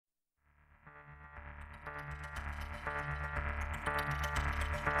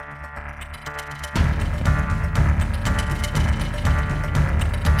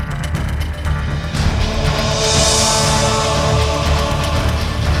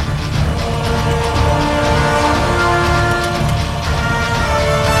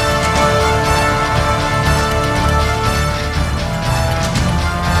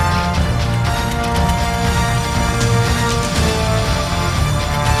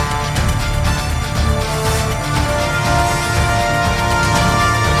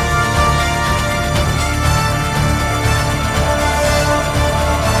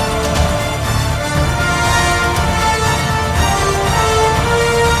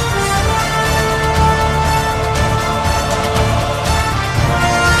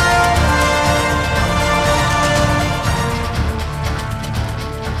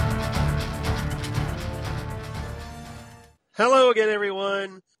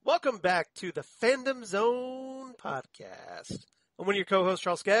Welcome back to the Fandom Zone podcast. I'm one of your co-hosts,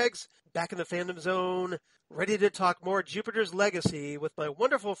 Charles Skaggs, back in the Fandom Zone, ready to talk more Jupiter's Legacy with my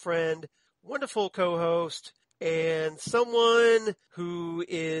wonderful friend, wonderful co-host, and someone who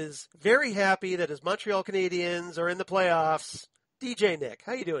is very happy that his Montreal Canadiens are in the playoffs, DJ Nick.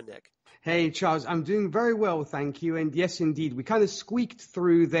 How you doing, Nick? Hey, Charles, I'm doing very well, thank you. And yes, indeed, we kind of squeaked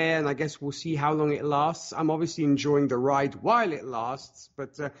through there, and I guess we'll see how long it lasts. I'm obviously enjoying the ride while it lasts,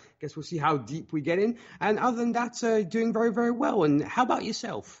 but I guess we'll see how deep we get in. And other than that, doing very, very well. And how about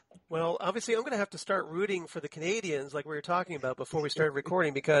yourself? Well, obviously, I'm going to have to start rooting for the Canadiens like we were talking about before we started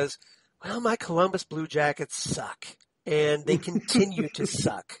recording because, well, my Columbus Blue Jackets suck, and they continue to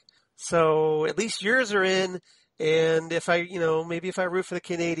suck. So at least yours are in. And if I, maybe if I root for the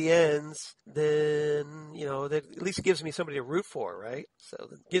Canadiens, then, that at least gives me somebody to root for, right? So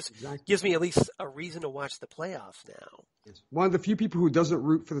it gives me at least a reason to watch the playoffs now. Yes. One of the few people who doesn't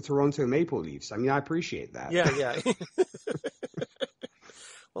root for the Toronto Maple Leafs. I mean, I appreciate that. Yeah.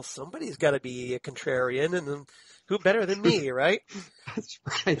 Well, somebody's got to be a contrarian, and then who better than me, right? That's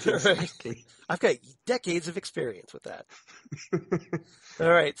right, exactly. I've got decades of experience with that.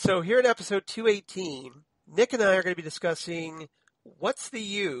 All right, so here in episode 218, Nick and I are going to be discussing what's the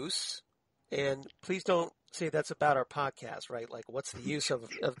use, and please don't say that's about our podcast, right? Like, what's the use of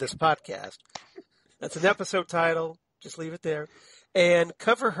this podcast? That's an episode title. Just leave it there. And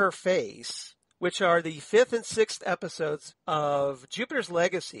Cover Her Face, which are the 5th and 6th episodes of Jupiter's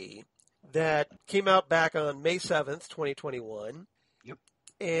Legacy that came out back on May 7th, 2021. Yep.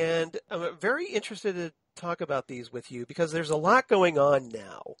 And I'm very interested to talk about these with you because there's a lot going on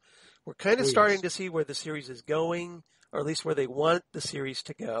now. We're kind of starting to see where the series is going, or at least where they want the series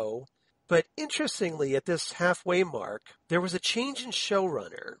to go. But interestingly, at this halfway mark, there was a change in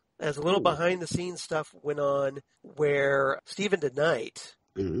showrunner as a little behind-the-scenes stuff went on where Stephen DeKnight,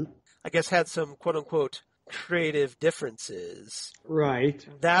 I guess, had some quote-unquote creative differences. Right.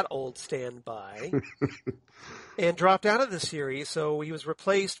 That old standby. And dropped out of the series, so he was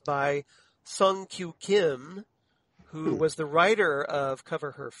replaced by Sung Kyu Kim, who was the writer of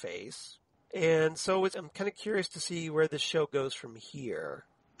Cover Her Face. And so I'm kind of curious to see where this show goes from here.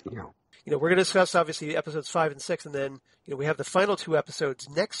 Yeah. We're going to discuss, obviously, episodes 5 and 6, and then, we have the final 2 episodes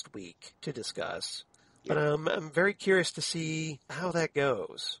next week to discuss. But I'm very curious to see how that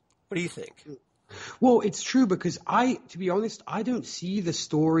goes. What do you think? Well, it's true because to be honest, I don't see the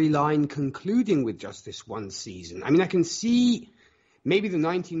storyline concluding with just this one season. I mean, I can see maybe the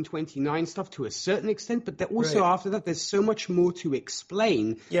 1929 stuff to a certain extent, but also after that, there's so much more to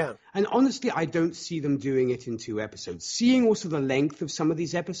explain. Yeah. And honestly, I don't see them doing it in 2 episodes. Seeing also the length of some of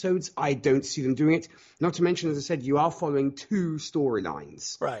these episodes, I don't see them doing it. Not to mention, as I said, you are following 2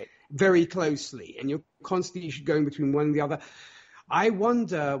 storylines. Right. Very closely, and you're constantly going between one and the other. I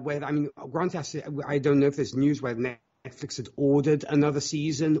wonder whether, granted, I don't know if there's news whether Netflix had ordered another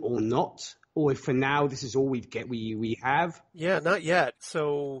season or not. Or if for now this is all we have? Yeah, not yet.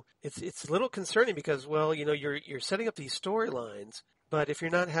 So it's a little concerning because, well, you're setting up these storylines, but if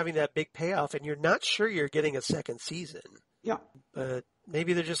you're not having that big payoff and you're not sure you're getting a second season, but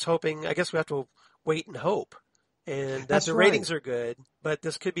maybe they're just hoping. I guess we have to wait and hope, and that the ratings are good. But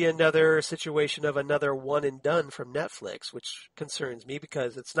this could be another situation of another one and done from Netflix, which concerns me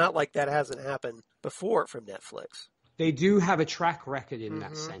because it's not like that hasn't happened before from Netflix. They do have a track record in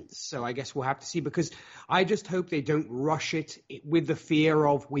that sense. So I guess we'll have to see because I just hope they don't rush it with the fear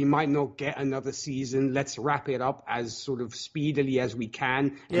of we might not get another season. Let's wrap it up as sort of speedily as we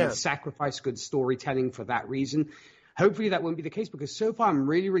can and sacrifice good storytelling for that reason. Hopefully that won't be the case because so far I'm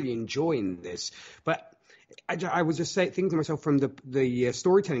really, really enjoying this. But I was just thinking to myself from the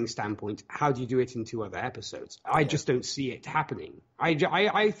storytelling standpoint, how do you do it in 2 other episodes? I just don't see it happening. I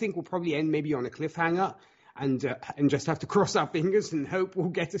think we'll probably end maybe on a cliffhanger. And just have to cross our fingers and hope we'll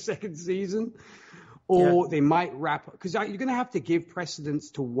get a second season. Or they might wrap up. Because you're going to have to give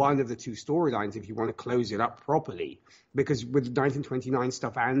precedence to one of the 2 storylines if you want to close it up properly. Because with the 1929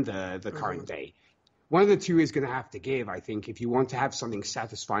 stuff and the current day, one of the 2 is going to have to give, I think, if you want to have something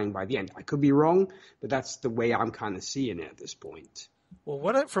satisfying by the end. I could be wrong, but that's the way I'm kind of seeing it at this point.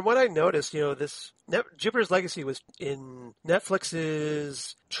 Well, from what I noticed, this Jupiter's Legacy was in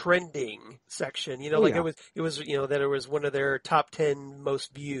Netflix's trending section. It was that it was one of their top 10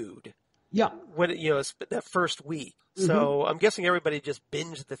 most viewed. Yeah. When that first week. So I'm guessing everybody just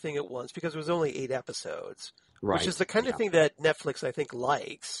binged the thing at once because it was only 8 episodes, which is the kind of thing that Netflix I think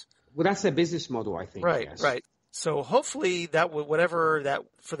likes. Well, that's their business model, I think. Right. Yes. Right. So hopefully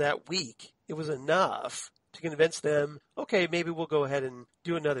for that week, it was enough to convince them, okay, maybe we'll go ahead and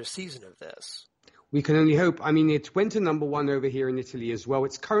do another season of this. We can only hope. I mean, it went to number 1 over here in Italy as well.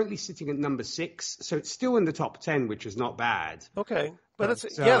 It's currently sitting at number 6, so it's still in the top 10, which is not bad. Okay. But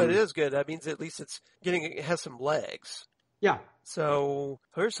it is good. That means at least it has some legs. Yeah. So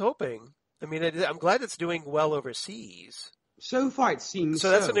here's hoping. I mean, I'm glad it's doing well overseas. So far, it seems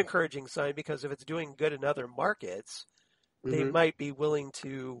so. That's an encouraging sign, because if it's doing good in other markets, they might be willing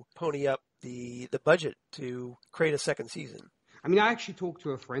to pony up the budget to create a second season. I mean, I actually talked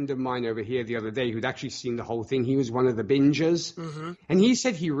to a friend of mine over here the other day who'd actually seen the whole thing. He was one of the bingers. And he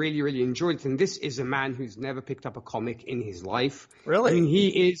said he really, really enjoyed it. And this is a man who's never picked up a comic in his life. Really? I mean,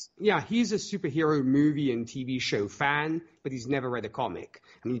 he's a superhero movie and TV show fan, but he's never read a comic.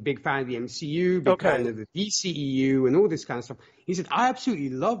 I mean, he's a big fan of the MCU, big fan of the DCEU and all this kind of stuff. He said, I absolutely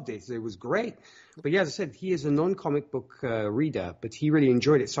loved it. It was great. But yeah, as I said, he is a non-comic book reader, but he really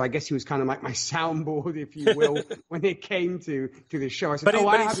enjoyed it. So I guess he was kind of like my soundboard, if you will, when it came to the show. I said, but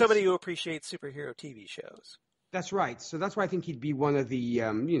he's somebody who appreciates superhero TV shows. That's right. So that's why I think he'd be one of the,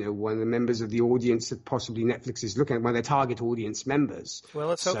 one of the members of the audience that possibly Netflix is looking at, one of their target audience members. Well,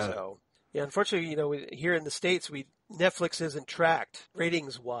 let's hope so. Yeah, unfortunately, here in the States, Netflix isn't tracked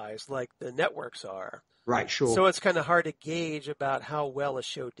ratings-wise like the networks are. Right, sure. So it's kind of hard to gauge about how well a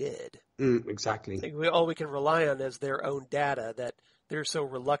show did. Exactly. All we can rely on is their own data that they're so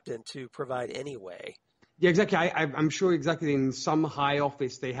reluctant to provide anyway. Yeah, exactly. I'm sure exactly in some high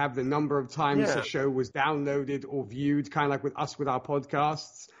office they have the number of times the show was downloaded or viewed, kind of like with us with our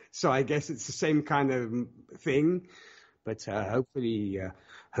podcasts. So I guess it's the same kind of thing. But hopefully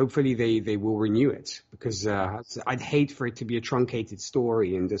they will renew it, because I'd hate for it to be a truncated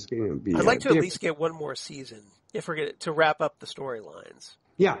story and just be. I'd like to at least get one more season if we're going to wrap up the storylines.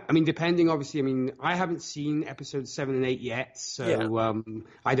 Yeah, I mean, depending, obviously. I mean, I haven't seen episodes 7 and 8 yet, so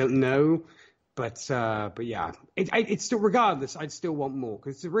I don't know. But yeah, it's still, regardless, I'd still want more,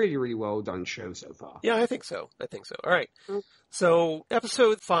 because it's a really, really well done show so far. Yeah, I think so. All right. So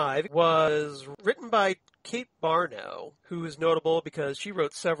episode 5 was written by Kate Barno, who is notable because she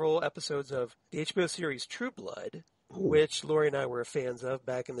wrote several episodes of the HBO series True Blood, which Lori and I were fans of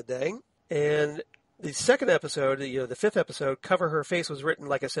back in the day. And the second episode, the fifth episode, Cover Her Face, was written,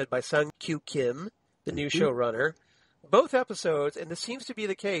 like I said, by Sang Kyu Kim, the new showrunner. Both episodes, and this seems to be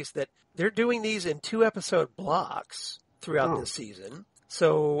the case, that they're doing these in 2-episode blocks throughout this season.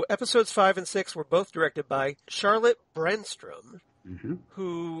 So episodes 5 and 6 were both directed by Charlotte Brännström,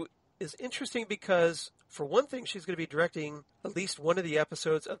 who is interesting because, for one thing, she's going to be directing at least one of the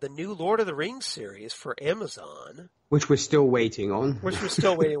episodes of the new Lord of the Rings series for Amazon. Which we're still waiting on. We're supposed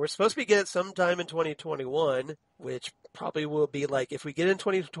to be getting it sometime in 2021, which probably will be like, if we get in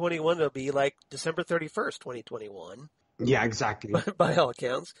 2021, it'll be like December 31st, 2021. Yeah, exactly. By all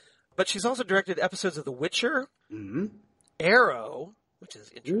accounts. But she's also directed episodes of The Witcher, Arrow, which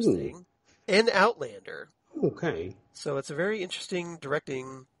is interesting, and Outlander. Okay. So it's a very interesting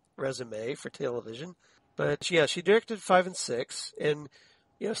directing resume for television. But yeah, she directed 5 and 6, and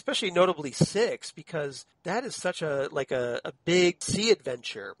especially notably 6, because that is such a big sea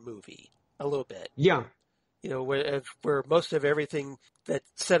adventure movie, a little bit. Yeah. Where most of everything that's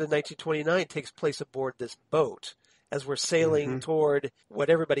set in 1929 takes place aboard this boat, as we're sailing toward what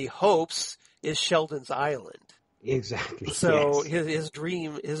everybody hopes is Sheldon's Island. Exactly. So his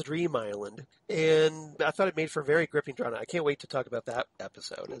dream island, and I thought it made for a very gripping drama. I can't wait to talk about that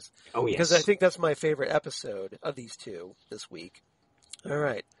episode. Because I think that's my favorite episode of these two this week. All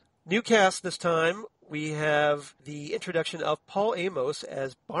right, new cast this time. We have the introduction of Paul Amos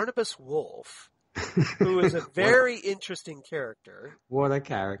as Barnabas Wolfe, who is a very interesting character. What a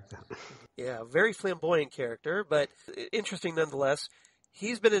character! Yeah, very flamboyant character, but interesting nonetheless.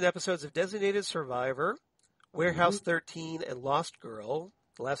 He's been in episodes of Designated Survivor, Warehouse 13, and Lost Girl.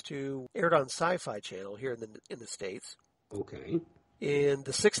 The last two aired on Sci-Fi Channel here in the States. Okay. In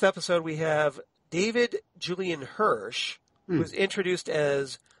the 6th episode, we have David Julian Hirsch, who is introduced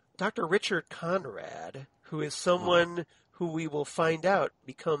as Dr. Richard Conrad, who is someone who we will find out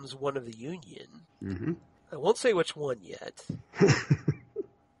becomes one of the Union. I won't say which one yet,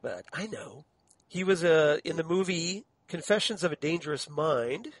 but I know. He was in the movie Confessions of a Dangerous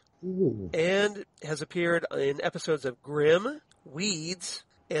Mind, and has appeared in episodes of Grimm, Weeds,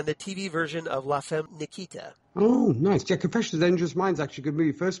 and the TV version of La Femme Nikita. Oh, nice. Yeah, Confessions of a Dangerous Mind is actually a good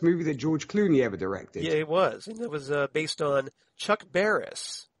movie. First movie that George Clooney ever directed. Yeah, it was. And it was based on Chuck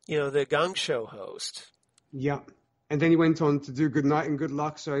Barris, the Gong Show host. Yeah. And then he went on to do Good Night and Good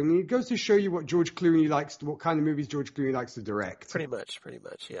Luck. So, I mean, it goes to show you what George Clooney what kind of movies George Clooney likes to direct. Pretty much,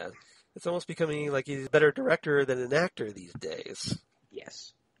 yeah. It's almost becoming like he's a better director than an actor these days.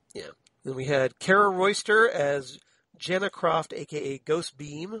 Yes. Yeah. Then we had Kara Royster as Jenna Croft, a.k.a. Ghost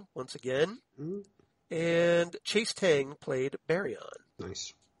Beam, once again. and Chase Tang played Baryon.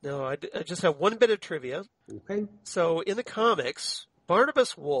 Nice. Now, I just have one bit of trivia. Okay. So, in the comics,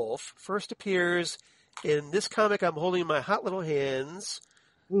 Barnabas Wolfe first appears in this comic I'm holding in my hot little hands.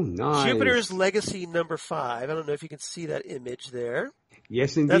 Oh, nice. Jupiter's Legacy #5. I don't know if you can see that image there.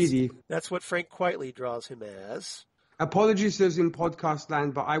 Yes, indeed. That's what Frank Quitely draws him as. Apologies to those in podcast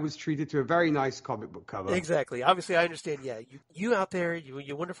land, but I was treated to a very nice comic book cover. Exactly. Obviously, I understand. Yeah, you out there,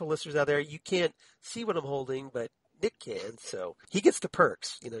 you wonderful listeners out there, you can't see what I'm holding, but Nick can, so he gets the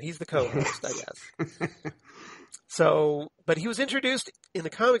perks. He's the co-host, I guess. So, but he was introduced in the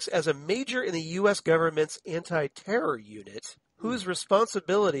comics as a major in the U.S. government's anti-terror unit, whose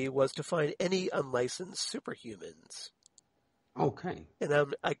responsibility was to find any unlicensed superhumans. Okay.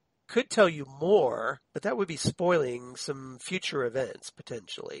 And I could tell you more, but that would be spoiling some future events,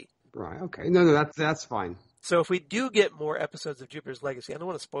 potentially. Right, okay. No, that's fine. So if we do get more episodes of Jupiter's Legacy, I don't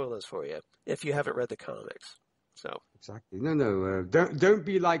want to spoil those for you if you haven't read the comics. So exactly. No. Don't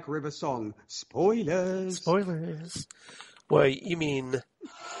be like River Song. Spoilers. Spoilers. Well, you mean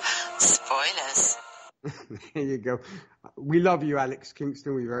spoilers. There you go. We love you, Alex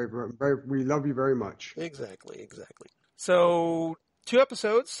Kingston. We love you very much. Exactly. So 2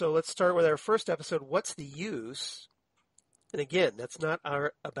 episodes. So let's start with our first episode. What's the use? And again, that's not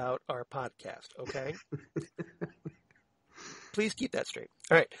about our podcast. Okay. Please keep that straight.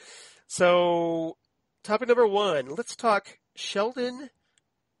 All right. So topic number 1. Let's talk Sheldon,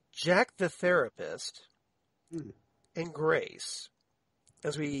 Jack the therapist, and Grace,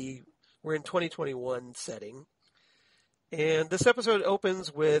 as we're in 2021 setting. And this episode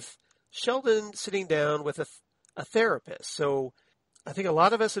opens with Sheldon sitting down with a therapist. So I think a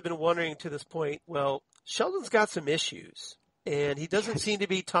lot of us have been wondering to this point, well, Sheldon's got some issues, and he doesn't seem to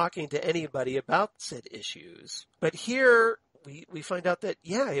be talking to anybody about said issues. But here we find out that,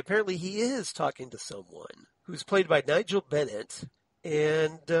 apparently he is talking to someone who's played by Nigel Bennett,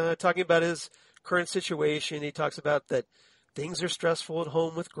 and talking about his current situation. He talks about that things are stressful at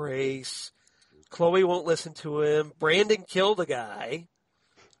home with Grace. Chloe won't listen to him. Brandon killed a guy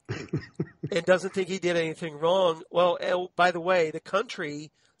and doesn't think he did anything wrong. Well, by the way, the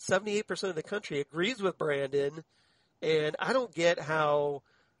country, 78% of the country agrees with Brandon, and I don't get how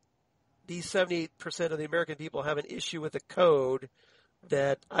these 78% of the American people have an issue with a code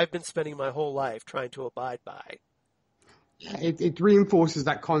that I've been spending my whole life trying to abide by. It reinforces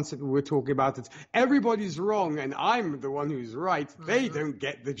that concept we were talking about, that everybody's wrong and I'm the one who's right. Mm-hmm. They don't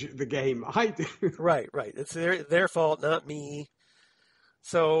get the game. I do. Right. It's their fault, not me.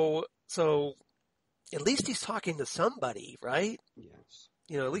 So at least he's talking to somebody, right? Yes.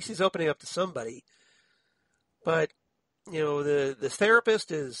 At least he's opening up to somebody. But, the therapist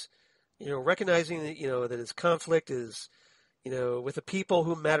is, recognizing that, that his conflict is, with the people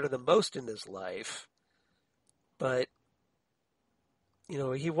who matter the most in his life. But,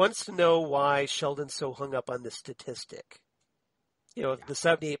 he wants to know why Sheldon's so hung up on this statistic, the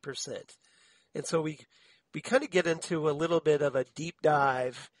 78%. And so we kind of get into a little bit of a deep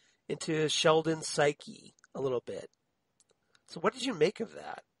dive into Sheldon's psyche a little bit. So what did you make of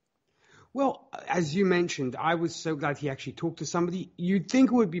that? Well, as you mentioned, I was so glad he actually talked to somebody. You'd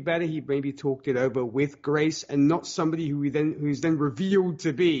think it would be better he maybe talked it over with Grace and not somebody who's then revealed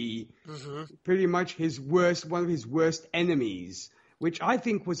to be pretty much one of his worst enemies, which I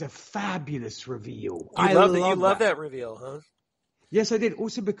think was a fabulous reveal. You love that reveal, huh? Yes, I did.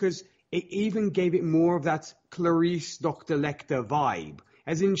 Also because it even gave it more of that Clarice Dr. Lecter vibe,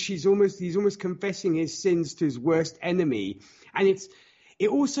 as in he's almost confessing his sins to his worst enemy, and it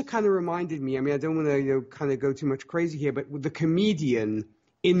also kind of reminded me, I don't want to kind of go too much crazy here, but with the comedian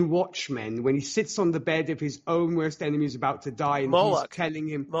in Watchmen, when he sits on the bed of his own worst enemy who's about to die, and Moloch. He's telling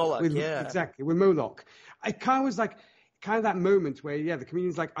him... Moloch, Exactly, with Moloch. I kind of was like, that moment where, the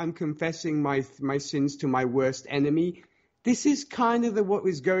comedian's like, I'm confessing my sins to my worst enemy. This is kind of what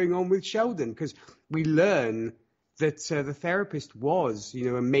was going on with Sheldon, because we learn that the therapist was,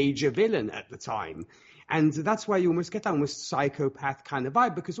 a major villain at the time. And that's why you almost get that almost psychopath kind of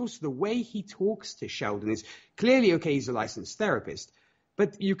vibe, because also the way he talks to Sheldon is clearly, okay, he's a licensed therapist,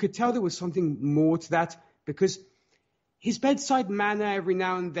 but you could tell there was something more to that, because his bedside manner every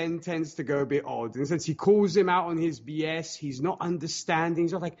now and then tends to go a bit odd. In the sense, he calls him out on his BS. He's not understanding.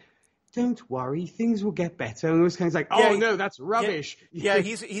 He's not like, don't worry, things will get better. And it was kind of like, no, that's rubbish. Yeah,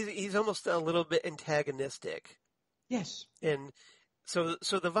 he's almost a little bit antagonistic. Yes. And so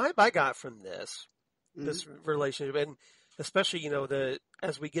the vibe I got from this relationship, and especially,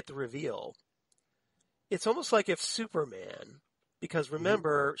 as we get the reveal, it's almost like if Superman, because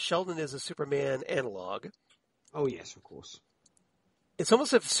remember, Sheldon is a Superman analog. Oh, yes, of course. It's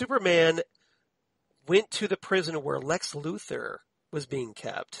almost if Superman went to the prison where Lex Luthor was being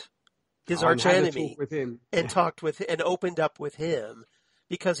kept, his and had a archenemy, talk with him. and talked with and opened up with him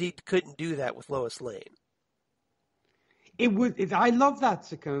because he couldn't do that with Lois Lane. I love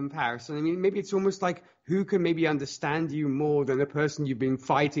that comparison. I mean, maybe it's almost like who can maybe understand you more than a person you've been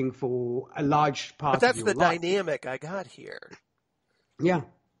fighting for a large part of your life. But that's the dynamic I got here. Yeah.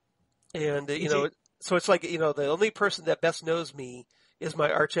 And, so it's like, the only person that best knows me is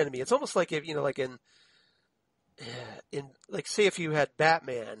my archenemy. It's almost like if, like say if you had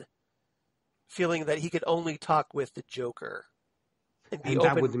Batman feeling that he could only talk with the Joker. And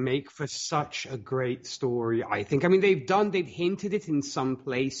that would make for such a great story, I think. I mean, they've hinted it in some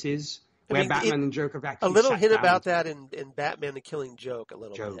places where Batman and Joker have actually a little sat hint down. about that in Batman the Killing Joke a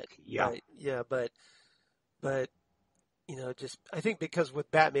little bit. Yeah. Right? Yeah, but just I think because with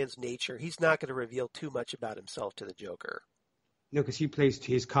Batman's nature, he's not going to reveal too much about himself to the Joker. No, because he plays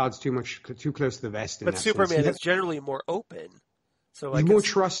his cards too close to the vest. But Superman is generally more open, so he's more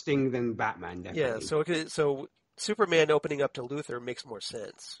trusting than Batman. Definitely. Yeah. So Superman opening up to Luthor makes more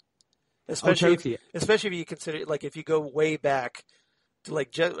sense, especially if you consider, like, if you go way back to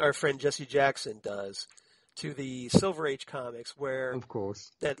like our friend Jesse Jackson does to the Silver Age comics, where of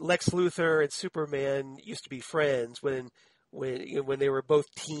course that Lex Luthor and Superman used to be friends when they were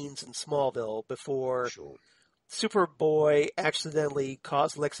both teens in Smallville before. Sure. Superboy accidentally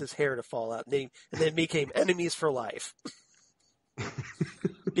caused Lex's hair to fall out, and then became enemies for life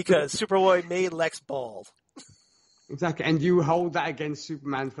because Superboy made Lex bald. Exactly, and you hold that against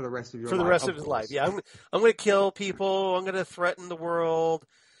Superman for the rest of your life. For the rest of his life, yeah. I'm going to kill people. I'm going to threaten the world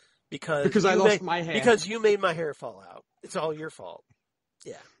because I lost my hair. Because you made my hair fall out. It's all your fault.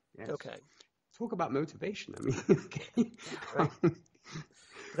 Yeah. Yes. Okay. Talk about motivation. I mean, okay. Right.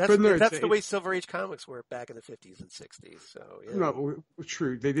 That's the way Silver Age comics were back in the 50s and 60s. So yeah. No,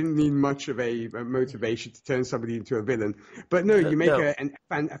 true. They didn't need much of a motivation to turn somebody into a villain. But no, you make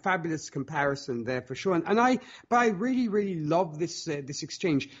a fabulous comparison there for sure. But I really, really love this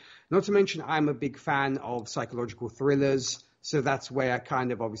exchange. Not to mention, I'm a big fan of psychological thrillers. So that's where I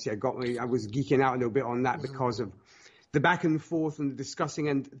kind of I was geeking out a little bit on that because of the back and forth and the discussing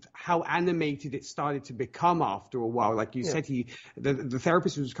and how animated it started to become after a while. Like you said, the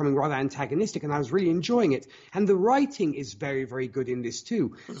therapist was becoming rather antagonistic, and I was really enjoying it. And the writing is very, very good in this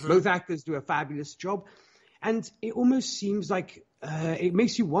too. Mm-hmm. Both actors do a fabulous job. And it almost seems like it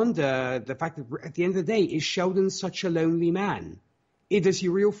makes you wonder the fact that at the end of the day, is Sheldon such a lonely man? Does he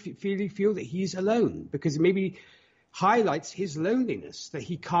really feel that he's alone? Because maybe highlights his loneliness, that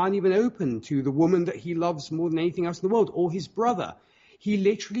he can't even open to the woman that he loves more than anything else in the world, or his brother. He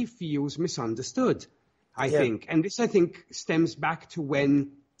literally feels misunderstood, I think. And this, I think, stems back to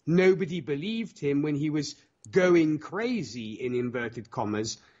when nobody believed him when he was going crazy, in inverted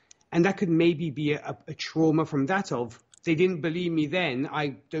commas. And that could maybe be a trauma from that of, they didn't believe me then,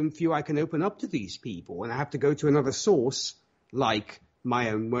 I don't feel I can open up to these people, and I have to go to another source, like my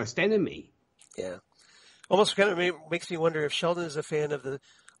own worst enemy. Yeah. Almost kind of makes me wonder if Sheldon is a fan of the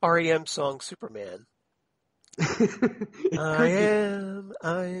REM song Superman. I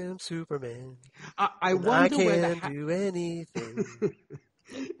am Superman. I wonder I can do anything.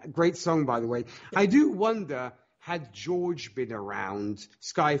 Great song, by the way. I do wonder, had George been around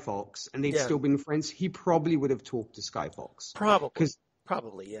Skyfox and they'd still been friends, he probably would have talked to Skyfox.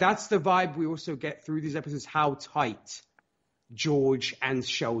 Probably, yeah. That's the vibe we also get through these episodes, how tight George and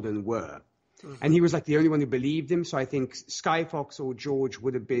Sheldon were. Mm-hmm. And he was like the only one who believed him. So I think Skyfox or George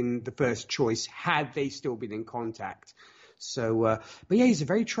would have been the first choice had they still been in contact. So, but yeah, he's a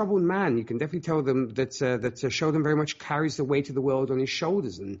very troubled man. You can definitely tell them that Sheldon very much carries the weight of the world on his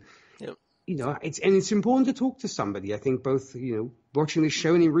shoulders. And, it's important to talk to somebody. I think both, watching this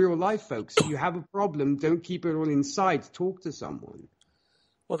show and in real life, folks, if you have a problem, don't keep it all inside. Talk to someone.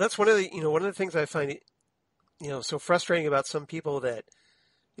 Well, that's one of the things I find, so frustrating about some people that,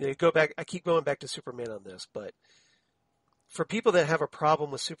 I keep going back to Superman on this, but for people that have a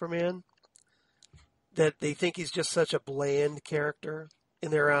problem with Superman, that they think he's just such a bland character in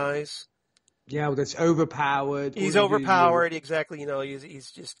their eyes. Yeah, well, that's overpowered. He's overpowered, exactly.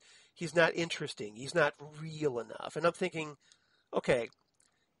 He's not interesting. He's not real enough. And I'm thinking, okay,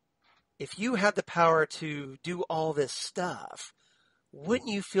 if you had the power to do all this stuff, wouldn't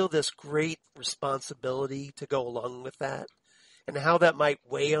you feel this great responsibility to go along with that? And how that might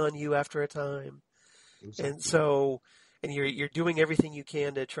weigh on you after a time. Exactly. And you're doing everything you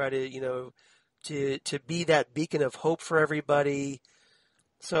can to try to, to be that beacon of hope for everybody.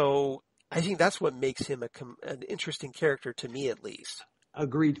 So I think that's what makes him an interesting character to me, at least.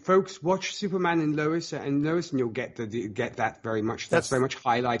 Agreed, folks. Watch Superman and Lois, and you'll get that very much. That's very much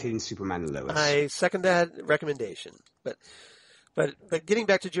highlighted in Superman and Lois. I second that recommendation. But getting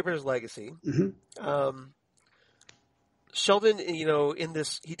back to Jupiter's Legacy, Sheldon, in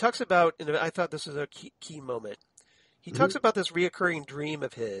this, he talks about, and I thought this was a key moment. He talks about this reoccurring dream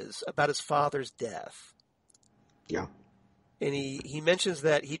of his about his father's death. Yeah. And he mentions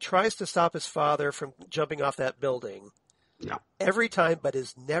that he tries to stop his father from jumping off that building. Yeah. Every time, but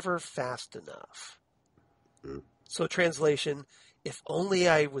is never fast enough. So translation, if only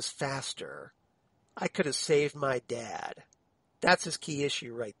I was faster, I could have saved my dad. That's his key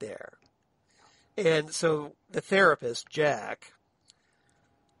issue right there. And so the therapist, Jack,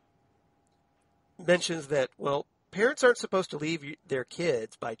 mentions that, well, parents aren't supposed to leave their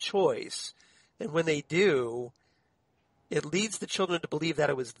kids by choice. And when they do, it leads the children to believe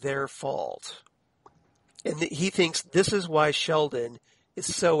that it was their fault. And he thinks this is why Sheldon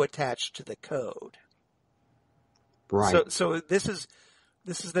is so attached to the code. Right. So this is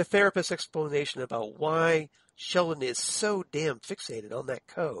the therapist's explanation about why Sheldon is so damn fixated on that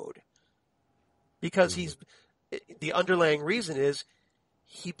code. Because the underlying reason is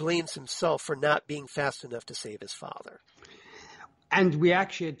he blames himself for not being fast enough to save his father. And we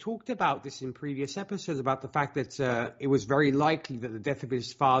actually had talked about this in previous episodes, about the fact that it was very likely that the death of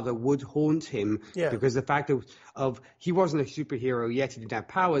his father would haunt him, because the fact of he wasn't a superhero yet, he didn't have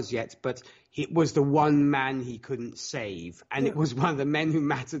powers yet, but it was the one man he couldn't save. And it was one of the men who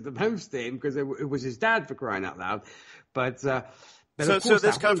mattered the most to him, because it was his dad, for crying out loud. But so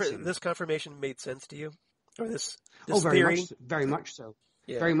this confirmation made sense to you? Or this theory? Very much so.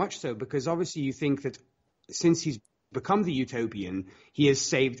 Yeah. Very much so, because obviously you think that since he's become the Utopian, he has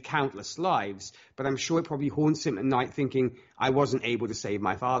saved countless lives, but I'm sure it probably haunts him at night thinking, I wasn't able to save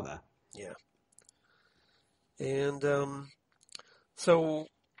my father. Yeah. And so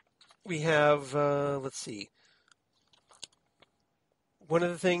we have, let's see, one of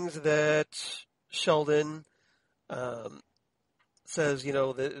the things that Sheldon says,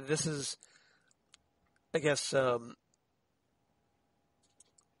 this is, I guess,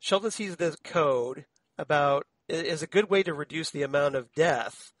 Sheldon sees this code about is a good way to reduce the amount of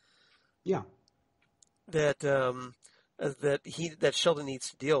death. Yeah. That Sheldon needs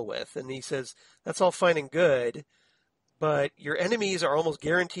to deal with, and he says that's all fine and good, but your enemies are almost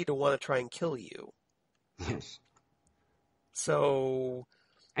guaranteed to want to try and kill you. Yes. So.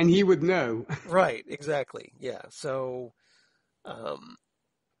 And he would know. Right. Exactly. Yeah. So.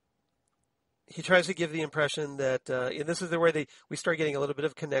 He tries to give the impression that, and this is where we start getting a little bit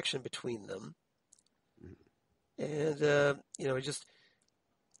of connection between them. And,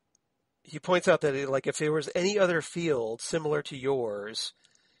 he points out that if there was any other field similar to yours,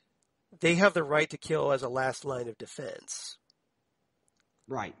 they have the right to kill as a last line of defense.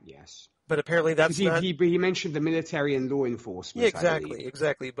 Right, yes. But apparently that's not... He mentioned the military and law enforcement. Yeah,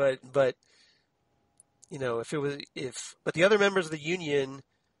 exactly. But but the other members of the union,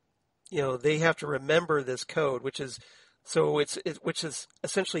 they have to remember this code, which is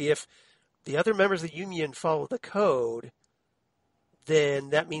essentially if the other members of the union follow the code,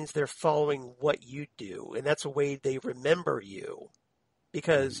 then that means they're following what you do. And that's a way they remember you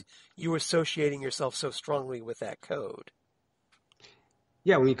because you're associating yourself so strongly with that code.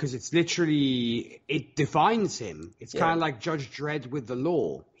 Yeah, because it's literally, it defines him. It's kind of like Judge Dredd with the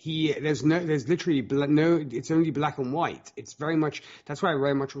law. There's literally it's only black and white. It's very much, that's why it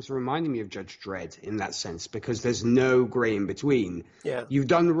very much also reminded me of Judge Dredd in that sense, because there's no gray in between. Yeah. You've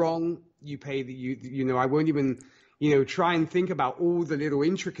done wrong, you pay I won't even, try and think about all the little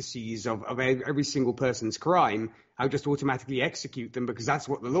intricacies of every single person's crime. I'll just automatically execute them because that's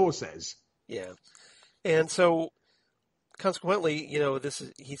what the law says. Yeah. And so, consequently,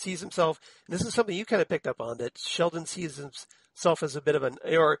 he sees himself, and this is something you kind of picked up on, that Sheldon sees himself as a bit of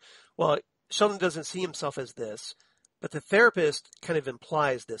Sheldon doesn't see himself as this, but the therapist kind of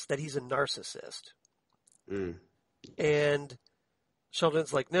implies this, that he's a narcissist. And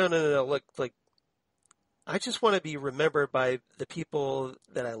Sheldon's like, no, look, I just want to be remembered by the people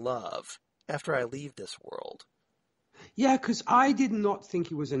that I love after I leave this world. Yeah, because I did not think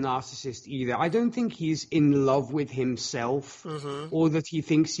he was a narcissist either. I don't think he's in love with himself or that he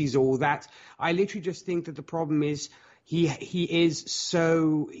thinks he's all that. I literally just think that the problem is he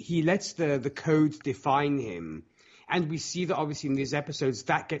lets the code define him. And we see that obviously in these episodes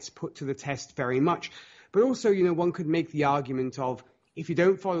that gets put to the test very much. But also, one could make the argument of if you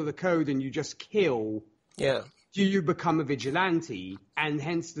don't follow the code and you just kill, do you become a vigilante? And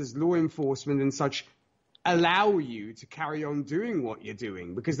hence does law enforcement and such allow you to carry on doing what you're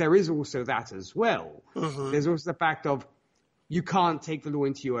doing, because there is also that as well. There's also the fact of you can't take the law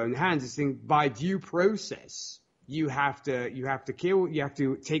into your own hands. It's saying by due process, you have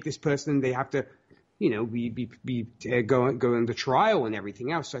to take this person, and they have to, go under trial and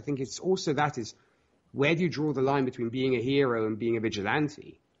everything else. So I think it's also that is, where do you draw the line between being a hero and being a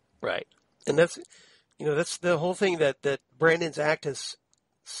vigilante? Right. And that's the whole thing that Brandon's act is,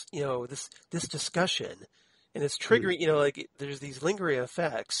 this discussion, and it's triggering, like there's these lingering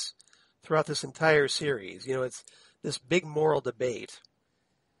effects throughout this entire series. It's this big moral debate,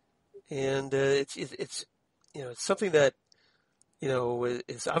 and it's something that,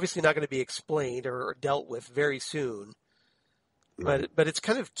 is obviously not going to be explained or dealt with very soon, but it's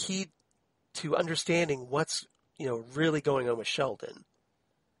kind of key to understanding what's, really going on with Sheldon.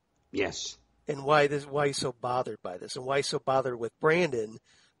 Yes. And why he's so bothered by this, and why he's so bothered with Brandon,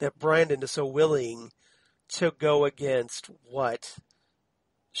 that Brandon is so willing to go against what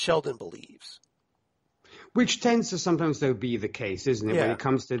Sheldon believes. Which tends to sometimes, though, be the case, isn't it? Yeah. When it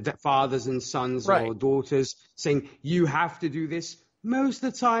comes to fathers and sons Right. or daughters saying, you have to do this, most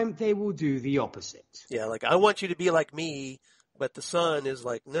of the time they will do the opposite. Yeah, like, I want you to be like me, but the son is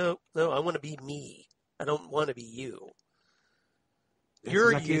like, no, I want to be me. I don't want to be you.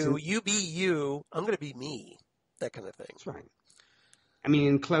 You're exactly you be you, I'm going to be me. That kind of thing. That's right. I mean,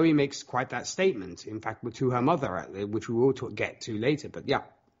 and Chloe makes quite that statement, in fact, to her mother, which we will get to later, but yeah.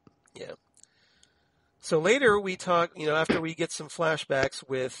 Yeah. So later we talk, after we get some flashbacks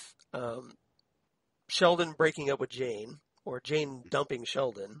with Sheldon breaking up with Jane, or Jane dumping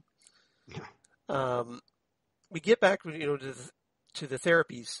Sheldon, we get back, to the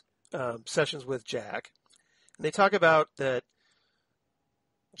therapy sessions with Jack, and they talk about that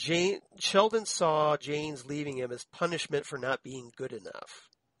Sheldon saw Jane's leaving him as punishment for not being good enough.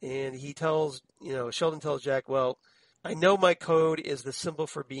 And he tells, Sheldon tells Jack, well, I know my code is the symbol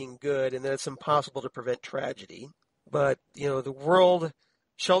for being good and that it's impossible to prevent tragedy. But, the world,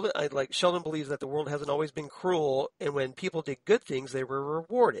 Sheldon believes that the world hasn't always been cruel, and when people did good things, they were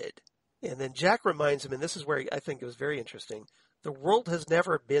rewarded. And then Jack reminds him, and this is where I think it was very interesting, the world has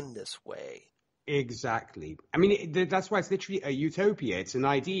never been this way. Exactly. I mean, that's why it's literally a utopia. It's an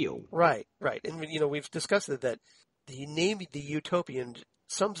ideal. Right. And, we've discussed that the name, the Utopian,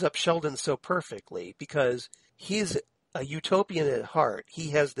 sums up Sheldon so perfectly, because he's a utopian at heart. He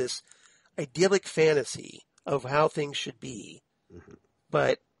has this idyllic fantasy of how things should be,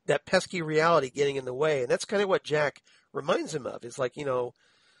 but that pesky reality getting in the way. And that's kind of what Jack reminds him of. Is like, the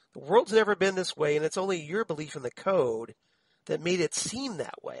world's never been this way, and it's only your belief in the code that made it seem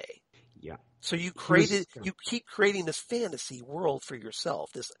that way. Yeah. So you keep creating this fantasy world for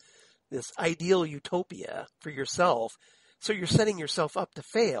yourself, this ideal utopia for yourself. So you're setting yourself up to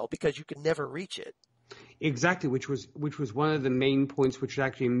fail because you can never reach it. Exactly, which was one of the main points which was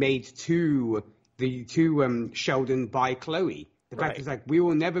actually made to Sheldon by Chloe. The fact is, like, we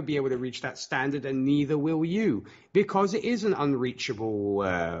will never be able to reach that standard, and neither will you, because it is an unreachable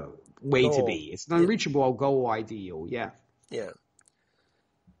way to be. It's an unreachable goal, ideal. Yeah. Yeah.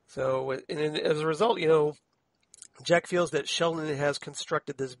 So, and as a result, Jack feels that Sheldon has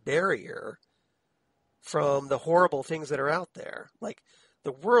constructed this barrier from the horrible things that are out there. Like,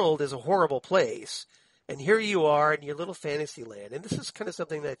 the world is a horrible place, and here you are in your little fantasy land. And this is kind of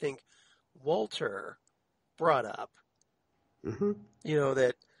something that I think Walter brought up. Mm-hmm.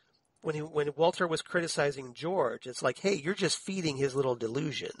 That when Walter was criticizing George, it's like, hey, you're just feeding his little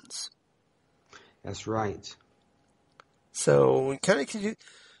delusions. That's right. So it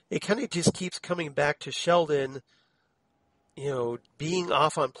kind of just keeps coming back to Sheldon, being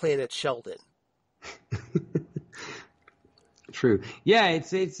off on planet Sheldon. True. Yeah,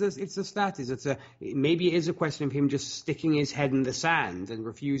 it's a status. Maybe it is a question of him just sticking his head in the sand and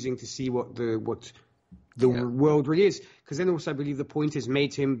refusing to see what the world really is. Because then also I believe the point is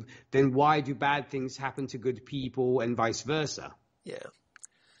made to him, then why do bad things happen to good people and vice versa? Yeah.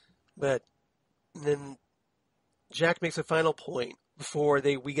 But then Jack makes a final point before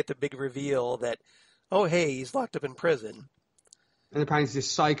we get the big reveal that, oh, hey, he's locked up in prison. And apparently he's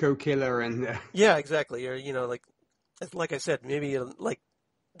this psycho killer and... Yeah, exactly. Or, like I said, maybe like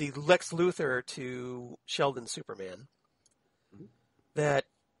the Lex Luthor to Sheldon Superman. Mm-hmm. That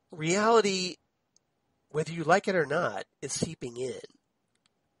reality, whether you like it or not, is seeping in.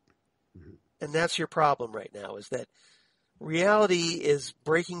 Mm-hmm. And that's your problem right now, is that reality is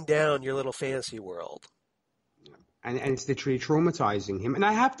breaking down your little fantasy world. And it's literally traumatizing him. And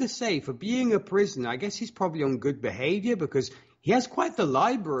I have to say, for being a prisoner, I guess he's probably on good behavior because he has quite the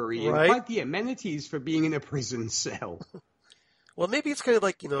library and quite the amenities for being in a prison cell. Well, maybe it's kind of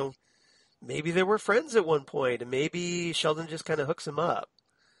like, maybe they were friends at one point, and maybe Sheldon just kind of hooks him up.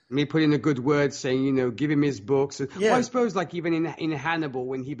 Me put in a good word saying, give him his books. Yeah. Well, I suppose like even in Hannibal,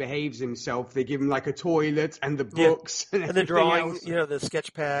 when he behaves himself, they give him like a toilet and the books and the drawing, else. the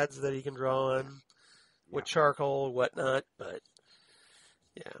sketch pads that he can draw on with charcoal and whatnot. But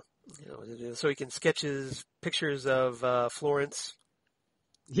so he can sketch his pictures of Florence.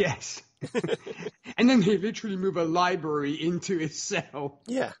 Yes. And then they literally move a library into his cell.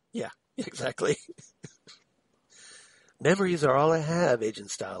 Yeah, exactly. Memories are all I have,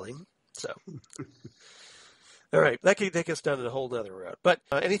 Agent Starling. So, all right, that could take us down a whole other road. But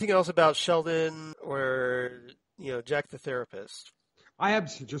anything else about Sheldon or, Jack the therapist? I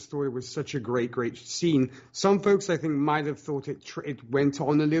absolutely just thought it was such a great scene. Some folks, I think, might have thought it went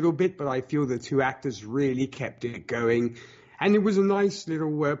on a little bit, but I feel the two actors really kept it going. And it was a nice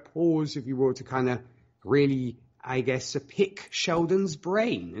little pause, if you will, to kind of really, I guess, pick Sheldon's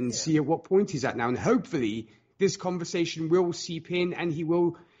brain and see at what point he's at now. And hopefully this conversation will seep in and he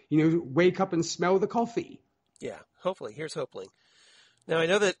will, wake up and smell the coffee. Yeah, hopefully. Here's hoping. Now, I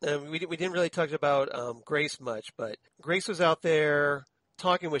know that we didn't really talk about Grace much, but Grace was out there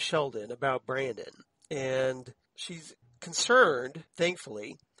talking with Sheldon about Brandon. And she's concerned,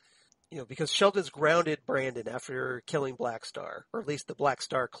 thankfully, because Sheldon's grounded Brandon after killing Black Star, or at least the Black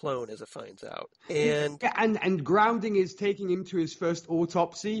Star clone, as it finds out. And grounding is taking him to his first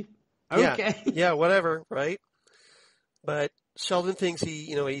autopsy. Okay. Yeah, whatever, right? But Sheldon thinks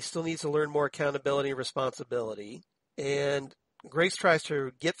he still needs to learn more accountability and responsibility. And Grace tries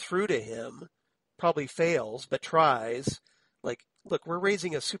to get through to him, probably fails, but tries. Like, look, we're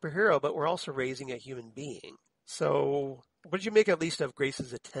raising a superhero, but we're also raising a human being. So what did you make at least of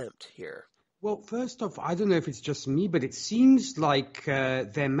Grace's attempt here? Well, first off, I don't know if it's just me, but it seems like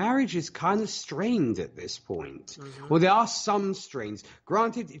their marriage is kind of strained at this point. Mm-hmm. Well, there are some strains.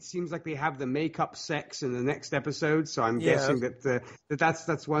 Granted, it seems like they have the make-up sex in the next episode, so I'm guessing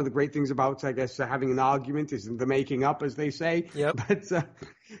that's one of the great things about, I guess, having an argument is the making up, as they say. Yep. But so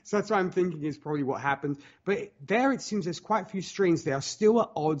that's what I'm thinking is probably what happened. But there it seems there's quite a few strains. They are still at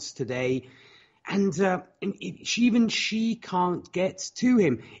odds today. And she can't get to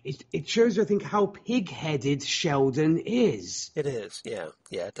him. It shows, I think, how pig-headed Sheldon is. It is, yeah,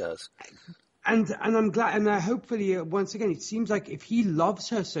 it does. And I'm glad, and hopefully, once again, it seems like if he loves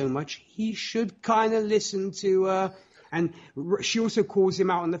her so much, he should kind of listen to her. And she also calls him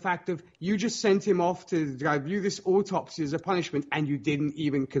out on the fact of, you just sent him off to view this autopsy as a punishment, and you didn't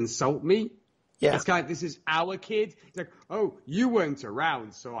even consult me. Yeah. It's kind of, this is our kid. It's like, oh, you weren't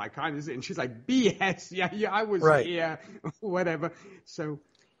around, so I kind of... And she's like, BS, yeah, I was here, whatever. So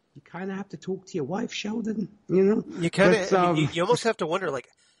you kind of have to talk to your wife, Sheldon, You kind of... you almost have to wonder, like,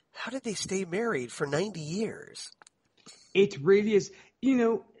 how did they stay married for 90 years? It really is...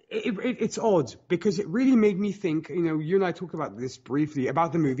 It's odd, because it really made me think, you and I talked about this briefly,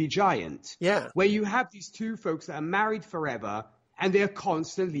 about the movie Giant. Yeah. Where you have these two folks that are married forever, and they're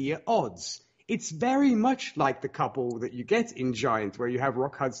constantly at odds. It's very much like the couple that you get in Giant, where you have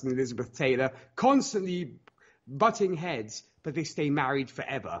Rock Hudson and Elizabeth Taylor constantly butting heads, but they stay married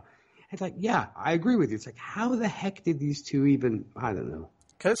forever. It's like, yeah, I agree with you. It's like, how the heck did these two even, I don't know.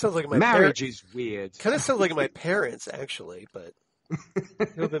 Kind of sounds like my marriage is weird. Kind of sounds like my parents, actually, but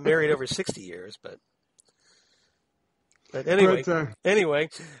who have been married over 60 years, but anyway,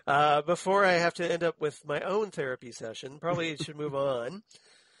 before I have to end up with my own therapy session, probably should move on.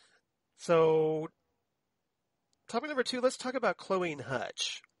 So, topic number 2, let's talk about Chloe and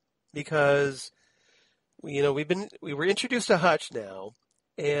Hutch, because we were introduced to Hutch now,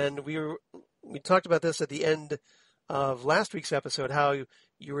 and we talked about this at the end of last week's episode, how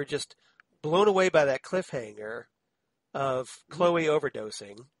you were just blown away by that cliffhanger of Chloe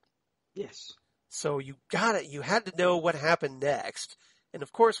overdosing. Yes. So you had to know what happened next, and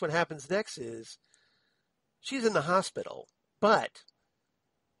of course, what happens next is she's in the hospital, but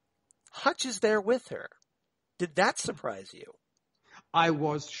Hutch is there with her. Did that surprise you? I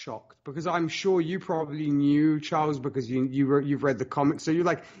was shocked, because I'm sure you probably knew, Charles, because you've read the comics. So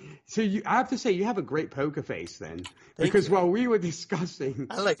I have to say, you have a great poker face then. Because while we were discussing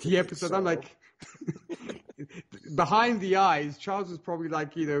the episode, I'm like, behind the eyes, Charles was probably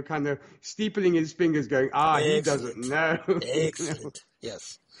like, kind of steepling his fingers going, he doesn't know. Excellent.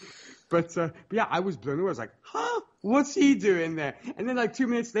 Yes. But yeah, I was blown away. I was like, what's he doing there? And then like 2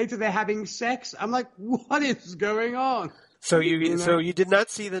 minutes later, they're having sex. I'm like, what is going on? So you did not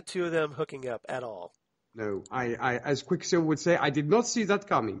see the two of them hooking up at all? No, I as Quicksilver would say, I did not see that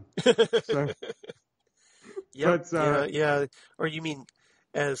coming. So, yep, but, yeah. Or you mean,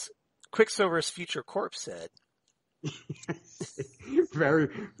 as Quicksilver's future corpse said. Very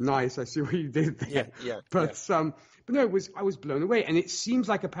nice. I see what you did there. Yeah. But But no, I was blown away. And it seems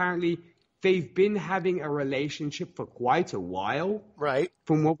like apparently they've been having a relationship for quite a while. Right.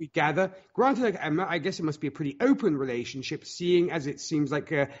 From what we gather. Granted, I guess it must be a pretty open relationship, seeing as it seems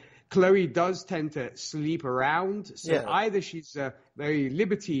like Chloe does tend to sleep around. So either she's very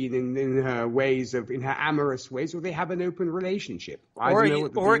libertine in her ways in her amorous ways, or they have an open relationship. Or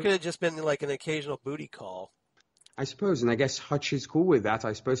it could have just been like an occasional booty call. I suppose, and I guess Hutch is cool with that,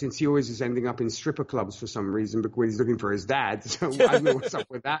 I suppose, since he always is ending up in stripper clubs for some reason because he's looking for his dad. So I don't know what's up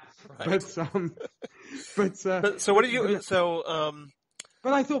with that. Right. So what did you?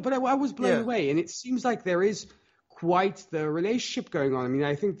 But I was blown away, and it seems like there is quite the relationship going on. I mean,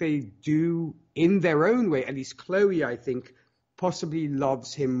 I think they do in their own way. At least Chloe, I think, possibly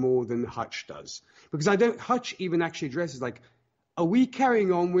loves him more than Hutch does, because Hutch even actually addresses like, "Are we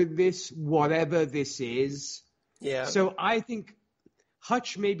carrying on with this, whatever this is?" Yeah. So I think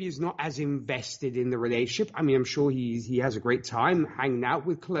Hutch maybe is not as invested in the relationship. I mean, I'm sure he has a great time hanging out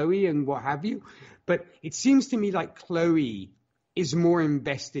with Chloe and what have you, but it seems to me like Chloe is more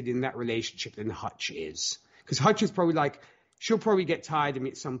invested in that relationship than Hutch is. Because Hutch is probably like, she'll probably get tired of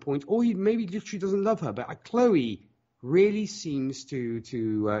me at some point, or he maybe literally doesn't love her. But Chloe really seems to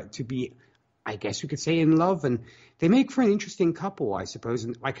be, I guess we could say, in love. And they make for an interesting couple, I suppose.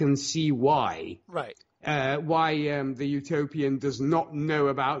 And I can see why. Right. Why the Utopian does not know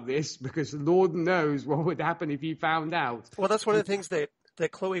about this, because Lord knows what would happen if he found out. Well, that's one of the things that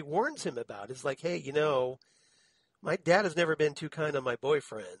Chloe warns him about is like, hey, my dad has never been too kind on my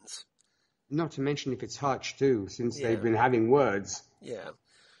boyfriends. Not to mention if it's Hutch, too, since they've been having words. Yeah.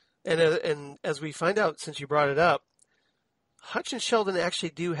 And as we find out, since you brought it up, Hutch and Sheldon actually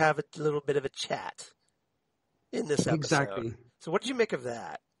do have a little bit of a chat in this episode. Exactly. So what did you make of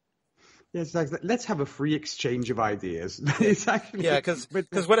that? Yes, like, let's have a free exchange of ideas. It's actually, because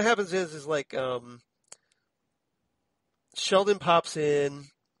what happens is like Sheldon pops in,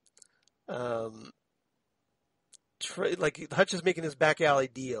 like Hutch is making his back alley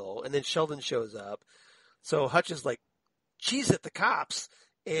deal, and then Sheldon shows up. So Hutch is like, "Geez, at the cops,"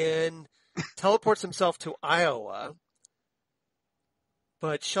 and teleports himself to Iowa.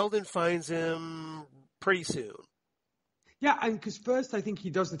 But Sheldon finds him pretty soon. Yeah, and because first I think he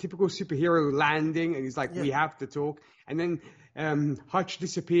does the typical superhero landing, and he's like, "We have to talk," and then Hutch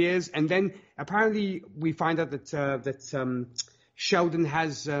disappears, and then apparently we find out that Sheldon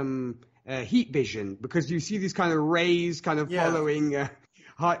has heat vision, because you see these kind of rays kind of following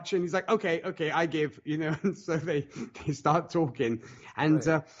Hutch, and he's like, okay, I give, and so they start talking, and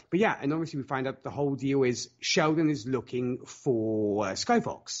but and obviously we find out the whole deal is Sheldon is looking for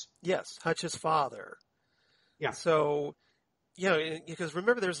Skyfox. Yes, Hutch's father. Yeah. So, because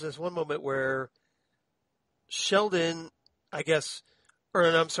remember there's this one moment where Sheldon,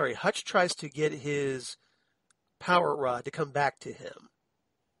 Hutch tries to get his power rod to come back to him.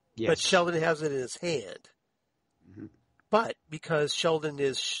 Yes. But Sheldon has it in his hand. Mm-hmm. But because Sheldon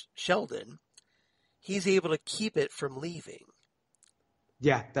is Sheldon, he's able to keep it from leaving.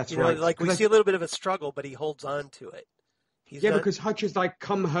 Yeah, that's right. Like we see a little bit of a struggle, but he holds on to it. Because Hutch is like,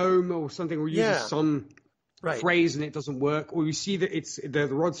 "Come home," or something, or uses some phrase and it doesn't work. Or you see that it's the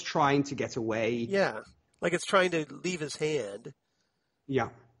rod's trying to get away. Yeah, like it's trying to leave his hand. Yeah.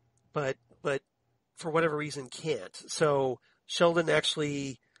 But for whatever reason can't. So Sheldon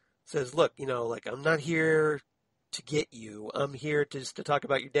actually says, "Look, I'm not here to get you. I'm here just to talk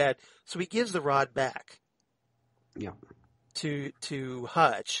about your dad." So he gives the rod back. Yeah. To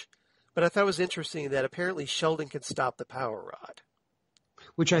Hutch. But I thought it was interesting that apparently Sheldon can stop the power rod.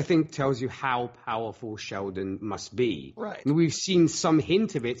 Which I think tells you how powerful Sheldon must be. Right. And we've seen some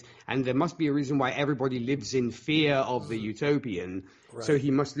hint of it, and there must be a reason why everybody lives in fear of the Utopian. Right. So he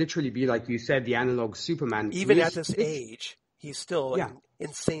must literally be, like you said, the analog Superman. Even at this age, he's still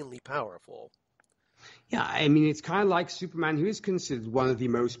insanely powerful. Yeah, I mean, it's kind of like Superman, who is considered one of the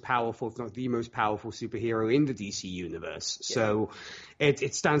most powerful, if not the most powerful superhero in the DC universe. Yeah. So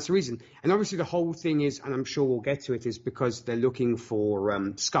it stands to reason. And obviously the whole thing is, and I'm sure we'll get to it, is because they're looking for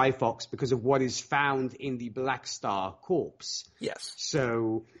Skyfox because of what is found in the Black Star corpse. Yes.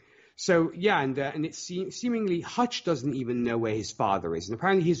 So and it's seemingly Hutch doesn't even know where his father is, and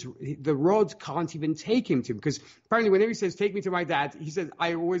apparently the rod can't even take him to him, because apparently whenever he says "take me to my dad," he says,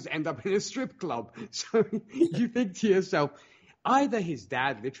 "I always end up in a strip club." So you think to yourself, either his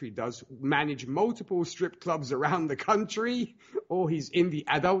dad literally does manage multiple strip clubs around the country, or he's in the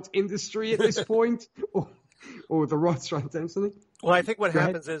adult industry at this point, or the rod's trying to do something. Well, I think what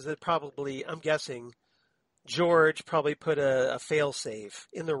happens is that probably, I'm guessing, George probably put a fail-safe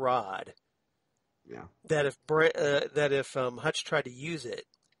in the rod. Yeah. That if Hutch tried to use it,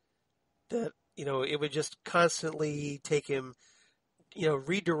 that it would just constantly take him,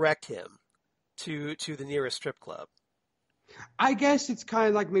 redirect him to the nearest strip club. I guess it's kind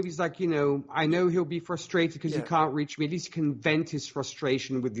of like, maybe he's like, I know he'll be frustrated because he can't reach me. At least he can vent his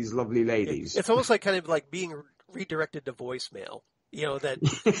frustration with these lovely ladies. It's almost like kind of like being redirected to voicemail. That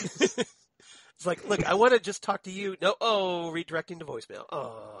it's like, look, I want to just talk to you. No, redirecting to voicemail.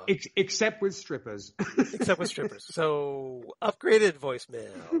 Oh. Except with strippers. Except with strippers. So upgraded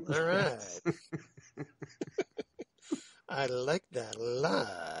voicemail. All right. I like that a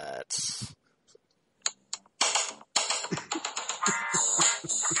lot.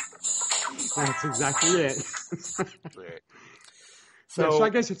 That's exactly it. Right. So I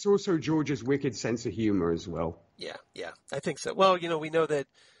guess it's also George's wicked sense of humor as well. Yeah, I think so. Well, we know that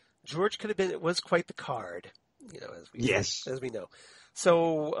George was quite the card, as we know.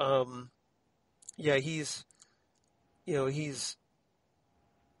 So,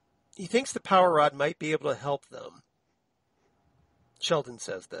 he thinks the power rod might be able to help them. Sheldon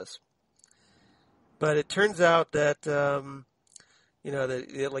says this. But it turns out that, that,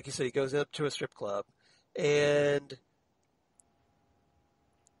 like you said, he goes up to a strip club, and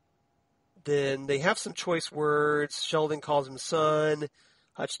then they have some choice words. Sheldon calls him son.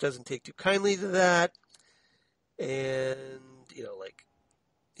 Hutch doesn't take too kindly to that. And,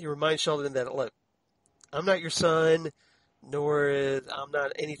 he reminds Sheldon that, look, I'm not your son, I'm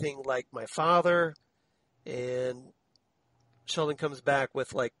not anything like my father. And Sheldon comes back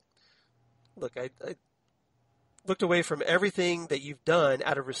with, look, I looked away from everything that you've done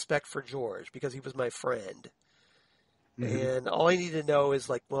out of respect for George because he was my friend. Mm-hmm. And all I need to know is,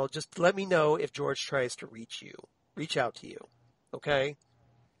 just let me know if George tries to reach out to you. Okay?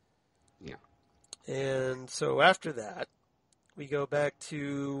 Yeah. And so after that, we go back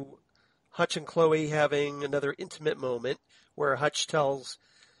to Hutch and Chloe having another intimate moment where Hutch tells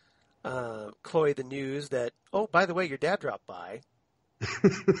Chloe the news that, oh, by the way, your dad dropped by.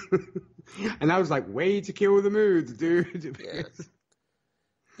 And I was like, way to kill the mood, dude. Yeah.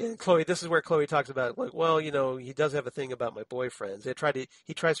 And Chloe, this is where Chloe talks about, he does have a thing about my boyfriends.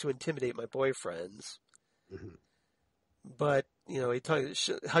 He tries to intimidate my boyfriends. Mm-hmm. But,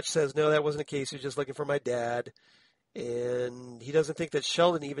 Hutch says, no, that wasn't the case. He was just looking for my dad. And he doesn't think that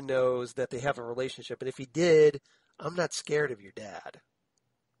Sheldon even knows that they have a relationship. And if he did, I'm not scared of your dad.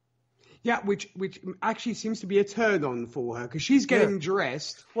 Yeah, which actually seems to be a turn on for her because she's getting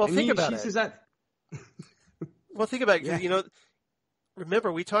dressed. Well, think about it. She says that. Well, think about it. Yeah.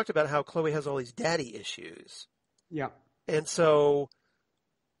 Remember, we talked about how Chloe has all these daddy issues. Yeah. And so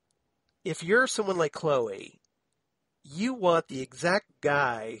if you're someone like Chloe, you want the exact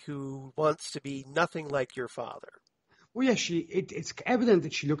guy who wants to be nothing like your father. Well, yeah, it's evident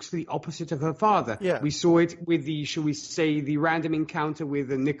that she looks the opposite of her father. Yeah. We saw it with shall we say, the random encounter with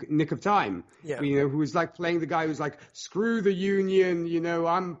the Nick of Time. Yeah. Who was like playing the guy who's like, screw the union,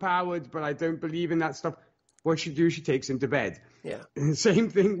 I'm empowered, but I don't believe in that stuff. What she do? She takes him to bed. Yeah. Same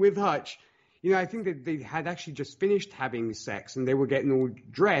thing with Hutch. I think that they had actually just finished having sex and they were getting all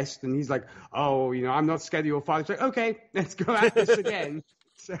dressed and he's like, oh, I'm not scared of your father. It's like, okay, let's go at this again.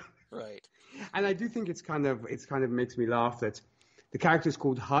 So. Right. And I do think it's kind of makes me laugh that the character is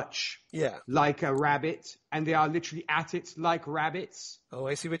called Hutch, like a rabbit, and they are literally at it like rabbits. Oh,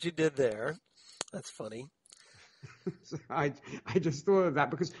 I see what you did there. That's funny. So I just thought of that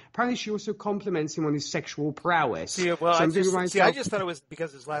because apparently she also compliments him on his sexual prowess. I just thought it was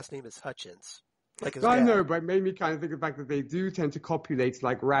because his last name is Hutchence. Like his dad. I know, but it made me kind of think of the fact that they do tend to copulate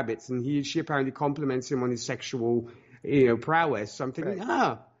like rabbits, and she apparently compliments him on his sexual, prowess. So I'm thinking,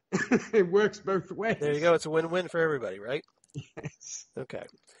 it works both ways. There you go. It's a win-win for everybody, right? Yes. Okay.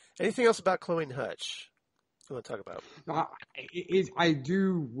 Anything else about Chloe and Hutch you want to talk about? I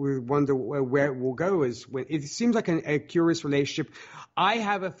do wonder where it will go. It seems like a curious relationship. I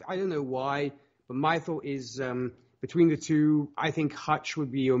don't know why, but my thought is between the two, I think Hutch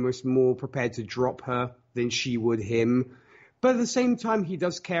would be almost more prepared to drop her than she would him. But at the same time, he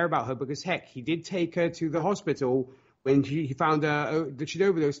does care about her because, heck, he did take her to the hospital when he found that she'd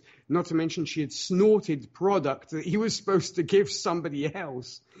overdosed, not to mention she had snorted product that he was supposed to give somebody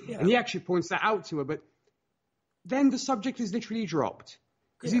else. Yeah. And he actually points that out to her. But then the subject is literally dropped.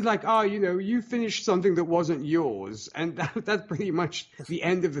 Because he's like, you finished something that wasn't yours. And that's pretty much the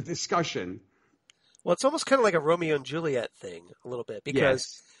end of the discussion. Well, it's almost kind of like a Romeo and Juliet thing a little bit.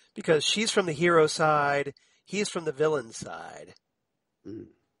 Because she's from the hero side, he's from the villain side. Mm.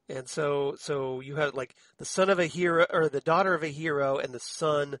 And so you have like the son of a hero or the daughter of a hero and the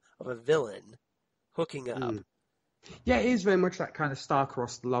son of a villain hooking up. Mm. Yeah, it is very much that kind of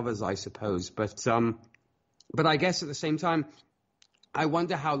star-crossed lovers, I suppose. But I guess at the same time, I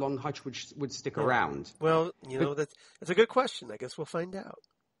wonder how long Hutch would stick around. Well, that's a good question. I guess we'll find out.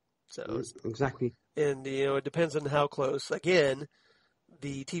 So exactly. And, it depends on how close, again,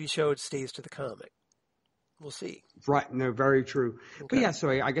 the TV show stays to the comic. We'll see. Right. No, very true. Okay. But yeah, so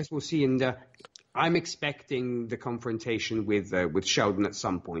I guess we'll see. And I'm expecting the confrontation with Sheldon at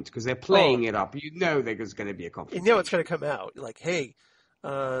some point because they're playing it up. There's going to be a confrontation. It's going to come out. Like, hey,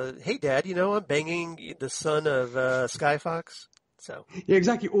 Dad, I'm banging the son of Sky Fox. So. Yeah,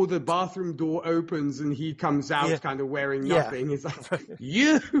 exactly. Or the bathroom door opens and he comes out kind of wearing nothing. He's like,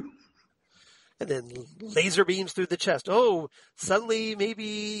 you. And then laser beams through the chest. Oh, suddenly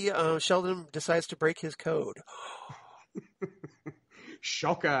maybe Sheldon decides to break his code.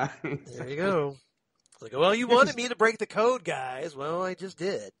 Shocker. There you go. Like, well, you wanted me to break the code, guys. Well, I just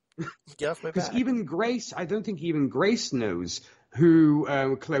did. Get off my back. Because even Grace, I don't think even Grace knows who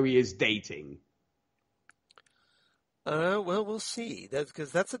Chloe is dating. Well, we'll see.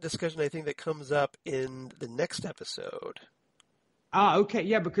 Because that's a discussion I think that comes up in the next episode. Okay.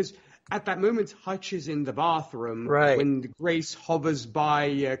 Yeah, because at that moment, Hutch is in the bathroom when Grace hovers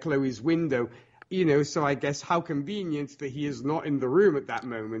by Chloe's window. So I guess how convenient that he is not in the room at that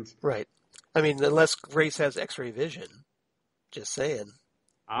moment. Right. I mean, unless Grace has X-ray vision. Just saying.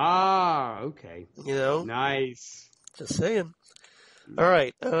 Okay. Nice. Just saying. All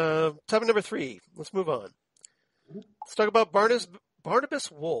right. Topic number 3. Let's move on. Let's talk about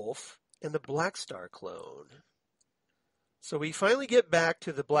Barnabas Wolfe and the Black Star clone. So we finally get back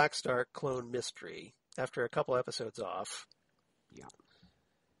to the Black Star clone mystery after a couple episodes off. Yeah.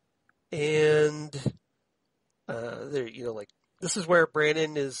 And this is where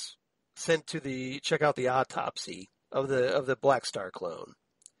Brandon is sent to check out the autopsy of the Black Star clone.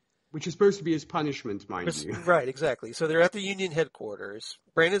 Which is supposed to be his punishment, mind you. Right, exactly. So they're at the Union headquarters.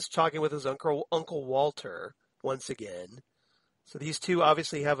 Brandon's talking with his Uncle Walter once again. So these two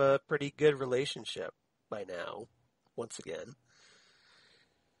obviously have a pretty good relationship by now. Once again.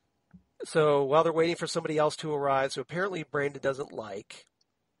 So while they're waiting for somebody else to arrive, so apparently Brandon doesn't like,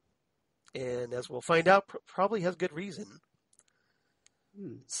 and as we'll find out, probably has good reason.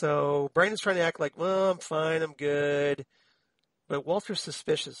 So Brandon's trying to act like, well, I'm fine, I'm good, but Walter's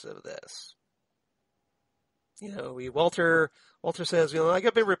suspicious of this. Walter says,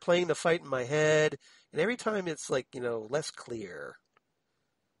 I've been replaying the fight in my head, and every time it's less clear.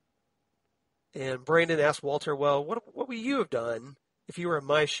 And Brandon asked Walter, well, what would you have done if you were in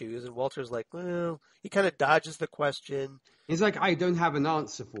my shoes? And Walter's like, well, he kind of dodges the question. He's like, I don't have an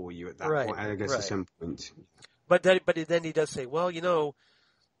answer for you at that point, I guess, at some point. But then he does say, well,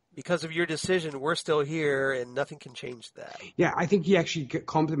 because of your decision, we're still here and nothing can change that. Yeah, I think he actually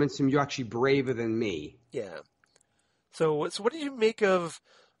compliments him. You're actually braver than me. Yeah. So what did you make of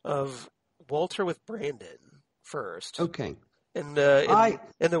Walter with Brandon first? Okay. And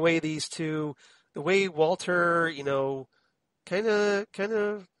the way these two, the way Walter, kind of,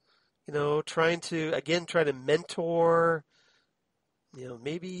 try to mentor,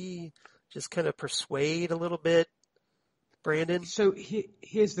 maybe just kind of persuade a little bit, Brandon. So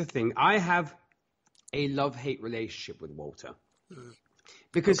here's the thing: I have a love-hate relationship with Walter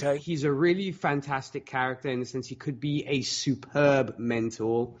because he's a really fantastic character in the sense he could be a superb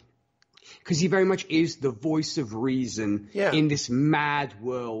mentor. Because he very much is the voice of reason in this mad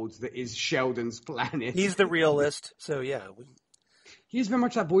world that is Sheldon's planet. He's the realist, so yeah. He is very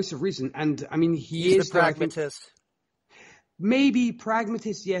much that voice of reason, and I mean, he's the pragmatist. Maybe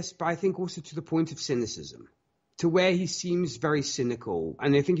pragmatist, yes, but I think also to the point of cynicism, to where he seems very cynical,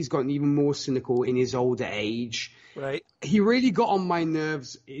 and I think he's gotten even more cynical in his older age. Right. He really got on my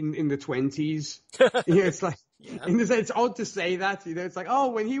nerves in the 20s. It's like. Yeah. It's odd to say that, it's like,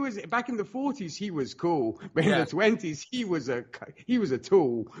 oh, when he was back in the 40s, he was cool, but in the 20s, he was a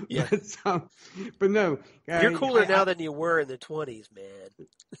tool. Yeah. But no, you're cooler now than you were in the 20s, man.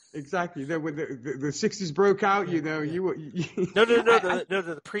 Exactly. When the 60s broke out, you were. No,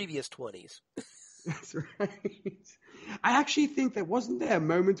 the previous 20s. That's right. I actually think wasn't there a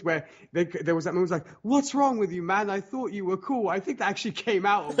moment where there was that moment like, what's wrong with you, man? I thought you were cool. I think that actually came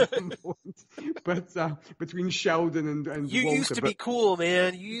out at one point. But between Sheldon and you Walter, used to be cool,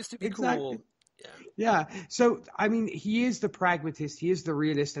 man. You used to be cool. Yeah. So, I mean, he is the pragmatist. He is the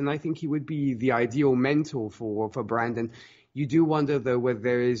realist. And I think he would be the ideal mentor for Brandon. You do wonder, though, whether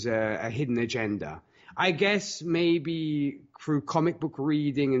there is a hidden agenda. I guess maybe through comic book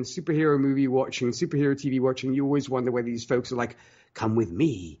reading and superhero movie watching, superhero TV watching, you always wonder whether these folks are like, come with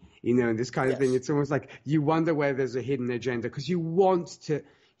me, and this kind of thing. It's almost like you wonder where there's a hidden agenda because you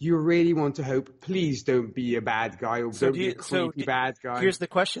really want to hope, please don't be a bad guy or don't be a creepy bad guy. Here's the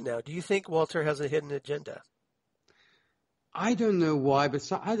question now. Do you think Walter has a hidden agenda? I don't know why, but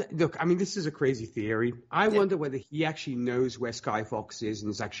look, I mean, this is a crazy theory. I wonder whether he actually knows where Skyfox is and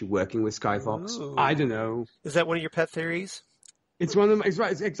is actually working with Skyfox. Ooh. I don't know. Is that one of your pet theories? It's one of my, it's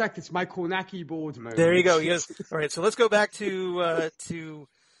right, it's exactly, it's my Kornacki board moment. There you go. Yes. All right, so let's go back to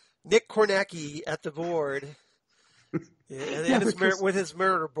Nick Kornacki at the board. With his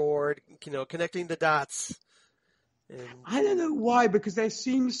murder board, connecting the dots. And I don't know why, because there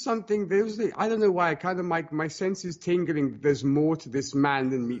seems something. I don't know why. I kind of my sense is tingling. There's more to this man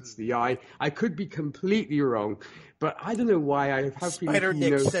than meets the eye. I could be completely wrong, but I don't know why. I have Spider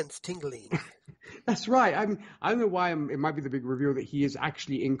Nick's sense tingling. That's right. I don't know why. It might be the big reveal that he is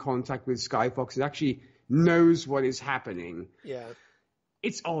actually in contact with Skyfox. He actually knows what is happening. Yeah.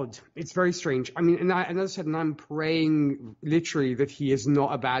 It's odd. It's very strange. I mean, and as I said, and I'm praying literally that he is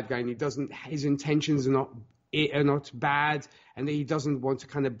not a bad guy and his intentions are not bad, and that he doesn't want to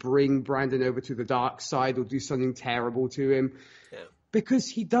kind of bring Brandon over to the dark side or do something terrible to him. Yeah. Because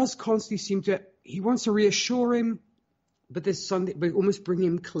he does constantly he wants to reassure him, but there's something, but almost bring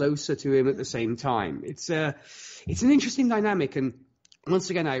him closer to him at the same time. It's an interesting dynamic, and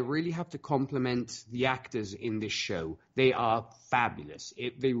once again, I really have to compliment the actors in this show. They are fabulous.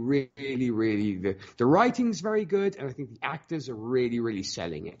 They really, really, the writing's very good, and I think the actors are really, really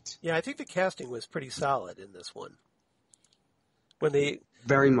selling it. Yeah, I think the casting was pretty solid in this one.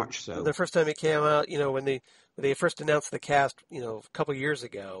 Very much so. The first time it came out, when they first announced the cast, a couple years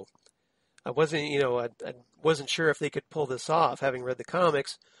ago, I wasn't sure if they could pull this off, having read the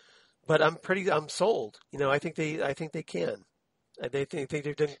comics, but I'm sold. I think they can. They think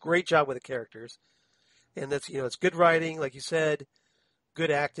they've done a great job with the characters, and that's it's good writing, like you said, good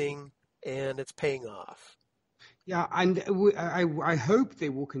acting, and it's paying off. Yeah, and I hope they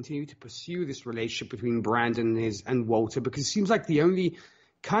will continue to pursue this relationship between Brandon and Walter, because it seems like the only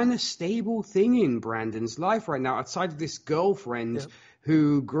kind of stable thing in Brandon's life right now, outside of this girlfriend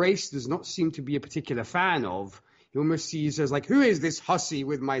who Grace does not seem to be a particular fan of. He almost sees her as like, who is this hussy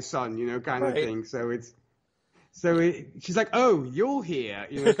with my son, kind of thing. So she's like, oh, you're here,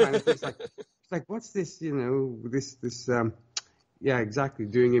 kind of thing. It's like, what's this, yeah, exactly.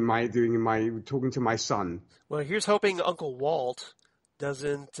 Talking to my son. Well, here's hoping Uncle Walt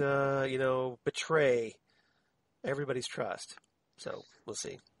doesn't, betray everybody's trust. So we'll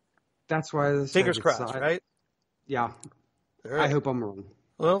see. That's why. Fingers crossed, right? Yeah. Right. I hope I'm wrong.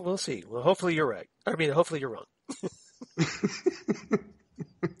 Well, we'll see. Well, hopefully you're right. I mean, hopefully you're wrong.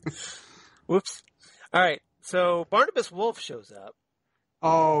 Whoops. All right. So Barnabas Wolfe shows up.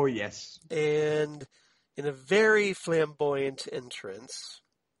 Oh, yes. And in a very flamboyant entrance,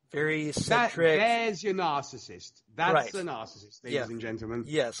 very eccentric. There's your narcissist. That's the narcissist, ladies and gentlemen.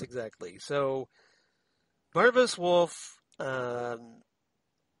 Yes, exactly. So Barnabas Wolfe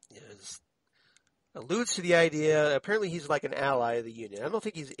alludes to the idea. Apparently he's like an ally of the Union. I don't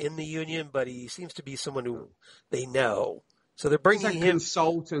think he's in the Union, but he seems to be someone who they know. So they're bringing him.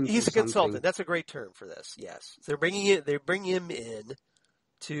 Consultant. He's a consultant. That's a great term for this. Yes, they're bringing him in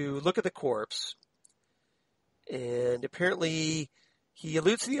to look at the corpse, and apparently he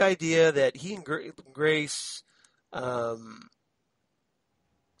alludes to the idea that he and Grace, I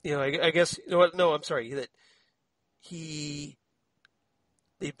guess. No, I'm sorry. That they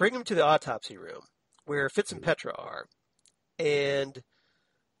bring him to the autopsy room where Fitz and Petra are, and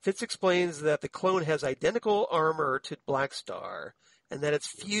Fitz explains that the clone has identical armor to Black Star and that it's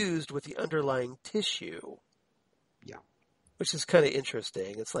fused with the underlying tissue. Yeah. Which is kind of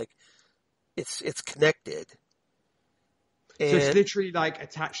interesting. It's like it's connected. So it's literally like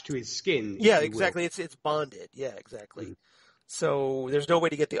attached to his skin. Yeah, exactly. It's bonded. Yeah, exactly. Mm-hmm. So there's no way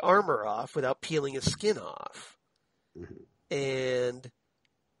to get the armor off without peeling his skin off. Mm-hmm. And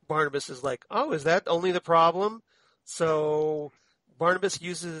Barnabas is like, "Oh, is that only the problem?" So Barnabas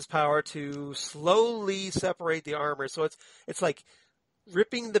uses his power to slowly separate the armor. So it's like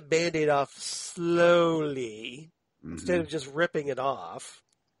ripping the Band-Aid off slowly instead of just ripping it off.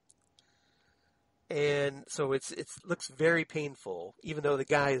 And so it looks very painful, even though the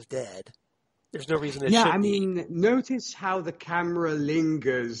guy is dead. There's no reason it shouldn't be. Notice how the camera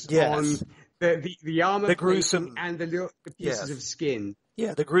lingers on the armor, the gruesome, and the pieces of skin.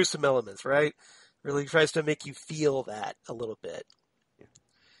 Yeah, the gruesome elements, right? Really tries to make you feel that a little bit.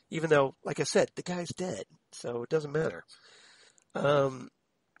 Even though, like I said, the guy's dead, so it doesn't matter.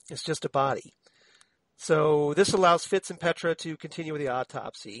 It's just a body. So this allows Fitz and Petra to continue with the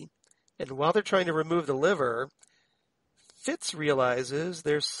autopsy. And while they're trying to remove the liver, Fitz realizes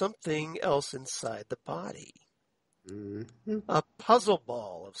there's something else inside the body. Mm-hmm. A puzzle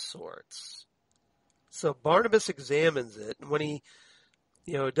ball of sorts. So Barnabas examines it, and when he,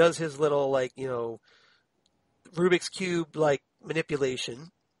 does his little, Rubik's Cube like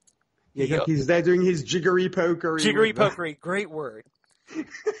manipulation. Yeah, he's there doing his jiggery pokery. Jiggery pokery, great word.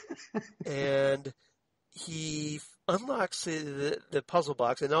 And he unlocks the puzzle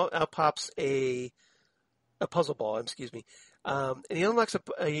box, and out pops a puzzle ball. Excuse me. And he unlocks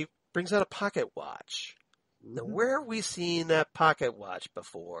he brings out a pocket watch. Now, where have we seen that pocket watch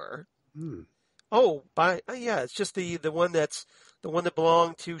before? Oh, it's just the one that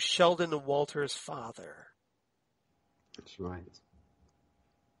belonged to Sheldon and Walter's father. That's right.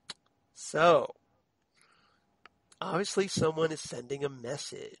 So, obviously someone is sending a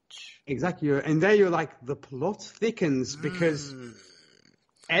message. Exactly. And there you're like, the plot thickens because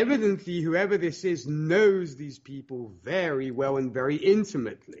evidently whoever this is knows these people very well and very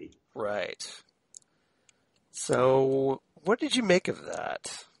intimately. Right. So, what did you make of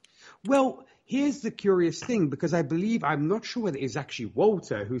that? Well, here's the curious thing, because I'm not sure whether it's actually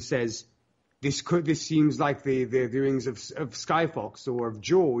Walter who says, this seems like the doings of Skyfox or of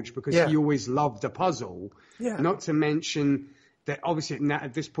George, because he always loved a puzzle. Yeah. Not to mention that obviously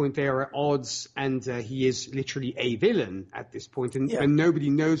at this point they are at odds, and he is literally a villain at this point, and nobody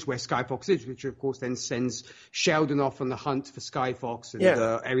knows where Skyfox is, which of course then sends Sheldon off on the hunt for Skyfox and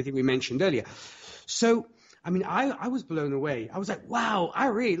everything we mentioned earlier. So, I mean, I was blown away. I was like, wow, I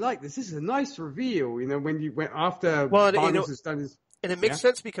really like this. This is a nice reveal, when you went after Barnabas has done his... And it makes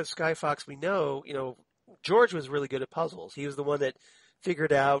sense because Skyfox, we know, George was really good at puzzles. He was the one that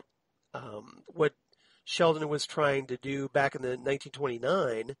figured out what Sheldon was trying to do back in the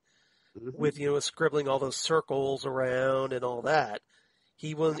 1929 with, scribbling all those circles around and all that.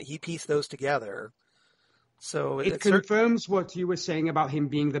 He pieced those together. So it confirms what you were saying about him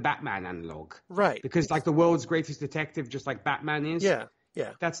being the Batman analog. Right. Because like the world's greatest detective, just like Batman is. Yeah.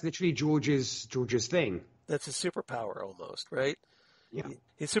 That's literally George's thing. That's his superpower almost, right? Yeah.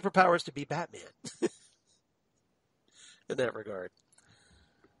 His superpower is to be Batman. In that regard.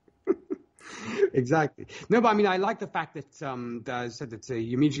 Exactly. No, but I mean, I like the fact that said that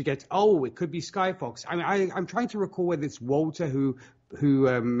you immediately get, it could be Skyfox. I mean, I'm trying to recall whether it's Walter who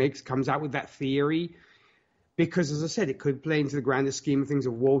comes out with that theory, because as I said, it could play into the grander scheme of things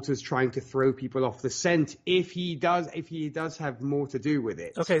of Walter's trying to throw people off the scent if he does have more to do with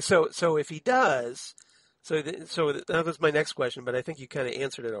it. Okay, so if he does. So that was my next question, but I think you kind of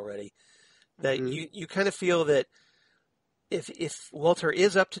answered it already. That you kind of feel that if Walter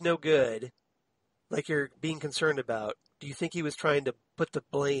is up to no good, like you're being concerned about, do you think he was trying to put the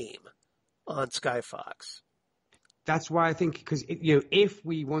blame on Skyfox? That's why I think, because if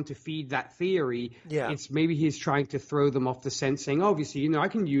we want to feed that theory, it's maybe he's trying to throw them off the scent, saying, obviously, I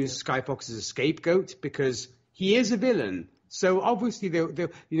can use Skyfox as a scapegoat because he is a villain. So obviously,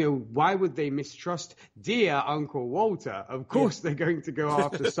 why would they mistrust dear Uncle Walter? Of course, they're going to go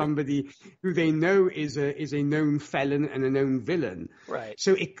after somebody who they know is a known felon and a known villain. Right.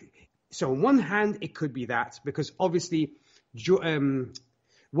 So on one hand, it could be that, because obviously,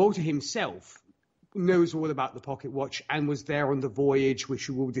 Walter himself knows all about the pocket watch and was there on the voyage, which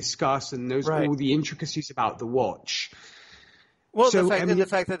we will discuss, and knows all the intricacies about the watch. Well, the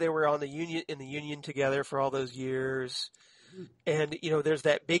fact that they were in the Union together for all those years. And, there's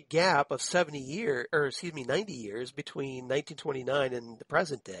that big gap of 90 years between 1929 and the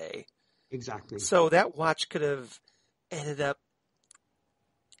present day. Exactly. So that watch could have ended up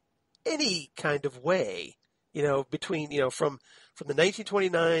any kind of way, between, from the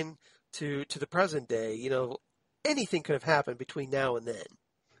 1929 to the present day, anything could have happened between now and then.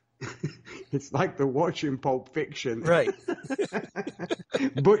 It's like the watch in Pulp Fiction. Right.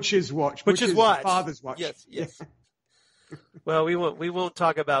 Butcher's watch. Butcher's watch. Father's watch. Yes. Well, we won't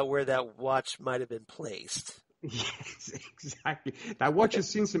talk about where that watch might have been placed. Yes, exactly. That watch has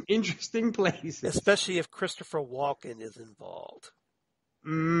seen some interesting places. Especially if Christopher Walken is involved.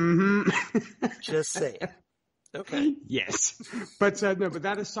 Mm-hmm. Just saying. Okay. Yes. But no, but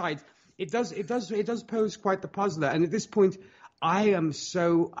that aside, it does pose quite the puzzler. And at this point, I am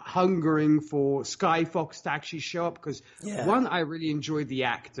so hungering for Skyfox to actually show up because, one, I really enjoyed the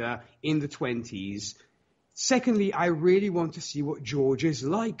actor in the 20s. Secondly, I really want to see what George is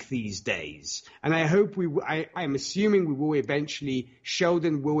like these days. And I hope I'm assuming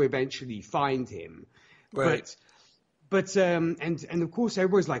Sheldon will eventually find him. Right. But and of course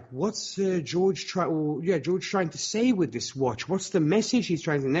everybody's like, what's George trying to say with this watch? What's the message he's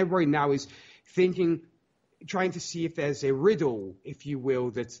trying to? And everybody now is trying to see if there's a riddle, if you will,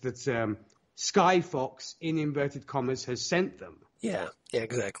 that Skyfox in inverted commas has sent them. Yeah,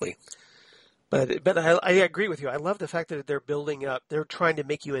 exactly. But I agree with you. I love the fact that they're building up. They're trying to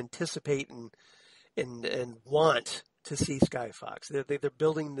make you anticipate and want to see Skyfox. They're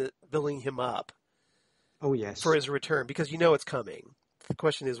building him up. Oh, yes. for his return, because you know it's coming. The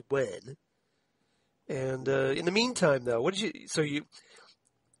question is when. And in the meantime, though,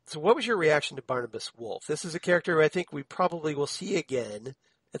 so what was your reaction to Barnabas Wolfe? This is a character who I think we probably will see again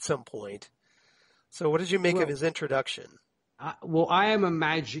at some point. So what did you make of his introduction? I am a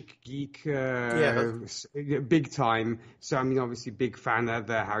magic geek, big time. So, I mean, obviously, big fan of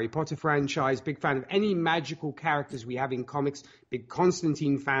the Harry Potter franchise, big fan of any magical characters we have in comics, big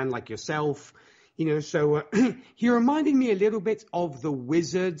Constantine fan like yourself. So he reminded me a little bit of the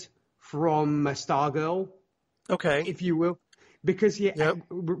Wizard from Stargirl. Okay. If you will. Because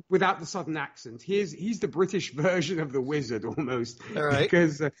without the southern accent, he's the British version of the Wizard almost. All right.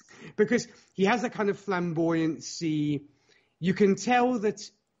 Because he has that kind of flamboyancy. You can tell that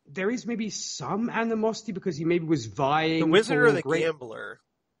there is maybe some animosity because he maybe was vying. The Wizard or the Gambler?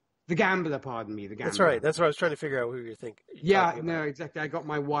 The Gambler, pardon me. The Gambler. That's right. That's what I was trying to figure out who you're thinking. No, exactly. I got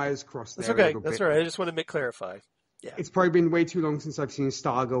my wires crossed there. That's okay. That's all right. I just want to clarify. Yeah. It's probably been way too long since I've seen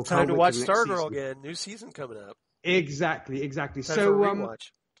Stargirl. Time to watch Stargirl again. New season coming up. Exactly. Time for a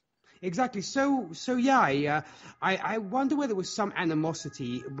rewatch. Exactly. So yeah, I wonder whether there was some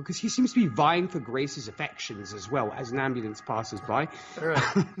animosity because he seems to be vying for Grace's affections as well as an ambulance passes by. All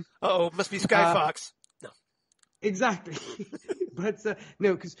right. Must be Sky Fox. No. Exactly. But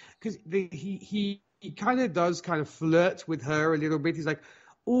no, because he kind of does kind of flirt with her a little bit. He's like,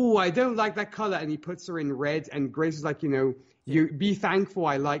 "Oh, I don't like that color," and he puts her in red. And Grace is like, you be thankful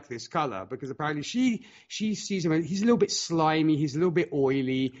I like this color, because apparently she sees him. He's a little bit slimy. He's a little bit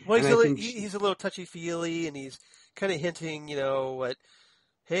oily. Well, he's a little touchy-feely, and he's kind of hinting,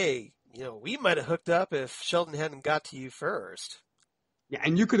 hey, we might have hooked up if Sheldon hadn't got to you first. Yeah,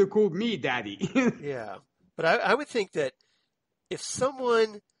 and you could have called me daddy. Yeah. But I would think that if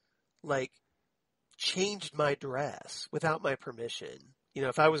someone, changed my dress without my permission,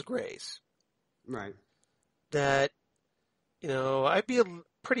 if I was Grace. Right. That, I'd be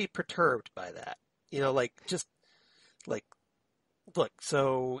pretty perturbed by that. Look,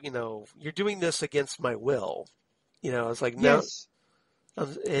 so, you're doing this against my will. It's like, no. Yes.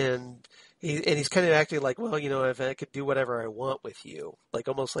 And he's kind of acting like, well, if I could do whatever I want with you,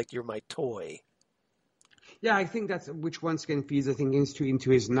 almost like you're my toy. Yeah, I think that's, which once again feeds, I think,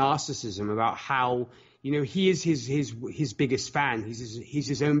 into his narcissism about how, he is his biggest fan. He's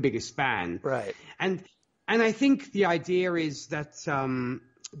his own biggest fan. Right. And I think the idea is that,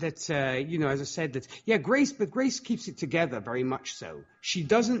 as I said, Grace keeps it together very much so. She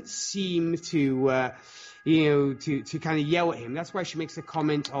doesn't seem to kind of yell at him. That's why she makes the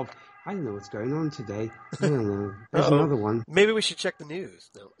comment of, I don't know what's going on today. I don't know. There's another one. Maybe we should check the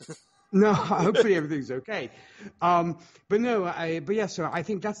news. No. No, hopefully everything's okay. So I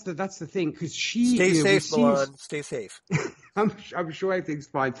think that's the thing, because she stay safe, Milan. Stay safe. I'm sure everything's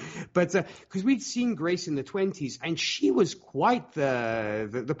fine, but because we'd seen Grace in the 20s, and she was quite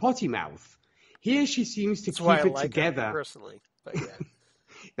the potty mouth. Here she seems to keep it together. Her personally, but yeah,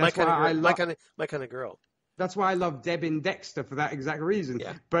 my kind of girl. That's why I love Deb in Dexter, for that exact reason.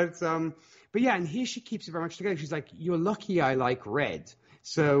 Yeah. But yeah, and here she keeps it very much together. She's like, "You're lucky I like red."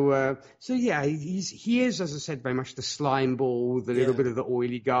 So yeah, he is, as I said, very much the slime ball, the little bit of the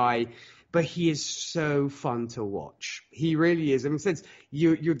oily guy, but he is so fun to watch. He really is. I mean, since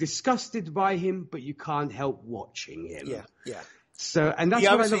you're disgusted by him, but you can't help watching him. Yeah. So, and that's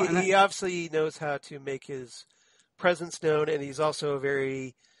what I love. He obviously knows how to make his presence known, and he's also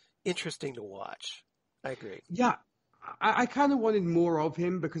very interesting to watch. I agree. Yeah. I kind of wanted more of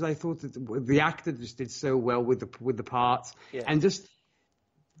him because I thought that the actor just did so well with the parts, and just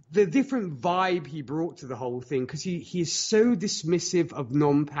the different vibe he brought to the whole thing, because he is so dismissive of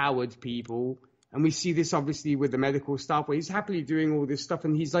non-powered people. And we see this obviously with the medical staff, where he's happily doing all this stuff,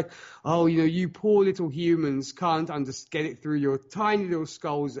 and he's like, "Oh, you poor little humans can't get it through your tiny little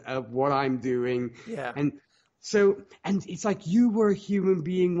skulls of what I'm doing." Yeah. And it's like, you were a human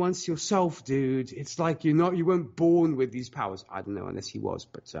being once yourself, dude. It's like you weren't born with these powers. I don't know, unless he was,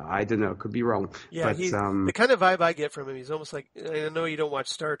 but I don't know. Could be wrong. Yeah, but, the kind of vibe I get from him, he's almost like, I know you don't watch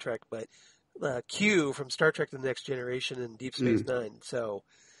Star Trek, but Q from Star Trek: The Next Generation and Deep Space Nine. So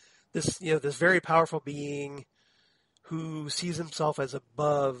this very powerful being who sees himself as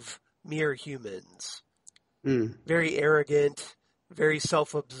above mere humans, very arrogant, very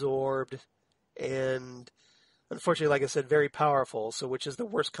self-absorbed, and unfortunately, like I said, very powerful. So, which is the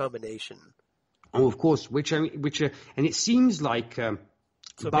worst combination? Oh, of course. And it seems like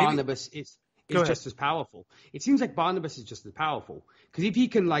Barnabas is just as powerful. It seems like Barnabas is just as powerful, because if he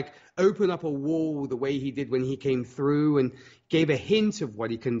can open up a wall the way he did when he came through and gave a hint of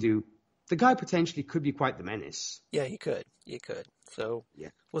what he can do, the guy potentially could be quite the menace. Yeah, he could. So,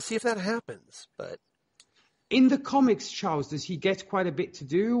 we'll see if that happens. But In the comics, Charles, does he get quite a bit to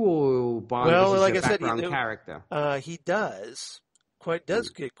do, or Barnabas is a background character? He does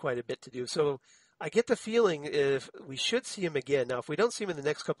get quite a bit to do. So I get the feeling if we should see him again. Now, if we don't see him in the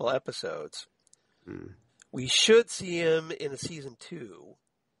next couple of episodes, we should see him in a season 2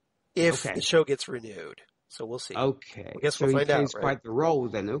 if the show gets renewed. So we'll see. Okay. I guess we'll find out. He plays quite the role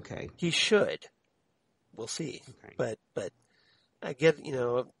then. Okay. He should. We'll see. Okay. But I get,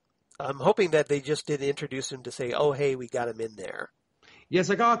 I'm hoping that they just didn't introduce him to say, oh, hey, we got him in there. Yes,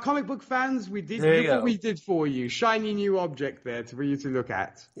 like our comic book fans, we did what we did for you. Shiny new object there for you to look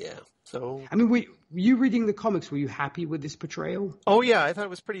at. Yeah. So. I mean, were you reading the comics? Were you happy with this portrayal? Oh, yeah. I thought it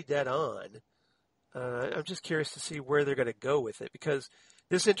was pretty dead on. I'm just curious to see where they're going to go with it because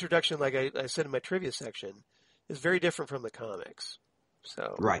this introduction, like I said in my trivia section, is very different from the comics.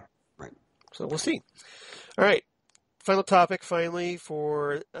 So. Right. So we'll see. All right. Final topic, finally,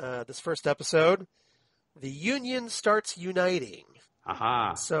 for this first episode. The Union starts uniting.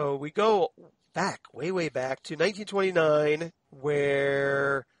 Aha. So we go back, way back to 1929,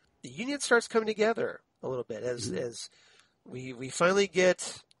 where the Union starts coming together a little bit as we finally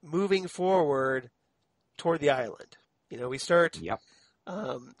get moving forward toward the island. We start. Yep.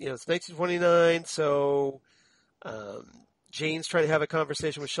 It's 1929, so Jane's trying to have a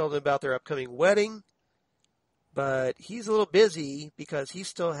conversation with Sheldon about their upcoming wedding. But he's a little busy because he's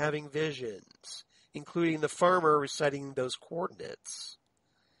still having visions, including the farmer reciting those coordinates.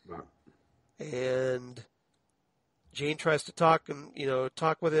 Wow. And Jane tries to talk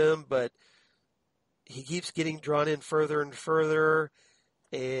with him, but he keeps getting drawn in further and further.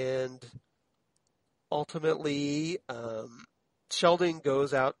 And ultimately, Sheldon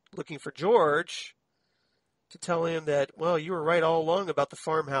goes out looking for George to tell him that, well, you were right all along about the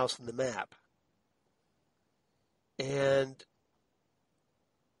farmhouse and the map. And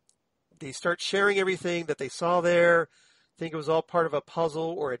they start sharing everything that they saw there. I think it was all part of a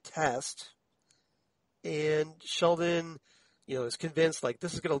puzzle or a test. And Sheldon, is convinced like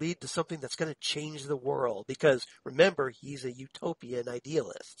this is going to lead to something that's going to change the world. Because remember, he's a utopian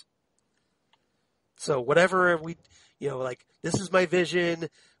idealist. So whatever this is my vision.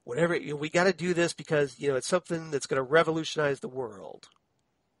 Whatever, we got to do this because, it's something that's going to revolutionize the world.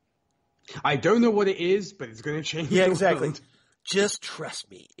 I don't know what it is, but it's going to change the world. Yeah, exactly. Just trust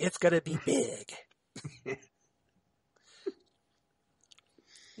me. It's going to be big.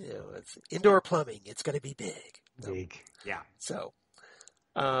 It's indoor plumbing. It's going to be big. Big, yeah. So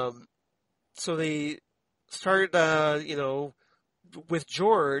they started, with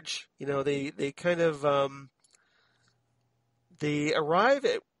George, they kind of, they arrive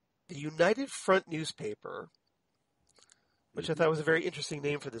at the United Front newspaper, which I thought was a very interesting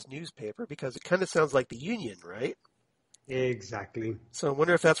name for this newspaper because it kind of sounds like the Union, right? Exactly. So I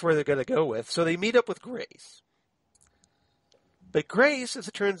wonder if that's where they're going to go with. So they meet up with Grace. But Grace, as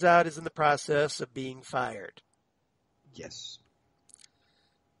it turns out, is in the process of being fired. Yes.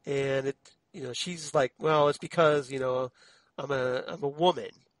 And she's like, well, it's because, I'm a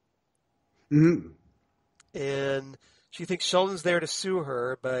woman. Mm-hmm. And she thinks Sheldon's there to sue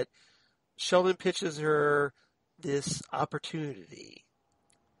her, but Sheldon pitches her this opportunity.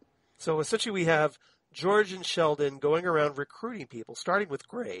 So essentially we have George and Sheldon going around recruiting people, starting with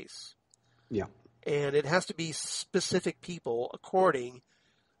Grace. Yeah. And it has to be specific people according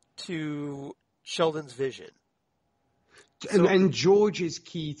to Sheldon's vision. And George is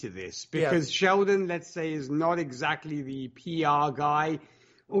key to this because Sheldon, let's say, is not exactly the PR guy,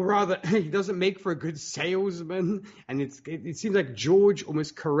 or rather, he doesn't make for a good salesman. And it seems like George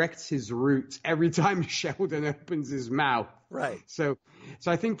almost corrects his route every time Sheldon opens his mouth. Right. So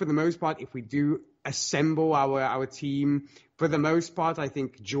I think for the most part, if we do assemble our team, for the most part, I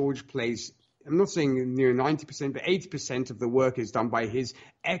think George plays. I'm not saying 90%, but 80% of the work is done by his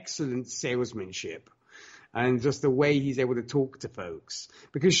excellent salesmanship. And just the way he's able to talk to folks.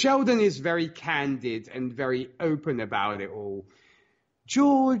 Because Sheldon is very candid and very open about it all.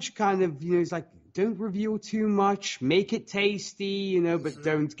 George kind of, is like, don't reveal too much, make it tasty, but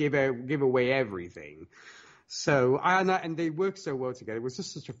don't give away everything. So, and they work so well together. It was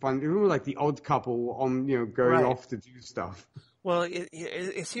just such a fun, it was like the odd couple on, going off to do stuff. Well,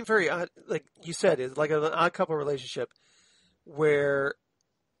 it seemed very odd, like you said, it's like an odd couple relationship where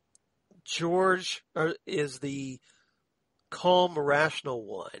George is the calm, rational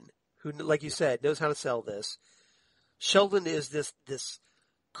one who, like you said, knows how to sell this. Sheldon is this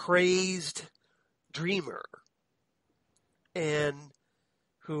crazed dreamer and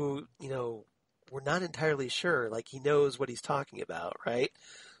who, we're not entirely sure, like he knows what he's talking about, right?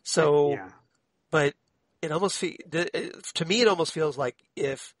 So, but it almost to me, it almost feels like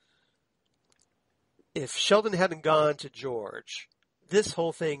if if Sheldon hadn't gone to George, this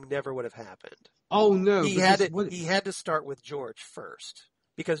whole thing never would have happened. Oh no, He had to start with George first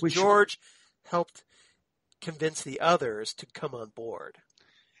because George helped convince the others to come on board.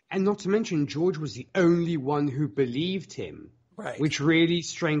 And not to mention, George was the only one who believed him. Right. Which really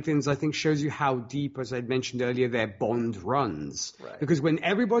strengthens, I think, shows you how deep, as I mentioned earlier, their bond runs. Right. Because when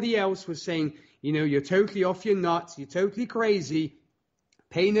everybody else was saying, you're totally off your nuts, you're totally crazy,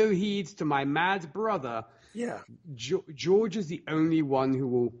 pay no heed to my mad brother. Yeah. George is the only one who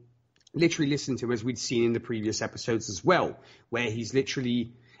will literally listen to him, as we'd seen in the previous episodes as well, where he's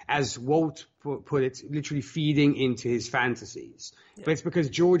literally, as Walt put it, literally feeding into his fantasies. Yeah. But it's because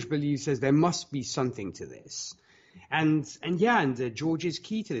George says there must be something to this. And George is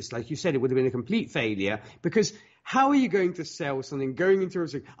key to this. Like you said, it would have been a complete failure because how are you going to sell something going into a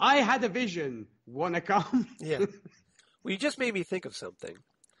saying, I had a vision, wanna come? Yeah. Well, you just made me think of something.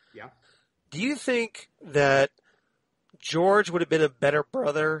 Yeah. Do you think that George would have been a better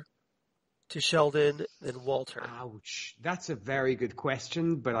brother to Sheldon than Walter? Ouch. That's a very good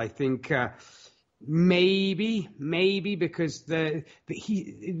question, but I think maybe because it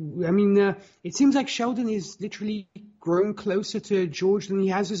seems like Sheldon is literally grown closer to George than he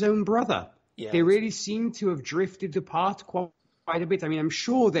has his own brother. Yeah. They really seem to have drifted apart quite a bit. I mean, I'm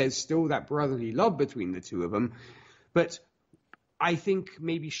sure there's still that brotherly love between the two of them, but I think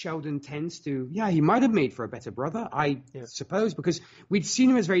maybe Sheldon tends to, he might have made for a better brother, I suppose, because we'd seen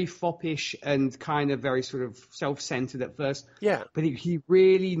him as very foppish and kind of very sort of self-centered at first. Yeah. But he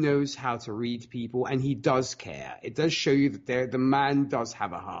really knows how to read people, and he does care. It does show you that the man does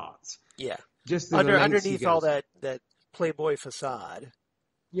have a heart. Yeah. Just underneath all that Playboy facade.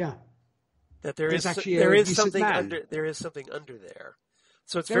 Yeah. That there is something under there.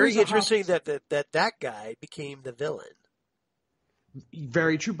 So it's very interesting that guy became the villain.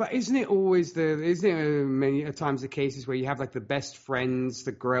 Very true, but isn't it always many times the cases where you have like the best friends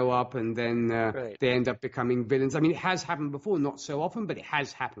that grow up and then they end up becoming villains? I mean, it has happened before, not so often, but it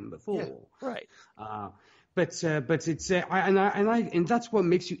has happened before. Yeah, right. But it's and that's what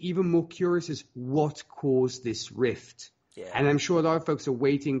makes you even more curious is what caused this rift. Yeah. And I'm sure a lot of folks are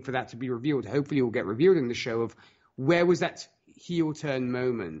waiting for that to be revealed. Hopefully, it will get revealed in the show of where was that heel turn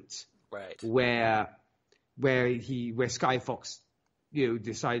moment, right? Where Sky Fox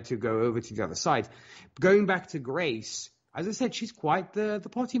decided to go over to the other side. Going back to Grace, as I said, she's quite the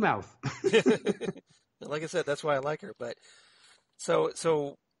potty mouth. Like I said, that's why I like her. But so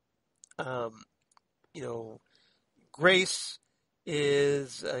Grace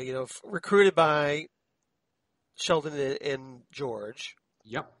is recruited by Sheldon and George.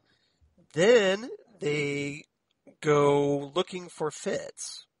 Yep. Then they go looking for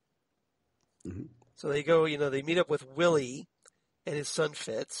Fitz. Mm-hmm. So they go, they meet up with Willie and his son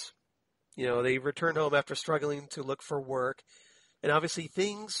Fitz. They return home after struggling to look for work. And obviously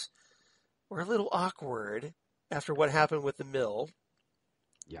things were a little awkward after what happened with the mill.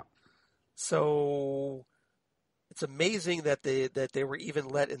 Yeah. So it's amazing that they were even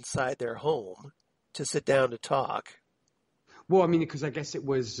let inside their home to sit down to talk. Well, I mean, because I guess it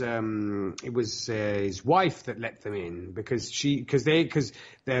was his wife that let them in because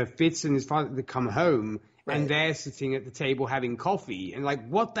the Fitz and his father they come home. Right. And they're sitting at the table having coffee and like,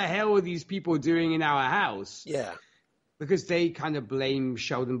 what the hell are these people doing in our house? Yeah. Because they kind of blame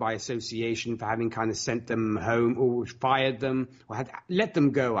Sheldon by association for having kind of sent them home or fired them or had let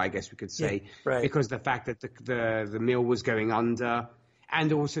them go, I guess we could say. Yeah, right. Because the fact that the mill was going under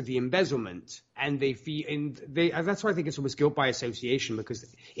and also the embezzlement. And that's why I think it's almost guilt by association because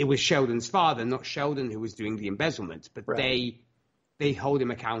it was Sheldon's father, not Sheldon who was doing the embezzlement. But right. They hold him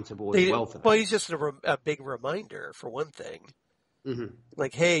accountable as well for that. Well, he's just a big reminder, for one thing. Mm-hmm.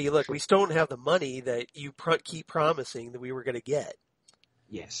 Like, hey, look, we still don't have the money that you keep promising that we were going to get.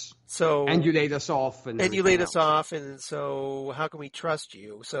 Yes. So and you laid us off. And you laid us off, and so how can we trust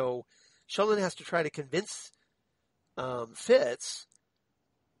you? So Sheldon has to try to convince Fitz,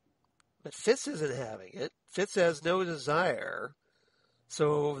 but Fitz isn't having it. Fitz has no desire,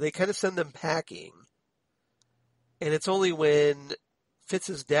 so they kind of send them packing. And it's only when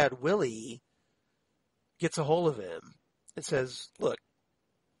Fitz's dad, Willie, gets a hold of him and says, look,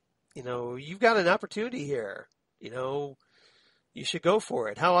 you've got an opportunity here. You should go for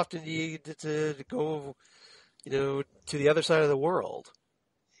it. How often do you get to go, to the other side of the world?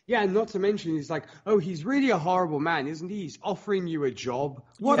 Yeah, and not to mention, he's like, oh, he's really a horrible man, isn't he? He's offering you a job.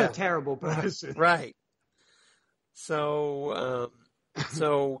 What a terrible person. Right. So,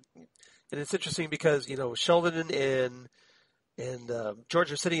 and it's interesting because, Sheldon and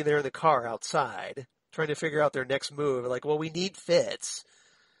George are sitting there in the car outside trying to figure out their next move. Like, well, we need Fitz.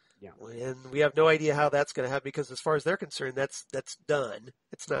 Yeah. And we have no idea how that's going to happen because as far as they're concerned, that's done.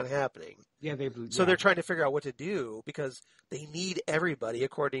 It's not happening. Yeah, So they're trying to figure out what to do because they need everybody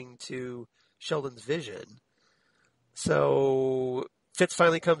according to Sheldon's vision. So Fitz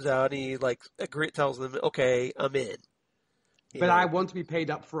finally comes out and he tells them, "Okay, I'm in." But I want to be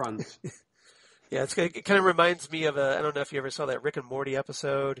paid up front. Yeah, it kind of reminds me of I don't know if you ever saw that Rick and Morty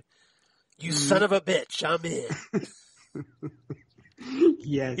episode. You son of a bitch, I'm in.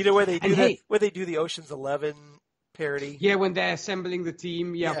 Yes. You know where they do the Ocean's 11 parody? Yeah, when they're assembling the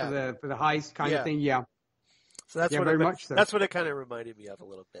team, for the heist kind of thing, yeah. So that's what very much so. That's what it kind of reminded me of a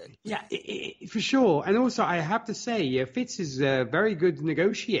little bit. Yeah, for sure. And also, I have to say, Fitz is a very good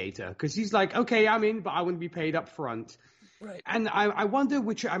negotiator because he's like, okay, I'm in, but I want to be paid up front. Right. And I wonder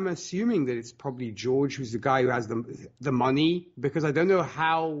I'm assuming that it's probably George who's the guy who has the money because I don't know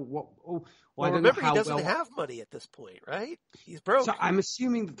remember, he doesn't have money at this point, right? He's broke. So I'm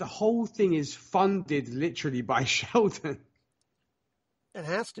assuming that the whole thing is funded literally by Sheldon. It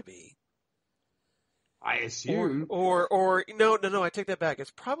has to be. I assume. Or no, I take that back. It's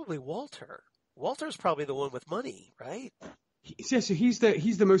probably Walter. Walter's probably the one with money, right? So he's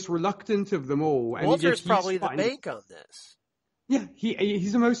the most reluctant of them all. And Walter's probably the bank on this. Yeah,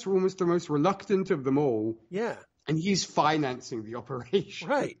 he's almost the most reluctant of them all. Yeah. And he's financing the operation.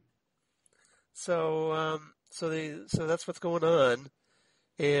 Right. So that's what's going on.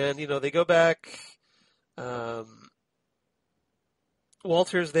 And, they go back,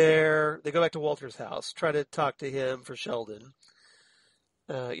 Walter's there. They go back to Walter's house, try to talk to him for Sheldon.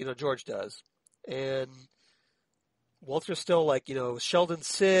 George does. And Walter's still like, Sheldon's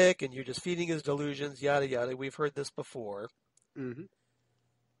sick and you're just feeding his delusions, yada, yada. We've heard this before. Mm-hmm.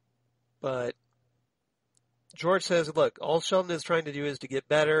 But George says, look, all Sheldon is trying to do is to get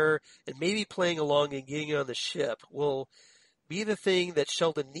better, and maybe playing along and getting on the ship will be the thing that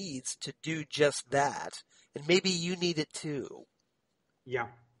Sheldon needs to do just that. And maybe you need it too. Yeah,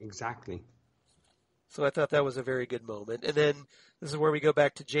 exactly. So I thought that was a very good moment. And then this is where we go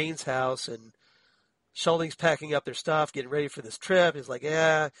back to Jane's house, and Sheldon's packing up their stuff, getting ready for this trip. He's like,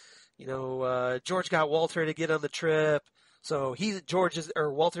 George got Walter to get on the trip. So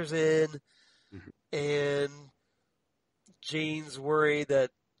Walter's in. Mm-hmm. And Jane's worried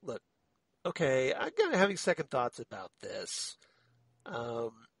that, look, okay, I'm kind of having second thoughts about this.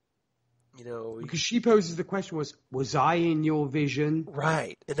 Because she poses the question, was I in your vision?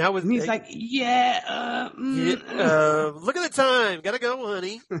 Right. And that was, and he's like, look at the time. Gotta go,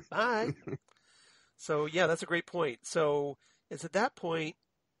 honey. Bye. So yeah, that's a great point. So it's at that point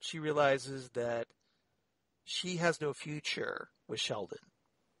she realizes that she has no future with Sheldon.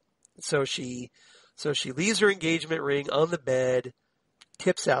 So she leaves her engagement ring on the bed,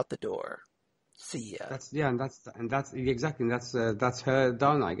 tips out the door. See ya. That's her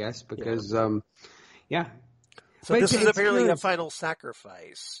done, I guess, because yeah. So this is apparently a final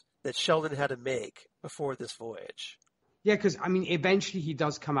sacrifice that Sheldon had to make before this voyage. Yeah, because eventually he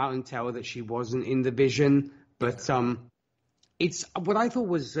does come out and tell her that she wasn't in the vision, but it's what I thought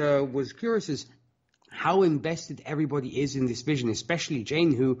was curious is how invested everybody is in this vision, especially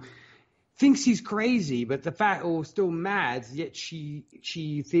Jane, who thinks he's crazy, but still mad, yet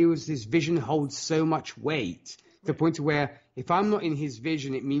she feels this vision holds so much weight to the point to where if I'm not in his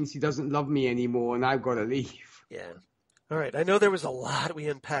vision, it means he doesn't love me anymore and I've got to leave. Yeah. All right. I know there was a lot we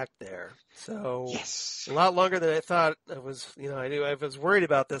unpacked there. So yes, a lot longer than I thought. I was worried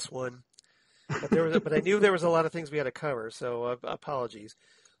about this one, but I knew there was a lot of things we had to cover. So apologies.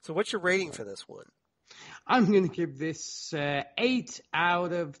 So what's your rating for this one? I'm going to give this 8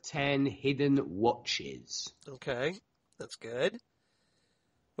 out of 10 hidden watches. Okay, that's good.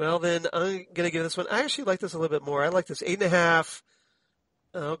 Well, then I'm going to give this one. I actually like this a little bit more. I like this 8.5.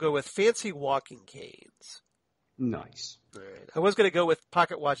 I'll go with fancy walking canes. Nice. All right. I was going to go with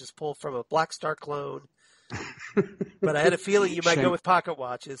pocket watches pulled from a Black Star clone, but I had a feeling you might go with pocket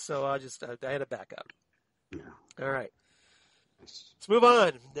watches, so I had a backup. Yeah. All right. Let's move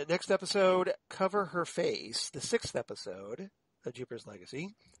on. The next episode, Cover Her Face, the 6th episode of Jupiter's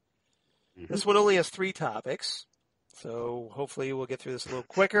Legacy. Mm-hmm. This one only has 3 topics, so hopefully we'll get through this a little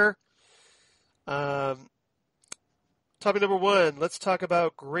quicker. Topic number 1, let's talk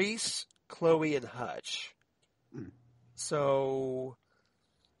about Grace, Chloe, and Hutch. So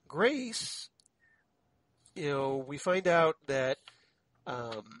Grace, we find out that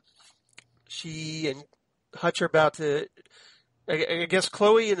she and Hutch are about to... I guess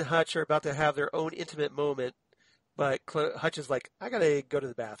Chloe and Hutch are about to have their own intimate moment, but Hutch is like, I gotta go to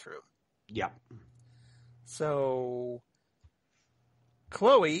the bathroom. Yeah. So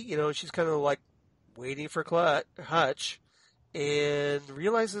Chloe, she's kind of like waiting for Hutch, and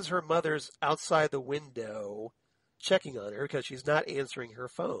realizes her mother's outside the window checking on her because she's not answering her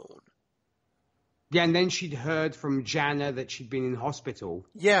phone. Yeah, and then she'd heard from Jana that she'd been in hospital.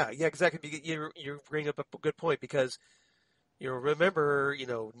 Yeah, exactly. You bring up a good point because, remember,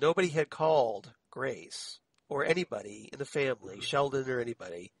 nobody had called Grace or anybody in the family, Sheldon or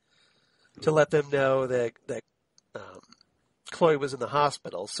anybody, to let them know that Chloe was in the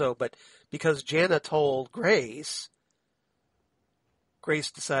hospital. So, but because Jana told Grace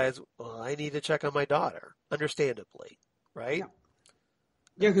decides, well, I need to check on my daughter, understandably, right? Yeah.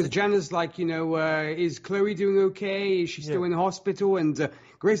 Yeah, because Jana's like, is Chloe doing okay? Is she still in hospital? And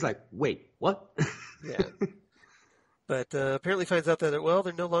Grace's like, wait, what? Yeah. But apparently finds out that,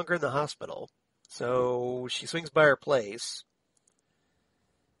 they're no longer in the hospital. So she swings by her place.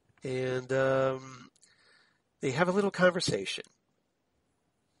 And they have a little conversation.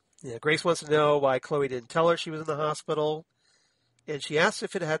 Yeah, Grace wants to know why Chloe didn't tell her she was in the hospital. And she asks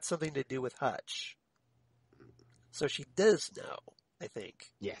if it had something to do with Hutch. So she does know, I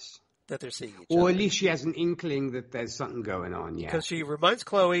think. Yes. That they're seeing each other. Or at least she has an inkling that there's something going on, yeah. Because she reminds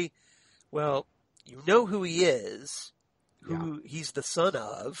Chloe, well, you know who he is, who he's the son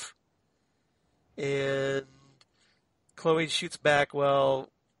of. And Chloe shoots back, well,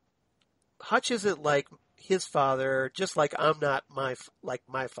 Hutch isn't like his father, just like I'm not my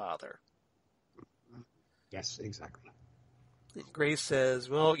father. Yes, exactly. And Grace says,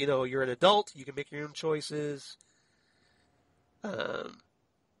 well, you're an adult. You can make your own choices.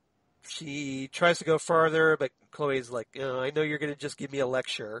 She tries to go farther, but Chloe's like, I know you're going to just give me a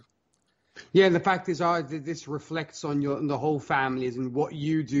lecture. Yeah, the fact is, this reflects on the whole family, and what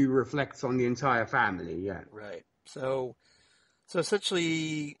you do reflects on the entire family, yeah. Right. So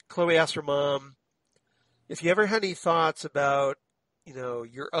essentially, Chloe asks her mom if you ever had any thoughts about,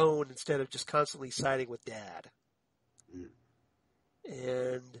 your own instead of just constantly siding with Dad. Mm.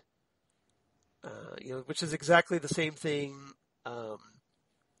 And, which is exactly the same thing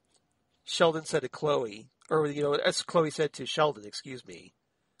Sheldon said to Chloe, or, as Chloe said to Sheldon, the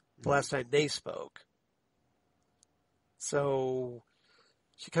last time they spoke. So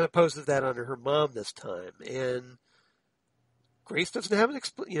she kind of poses that on her mom this time. And Grace doesn't have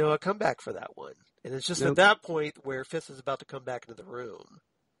a comeback for that one. And it's just at that point where Fifth is about to come back into the room.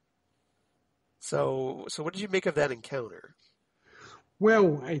 So what did you make of that encounter?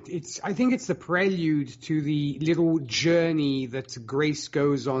 Well, I think it's the prelude to the little journey that Grace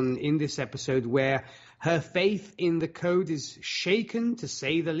goes on in this episode where her faith in the code is shaken, to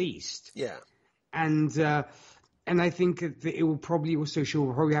say the least. Yeah. And I think that she'll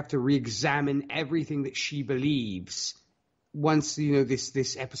probably have to re-examine everything that she believes once,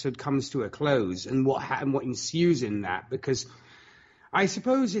 this episode comes to a close and what ensues in that. Because I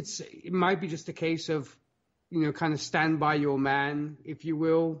suppose it might be just a case of, kind of stand by your man, if you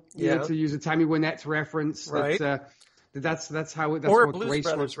will, to use a Tammy Wynette reference. Right. That's how or what a Blues Grace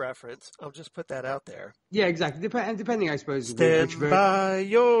Brothers wants. Reference. I'll just put that out there. Yeah, exactly. Depending, I suppose, Stand which version. by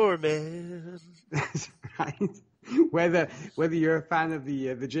your man. That's right. Whether you're a fan of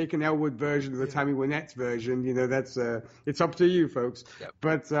the Jake and Elwood version or the Tammy Wynette version, that's it's up to you, folks. Yep.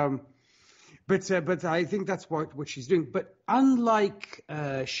 But I think that's what she's doing. But unlike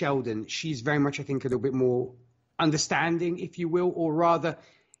Sheldon, she's very much, I think, a little bit more understanding, if you will, or rather,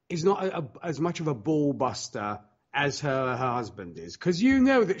 is not as much of a ball buster as her husband is. Because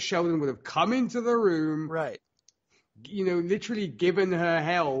that Sheldon would have come into the room, right? Literally given her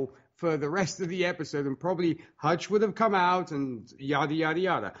hell for the rest of the episode, and probably Hutch would have come out and yada yada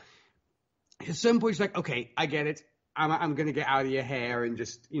yada. At some point, she's like, "Okay, I get it. I'm going to get out of your hair and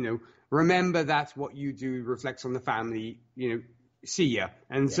just remember that what you do reflects on the family. See ya."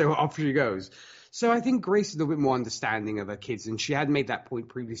 And so off she goes. So I think Grace is a little bit more understanding of her kids, and she had made that point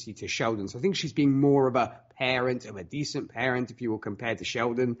previously to Sheldon. So I think she's being more of a parent, of a decent parent, if you will, compared to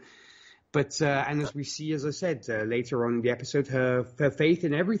Sheldon. But and as we see, as I said, later on in the episode, her faith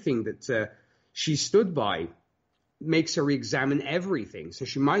in everything that she stood by makes her re-examine everything. So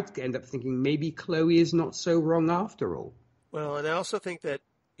she might end up thinking maybe Chloe is not so wrong after all. Well, and I also think that,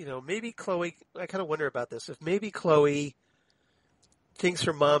 maybe Chloe, I kind of wonder about this, if maybe Chloe thinks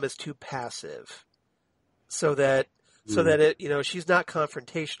her mom is too passive so that it, she's not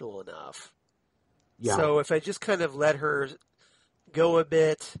confrontational enough. Yeah. So if I just kind of let her go a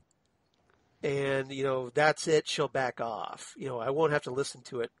bit and, that's it, she'll back off. I won't have to listen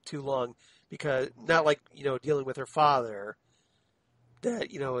to it too long because not like, dealing with her father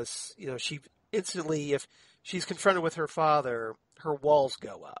that, is, she instantly, if she's confronted with her father, her walls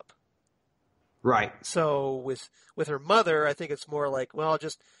go up. Right. So with her mother, I think it's more like, well,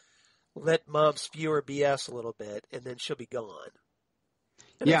 let Mom spew her BS a little bit, and then she'll be gone.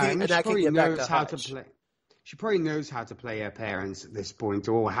 And Yeah, I she probably knows how to Hutch. play. She probably knows how to play her parents at this point,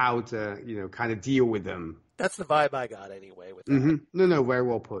 or how to, kind of deal with them. That's the vibe I got anyway with that. No, very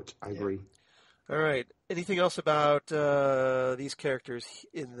well put. I agree. All right. Anything else about these characters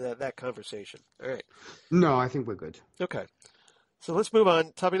in that conversation? All right. No, I think we're good. Okay. So let's move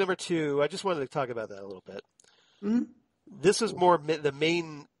on. Topic number 2. I just wanted to talk about that a little bit. Mm-hmm. This is more the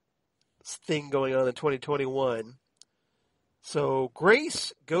main thing going on in 2021. So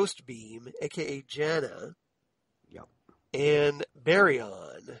Grace Ghostbeam, a.k.a. Jana, and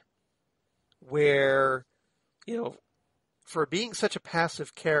Baryon, where, for being such a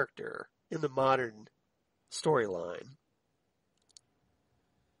passive character in the modern storyline,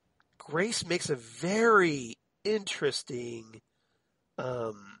 Grace makes a very interesting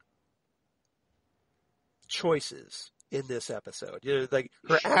choices in this episode. Like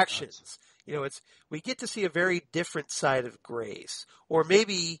her actions. We get to see a very different side of Grace. Or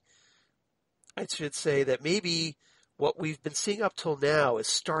maybe I should say that maybe what we've been seeing up till now is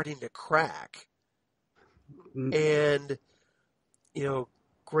starting to crack. And,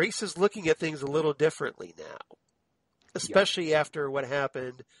 Grace is looking at things a little differently now, especially after what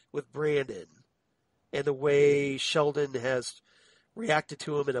happened with Brandon and the way Sheldon has reacted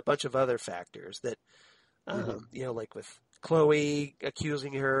to him and a bunch of other factors that, like with Chloe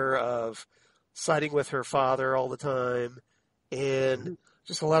accusing her of siding with her father all the time and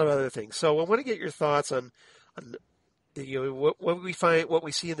just a lot of other things. So I want to get your thoughts on what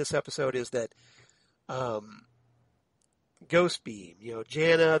we see in this episode is that Ghostbeam,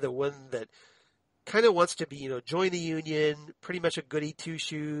 Jana, the one that kind of wants to be, join the Union, pretty much a goody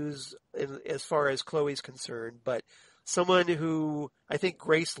two-shoes as far as Chloe's concerned, but someone who I think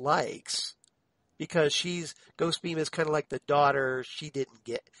Grace likes because Ghostbeam is kind of like the daughter she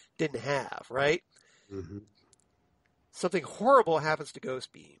didn't have, right? Mm-hmm. Something horrible happens to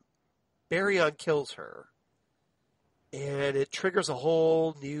Ghostbeam. Baryon kills her. And it triggers a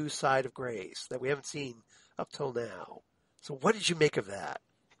whole new side of Grace that we haven't seen up till now. So what did you make of that?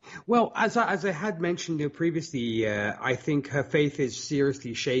 Well, as I had mentioned previously, I think her faith is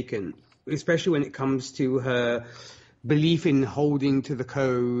seriously shaken, especially when it comes to her belief in holding to the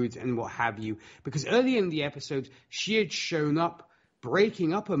code and what have you. Because earlier in the episode, she had shown up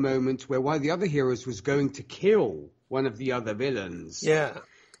breaking up a moment where one of the other heroes was going to kill one of the other villains. Yeah.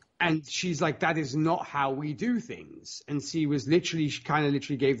 And she's like, that is not how we do things. And she kind of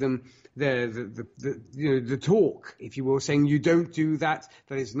literally gave them the talk, if you will, saying, you don't do that.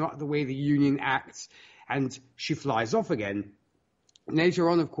 That is not the way the Union acts. And she flies off again. And later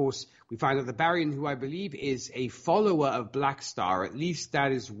on, of course, we find out that Baryon, who I believe is a follower of Black Star, at least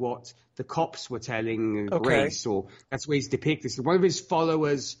that is what the cops were telling Grace, or that's the way he's depicted. So one of his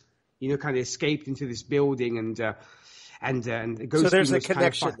followers, kind of escaped into this building and so there's a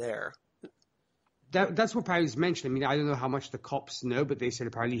connection there. That's what apparently was mentioned. I mean, I don't know how much the cops know, but they said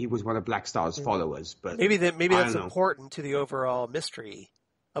apparently he was one of Black Star's followers. But maybe that's important to the overall mystery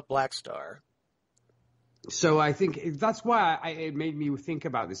of Black Star. So I think that's why it made me think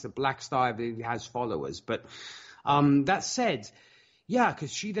about this. The Black Star, I believe, has followers. But that said, yeah,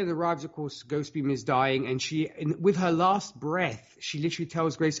 because she then arrives, of course, Ghostbeam is dying, and with her last breath, she literally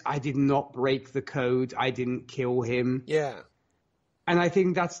tells Grace, I did not break the code. I didn't kill him. Yeah. And I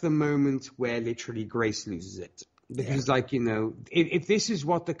think that's the moment where literally Grace loses it. Because, if this is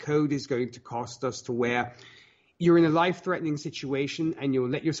what the code is going to cost us, to where you're in a life-threatening situation and you'll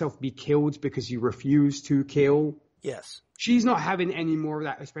let yourself be killed because you refuse to kill. Yes. She's not having any more of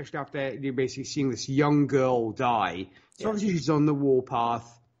that, especially after you're basically seeing this young girl die. So obviously she's on the warpath.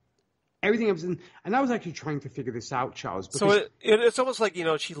 Everything else, and I was actually trying to figure this out, Charles. So it's almost like,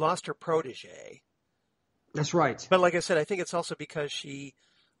 she lost her protege. That's right. But like I said, I think it's also because she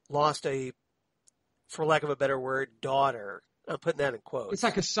lost for lack of a better word, daughter. I'm putting that in quotes. It's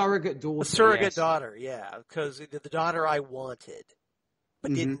like a surrogate daughter. A surrogate daughter, yeah. Because the daughter I wanted,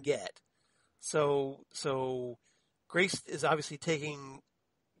 but didn't get. So Grace is obviously taking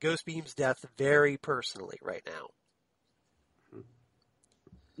Ghostbeam's death very personally right now.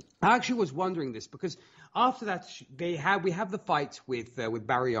 I actually was wondering this because after that we have the fight with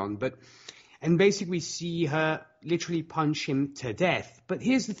Baryon, and basically we see her literally punch him to death. But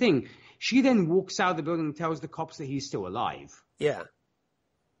here's the thing: she then walks out of the building and tells the cops that he's still alive. Yeah.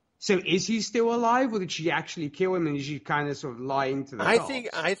 So is he still alive, or did she actually kill him and is she kind of sort of lying to the cops?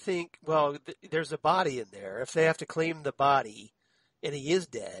 I think. Well, there's a body in there. If they have to claim the body, and he is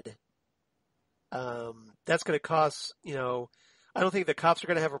dead, that's going to cause. I don't think the cops are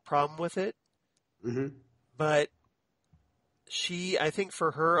going to have a problem with it. Mm-hmm. But I think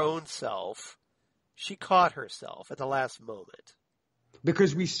for her own self, she caught herself at the last moment.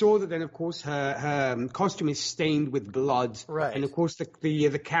 Because we saw that then, of course, her costume is stained with blood. Right. And, of course,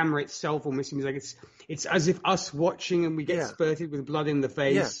 the camera itself almost seems like it's as if us watching and we get spurted with blood in the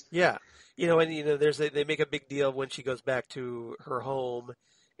face. Yeah. They make a big deal when she goes back to her home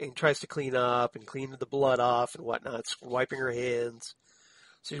and tries to clean up and clean the blood off and whatnot, wiping her hands.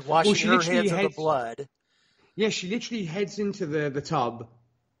 So she's washing her hands of the blood. Yeah, she literally heads into the tub,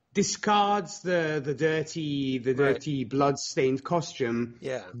 discards the dirty blood-stained costume,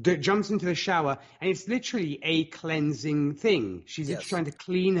 jumps into the shower, and it's literally a cleansing thing. She's just trying to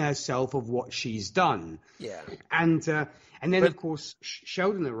clean herself of what she's done. Yeah. And then, of course,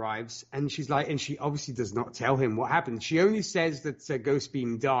 Sheldon arrives, and she obviously does not tell him what happened. She only says that Ghost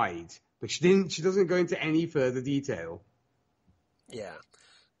Beam died, but she doesn't go into any further detail. Yeah.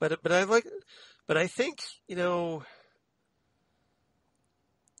 But I think,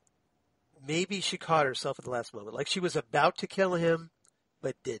 maybe she caught herself at the last moment. Like she was about to kill him,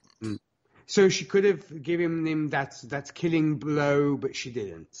 but didn't. So she could have given him that killing blow, but she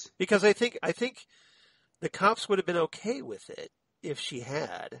didn't. Because I think the cops would have been okay with it if she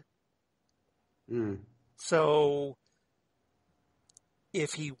had. So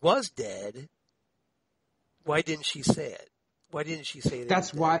if he was dead, why didn't she say it? Why didn't she say that?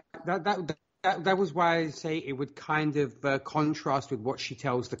 That's why that was why I say it would kind of contrast with what she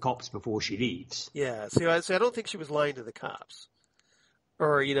tells the cops before she leaves. Yeah. So I don't think she was lying to the cops,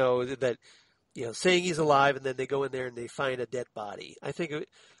 or saying he's alive and then they go in there and they find a dead body. I think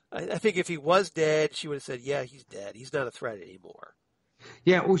if he was dead, she would have said, "Yeah, he's dead. He's not a threat anymore."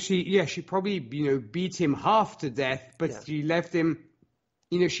 Yeah. Well, she probably beat him half to death, but she left him.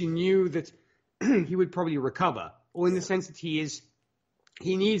 She knew that he would probably recover. Or in the sense that he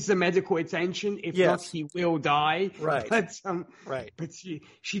needs the medical attention. If not, he will die. Right. But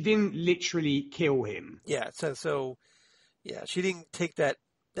she didn't literally kill him. Yeah. So she didn't take that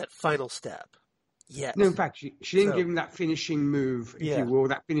final step yet. No, in fact, she didn't give him that finishing move, if you will,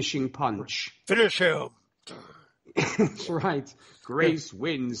 that finishing punch. Finish him. That's right. Grace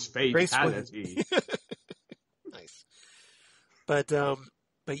wins fatality. Nice. But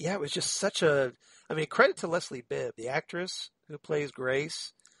yeah, it was just such a. I mean, credit to Leslie Bibb, the actress who plays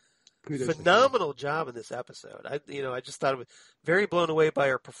Grace. Phenomenal job in this episode. I just thought it was very blown away by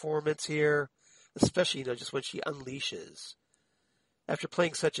her performance here, especially just when she unleashes after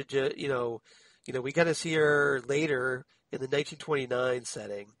playing such a we got to see her later in the 1929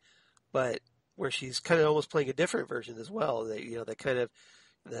 setting, but where she's kind of almost playing a different version as well. That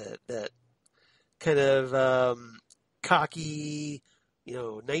kind of cocky.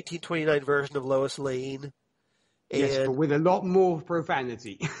 1929 version of Lois Lane. Yes, but with a lot more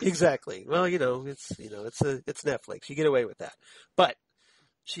profanity. Exactly. Well, it's Netflix. You get away with that. But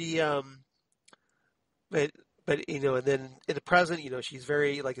she, but and then in the present, she's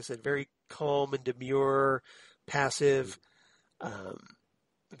very, like I said, very calm and demure, passive,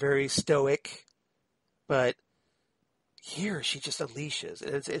 very stoic. But here she just unleashes,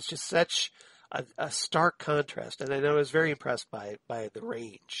 and it's just such a stark contrast, and I know I was very impressed by the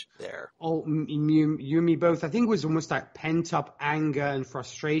range there. Oh, you and me both. I think it was almost like pent-up anger and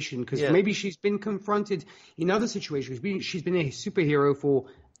frustration, because maybe she's been confronted in other situations. She's been a superhero for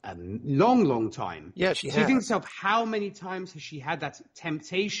a long, long time. Yeah, she has. So you think to yourself, how many times has she had that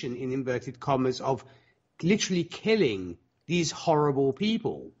temptation, in inverted commas, of literally killing these horrible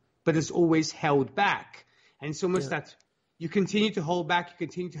people, but has always held back? And it's almost that... You continue to hold back, you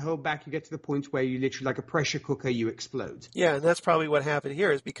get to the point where you literally, like a pressure cooker, you explode. Yeah, and that's probably what happened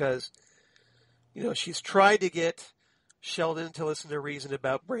here is because, she's tried to get Sheldon to listen to reason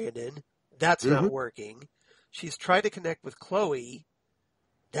about Brandon. That's not working. She's tried to connect with Chloe.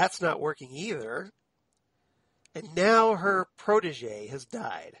 That's not working either. And now her protege has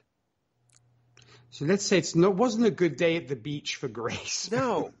died. So let's say wasn't a good day at the beach for Grace.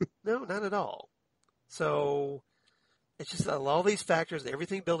 No, not at all. So... It's just all these factors,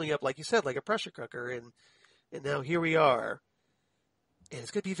 everything building up, like you said, like a pressure cooker, and now here we are. And it's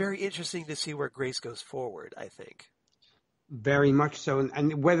going to be very interesting to see where Grace goes forward, I think. Very much so,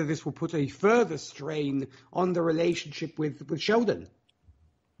 and whether this will put a further strain on the relationship with Sheldon.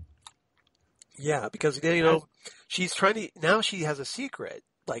 Yeah, because, she's trying to, now she has a secret.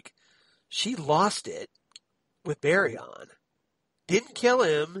 Like, she lost it with Barry on. Didn't kill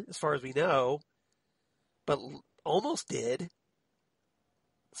him, as far as we know, but... almost did.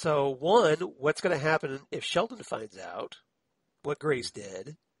 So, one, what's going to happen if Sheldon finds out what Grace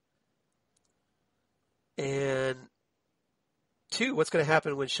did? And two, what's going to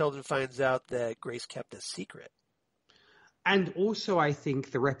happen when Sheldon finds out that Grace kept a secret? And also, I think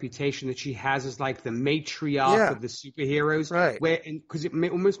the reputation that she has as like the matriarch of the superheroes, right? Because it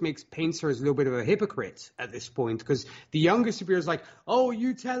almost paints her as a little bit of a hypocrite at this point. Because the younger superheroes like, oh,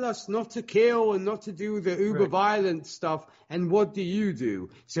 you tell us not to kill and not to do the uber violent stuff, and what do you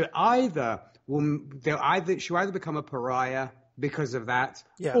do? So she'll either become a pariah because of that,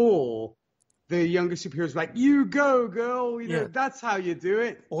 or the younger superheroes like, you go, girl, you know, that's how you do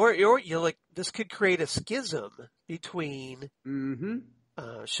it. Or you know, like this could create a schism between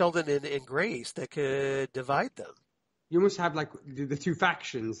Sheldon and Grace that could divide them. You almost have like the two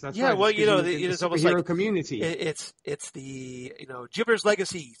factions. That's right. Well, you know, it's almost like community. It's the Jupiter's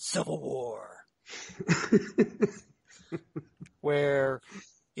Legacy Civil War, where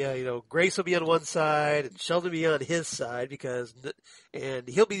Grace will be on one side and Sheldon will be on his side and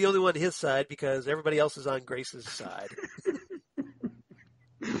he'll be the only one on his side because everybody else is on Grace's side.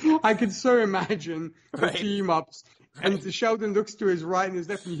 I can so imagine the team ups, and Sheldon looks to his right and his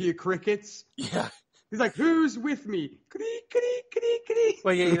left, and you hear crickets. Yeah, he's like, "Who's with me?"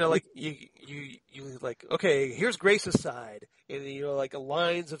 Well, like you like, okay, here's Grace's side, and like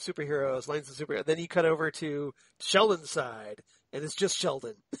lines of superheroes. Then you cut over to Sheldon's side, and it's just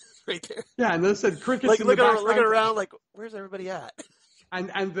Sheldon right there. Yeah, and they said crickets. Like looking around, like where's everybody at?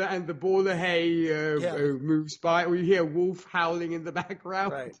 And the ball of hay moves by, or you hear a wolf howling in the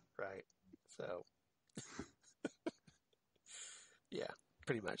background. Right. So, yeah,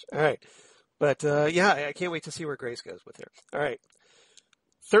 pretty much. All right. But, I can't wait to see where Grace goes with her. All right.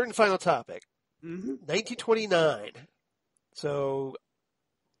 Third and final topic. 1929. So,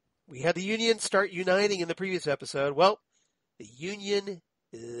 we had the Union start uniting in the previous episode. Well, the Union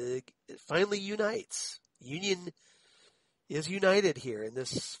finally unites. Union is united here in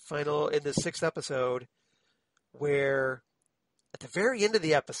this sixth episode, where at the very end of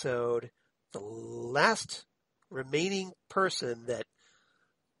the episode, the last remaining person that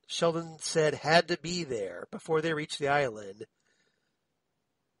Sheldon said had to be there before they reach the island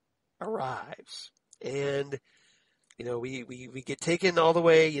arrives. And, we get taken all the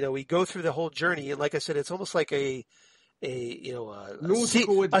way, we go through the whole journey. And like I said, it's almost like a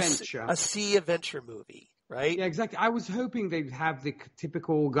nautical adventure, a sea adventure movie. Right? Yeah, exactly. I was hoping they'd have the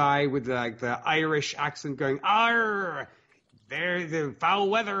typical guy with like the Irish accent going, "Arr, there's the foul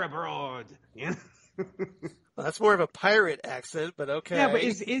weather abroad." Yeah. Well, that's more of a pirate accent, but okay. Yeah, but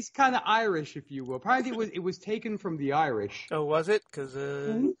it's kind of Irish, if you will. Apparently, it was taken from the Irish. Oh, was it? Because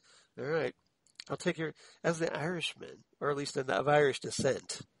all right, I'll take your as the Irishman, or at least of Irish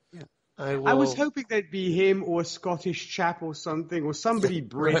descent. Yeah. I was hoping there'd be him or a Scottish chap or something, or somebody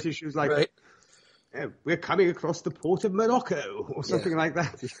British who's like. We're coming across the port of Morocco or something like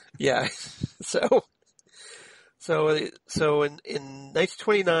that. Yeah. So in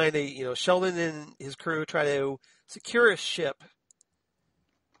 1929, Sheldon and his crew try to secure a ship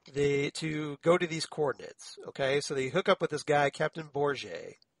to go to these coordinates. Okay. So they hook up with this guy, Captain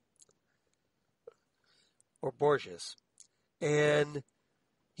Borges. And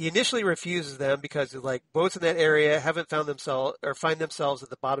he initially refuses them because like boats in that area find themselves at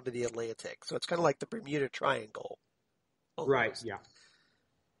the bottom of the Atlantic. So it's kind of like the Bermuda Triangle. Almost. Right, yeah.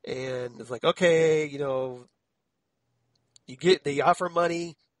 And it's like, okay, they offer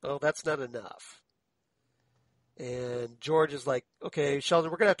money. Oh, that's not enough. And George is like, okay, Sheldon,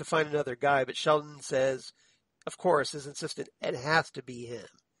 we're going to have to find another guy. But Sheldon says, of course, is insistent, it has to be him.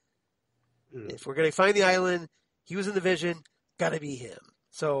 If we're going to find the island, he was in the vision, got to be him.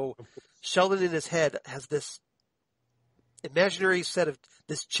 So Sheldon in his head has this imaginary set of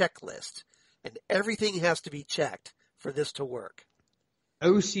this checklist, and everything has to be checked for this to work.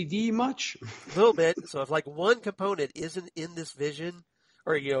 OCD much? A little bit. So if like one component isn't in this vision,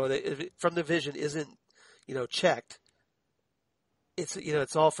 or from the vision isn't checked,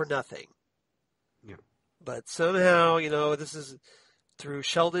 it's all for nothing. Yeah. But somehow this is through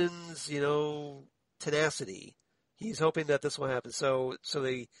Sheldon's tenacity. He's hoping that this will happen. So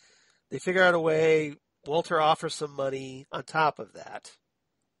they figure out a way. Walter offers some money on top of that.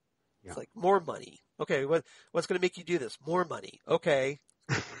 Yeah. It's like more money. Okay, what's going to make you do this? More money. Okay.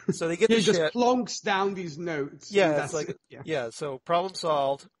 So they get the ship. He just plonks down these notes. Yeah, it's like so problem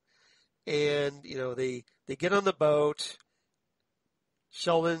solved. And they get on the boat.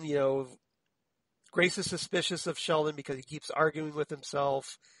 Sheldon, Grace is suspicious of Sheldon because he keeps arguing with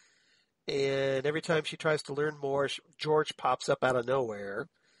himself. And every time she tries to learn more, George pops up out of nowhere.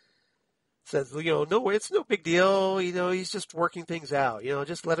 Says, no, it's no big deal. He's just working things out.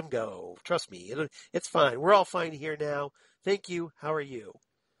 Just let him go. Trust me. It's fine. We're all fine here now. Thank you. How are you?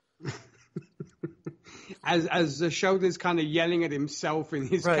 As Sheldon's kind of yelling at himself in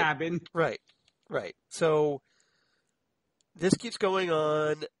his cabin. Right. So this keeps going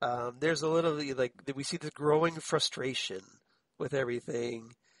on. There's a little, like, we see this growing frustration with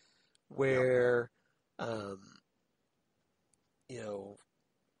everything where,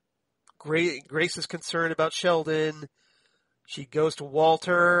 Grace is concerned about Sheldon. She goes to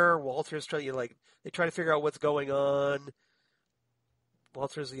Walter. Walter's trying, they try to figure out what's going on.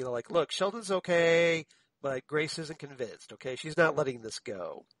 Walter's, look, Sheldon's okay, but Grace isn't convinced, okay? She's not letting this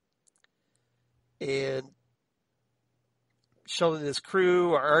go. And Sheldon and his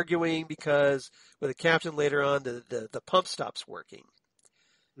crew are arguing because with the captain later on, the pump stops working.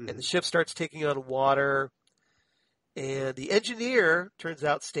 Mm-hmm. And the ship starts taking on water. And the engineer, turns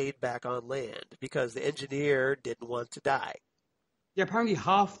out, stayed back on land because the engineer didn't want to die. Yeah, apparently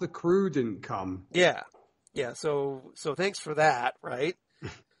half the crew didn't come. Yeah. So thanks for that, right?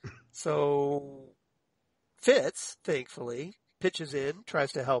 So Fitz, thankfully, pitches in,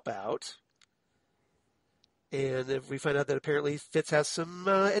 tries to help out. And if we find out that apparently Fitz has some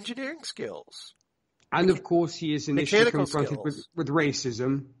engineering skills. And, of course, he is initially confronted with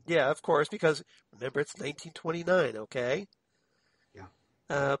racism. Yeah, of course, because, remember, it's 1929, okay?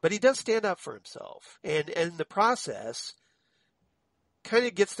 Yeah. But he does stand up for himself. And in the process, kind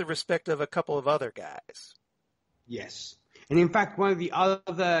of gets the respect of a couple of other guys. Yes. And, in fact, one of the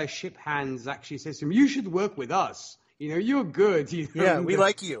other ship hands actually says to him, you should work with us. You're good. Yeah, we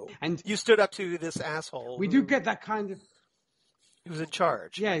like you. And you stood up to this asshole. We do get that kind of... He was in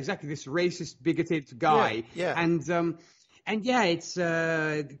charge. Yeah, exactly. This racist, bigoted guy. Yeah. And yeah, it's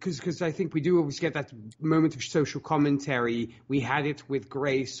because I think we do always get that moment of social commentary. We had it with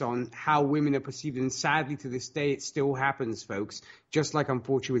Grace on how women are perceived, and sadly to this day it still happens, folks. Just like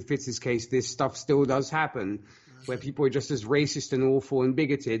unfortunately with Fitz's case, this stuff still does happen, where people are just as racist and awful and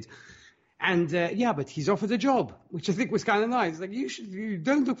bigoted. And but he's offered a job, which I think was kind of nice. Like, you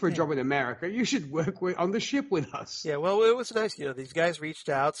don't look for a job in America. You should work on the ship with us. Yeah, well, it was nice. These guys reached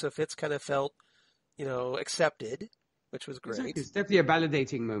out, so Fitz kind of felt, accepted, which was great. Exactly. It's definitely a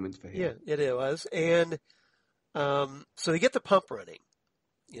validating moment for him. Yeah, it was. And so they get the pump running,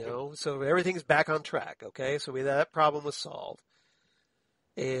 so everything's back on track, okay? So that problem was solved.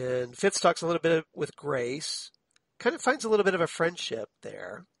 And Fitz talks a little bit with Grace, kind of finds a little bit of a friendship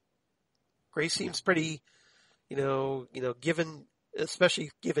there. Grace seems pretty,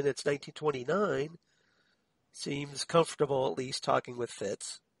 especially given it's 1929, seems comfortable at least talking with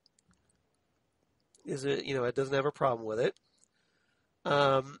Fitz. It doesn't have a problem with it.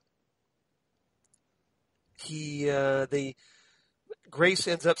 Grace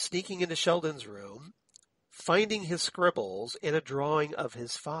ends up sneaking into Sheldon's room, finding his scribbles and a drawing of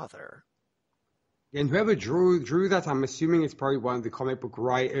his father. And whoever drew that, I'm assuming it's probably one of the comic book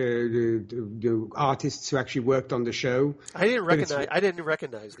the artists who actually worked on the show. I didn't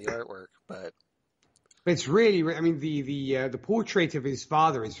recognize the artwork, but it's really, the portrait of his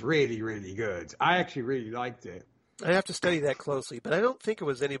father is really, really good. I actually really liked it. I have to study that closely, but I don't think it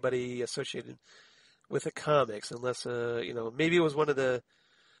was anybody associated with the comics, unless maybe it was one of the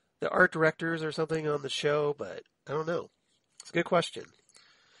art directors or something on the show, but I don't know. It's a good question.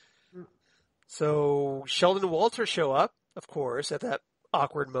 So Sheldon and Walter show up, of course, at that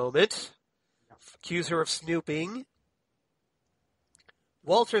awkward moment, accuse her of snooping.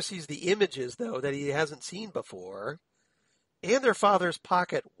 Walter sees the images, though, that he hasn't seen before, and their father's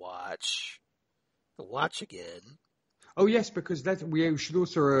pocket watch. The watch again. Oh, yes, because we should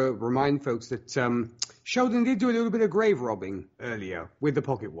also remind folks that Sheldon did do a little bit of grave robbing earlier with the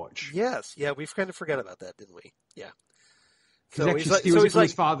pocket watch. Yes, yeah, we've kind of forgot about that, didn't we? Yeah. So he's like,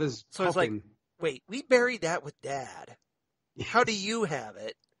 his father's so he's like, wait, we buried that with Dad. How do you have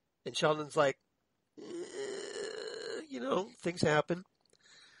it? And Sheldon's like, things happen.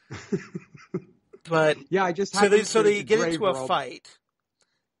 But yeah, I just so they get into a fight,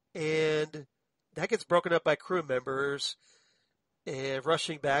 and that gets broken up by crew members and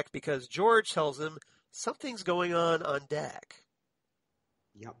rushing back because George tells them something's going on deck.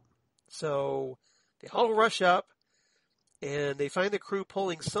 Yep. So they all rush up, and they find the crew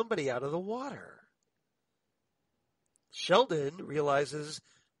pulling somebody out of the water. Sheldon realizes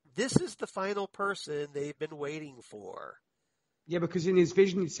this is the final person they've been waiting for. Yeah, because in his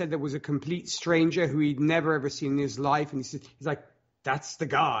vision, he said there was a complete stranger who he'd never ever seen in his life. And he's like, that's the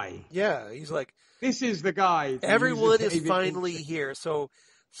guy. Yeah, he's like, this is the guy. Everyone is finally here. So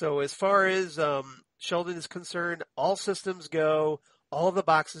as far as Sheldon is concerned, all systems go. All the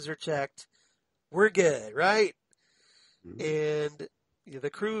boxes are checked. We're good, right? Mm-hmm. And the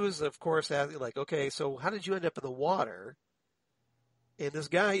crew's, of course, asking, like, okay, so how did you end up in the water? And this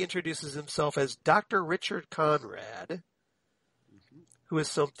guy introduces himself as Dr. Richard Conrad, who is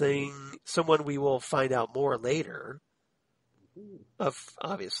someone we will find out more later.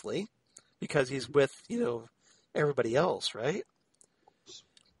 obviously, because he's with, everybody else, right?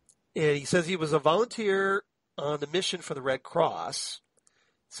 And he says he was a volunteer on a mission for the Red Cross.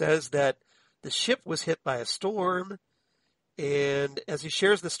 Says that the ship was hit by a storm, and as he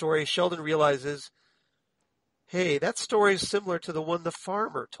shares the story, Sheldon realizes, hey, that story is similar to the one the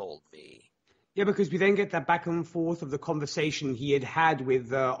farmer told me. Yeah, because we then get that back and forth of the conversation he had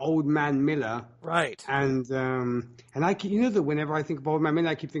with Old Man Miller. Right. And I keep, that whenever I think of Old Man Miller,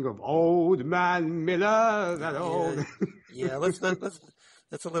 I keep thinking of Old Man Miller, that old. Yeah,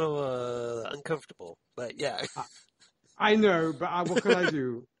 that's a little uncomfortable, but yeah. I know, but what can I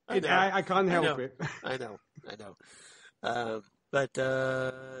do? I can't help it. I know.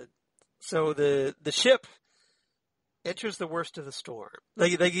 So the ship enters the worst of the storm.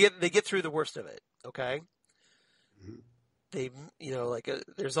 They get through the worst of it. Okay. Mm-hmm.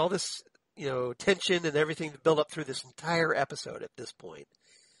 There's all this tension and everything built up through this entire episode at this point.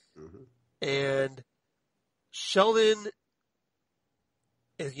 Mm-hmm. And Sheldon,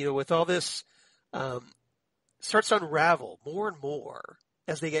 with all this, starts to unravel more and more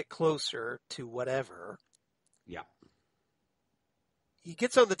as they get closer to whatever. Yeah. He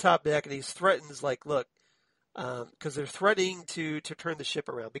gets on the top deck and he threatens, look, because they're threatening to turn the ship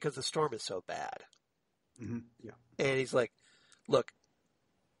around because the storm is so bad. Mm-hmm. Yeah. And he's like, look,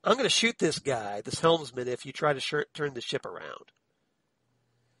 I'm going to shoot this guy, this helmsman, if you try to turn the ship around.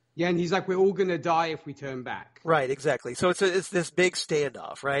 Yeah, and he's like, we're all going to die if we turn back. Right, exactly. So it's this big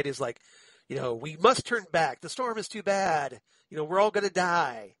standoff, right? It's like, we must turn back. The storm is too bad. We're all going to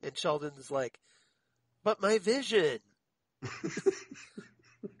die. And Sheldon's like, but my vision.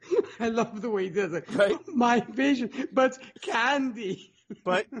 I love the way he does it. Right? My vision, but candy.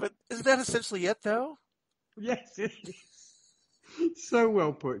 But isn't that essentially it, though? Yes, it is. So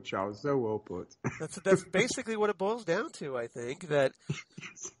well put, Charles. So well put. That's basically what it boils down to, I think, that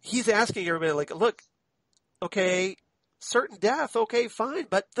he's asking everybody, look, okay, certain death, okay, fine,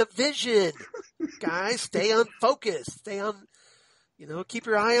 but the vision, guys, stay on focus, stay on, keep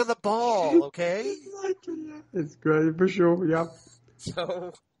your eye on the ball, okay? Exactly, yeah. It's great, for sure, yeah.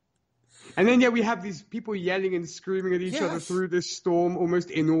 So... And then, we have these people yelling and screaming at each other through this storm, almost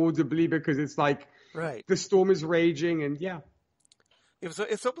inaudibly, because it's like the storm is raging, and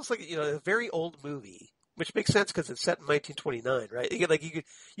it's almost like a very old movie, which makes sense because it's set in 1929, right?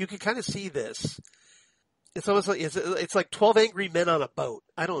 You can kind of see this. It's almost like it's like 12 Angry Men on a boat.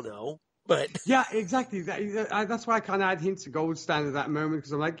 I don't know. But yeah, exactly. That's why I kind of add hints of Gold Standard at that moment,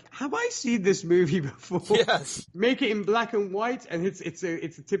 because I'm like, have I seen this movie before? Yes. Make it in black and white, and it's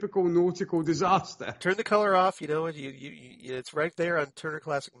a typical nautical disaster. Turn the color off. It's right there on Turner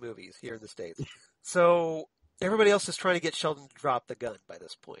Classic Movies here in the States. So everybody else is trying to get Sheldon to drop the gun by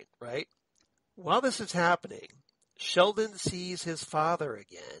this point, right? While this is happening, Sheldon sees his father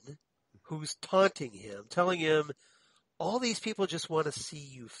again, who's taunting him, telling him, all these people just want to see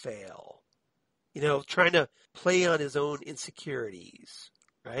you fail. Trying to play on his own insecurities,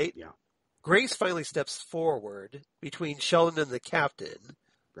 right? Yeah. Grace finally steps forward between Sheldon and the captain.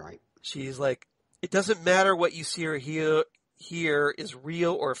 Right. She's like, it doesn't matter what you see or hear is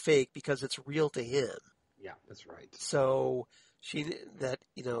real or fake because it's real to him. Yeah, that's right. So Sheldon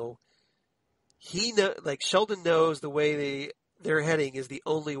knows the way they're heading is the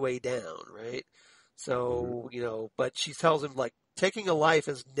only way down, right? So, but she tells him, taking a life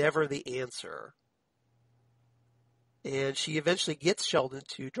is never the answer. And she eventually gets Sheldon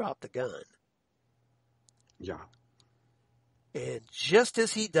to drop the gun. Yeah. And just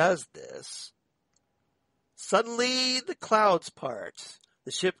as he does this, suddenly the clouds part.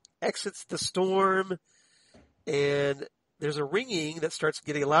 The ship exits the storm, and there's a ringing that starts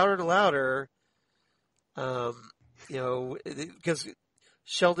getting louder and louder. Because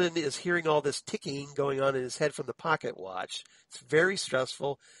Sheldon is hearing all this ticking going on in his head from the pocket watch. It's very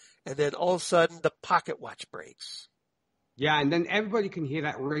stressful. And then all of a sudden, the pocket watch breaks. Yeah, and then everybody can hear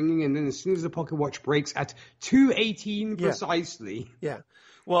that ringing, and then as soon as the pocket watch breaks at 2:18 precisely. Yeah.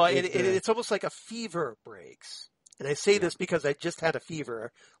 Well, it's almost like a fever breaks. And I say this because I just had a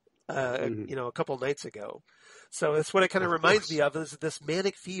fever, a couple of nights ago. So that's what it kind of reminds me of, is this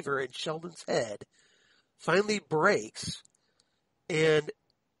manic fever in Sheldon's head finally breaks. And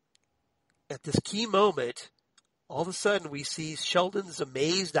at this key moment, all of a sudden we see Sheldon's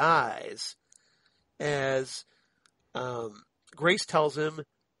amazed eyes as Grace tells him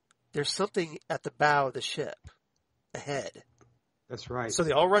there's something at the bow of the ship ahead. That's right. So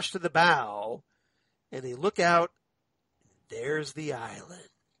they all rush to the bow, and they look out. There's the island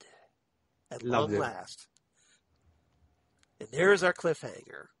at long last. And there's our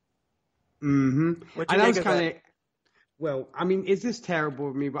cliffhanger. Mm-hmm. And I was kind of... Well, I mean, is this terrible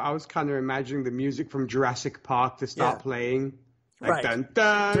of me? But I was kind of imagining the music from Jurassic Park to start playing. Like, Right. dun,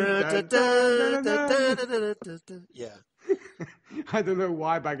 dun, dun, dun, dun, dun, dun. Yeah. I don't know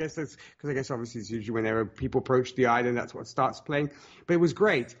why, but I guess that's because I guess obviously it's usually whenever people approach the island, that's what starts playing. But it was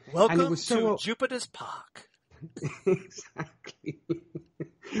great. Welcome and it was to Jupiter's Park. Exactly.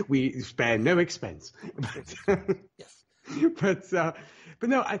 We spare no expense. Yes. But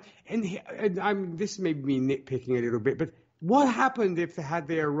no, I'm this may be me nitpicking a little bit, but what happened if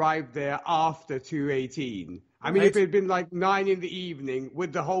they arrived there after 2:18? I mean, if it had been like 9 p.m,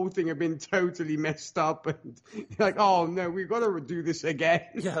 would the whole thing have been totally messed up and like, oh no, we've got to do this again?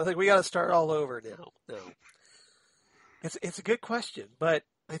 Yeah, like we got to start all over now. No, it's a good question, but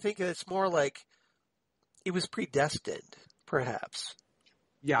I think it's more like it was predestined, perhaps.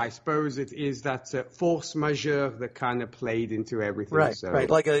 Yeah, I suppose it is that force majeure that kind of played into everything. Right, so. right.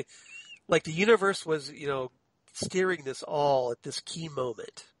 Like the universe was, steering this all at this key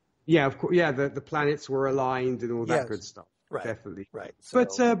moment. Yeah, of course. Yeah, the planets were aligned and all that good stuff. Right, definitely. Right.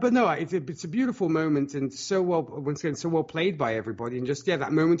 So, but no, it's a beautiful moment and so well played by everybody, and just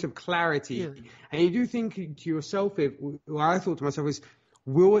that moment of clarity. Yeah. And you do think to yourself, what I thought to myself is,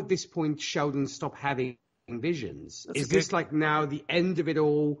 will at this point Sheldon stop having visions? Is this like now the end of it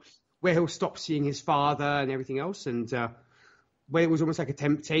all, where he'll stop seeing his father and everything else, and where it was almost like a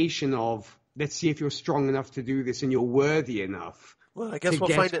temptation of, let's see if you're strong enough to do this and you're worthy enough. Well, I guess we'll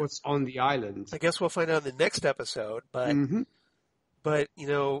find what's on the island. I guess we'll find out in the next episode. But at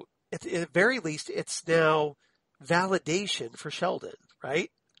the very least, it's now validation for Sheldon, right?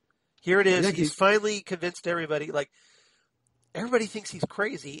 Here it is. Exactly. He's finally convinced everybody. Like, everybody thinks he's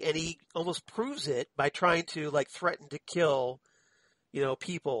crazy, and he almost proves it by trying to threaten to kill,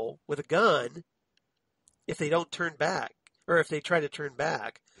 people with a gun if they don't turn back, or if they try to turn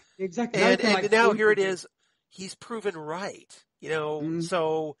back. Exactly. And now here it is. He's proven right.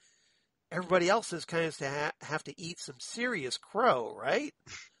 So everybody else is kind of have to eat some serious crow, right?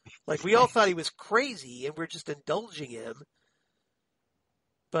 Like, we all thought he was crazy and we're just indulging him.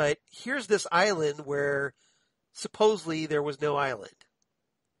 But here's this island where supposedly there was no island.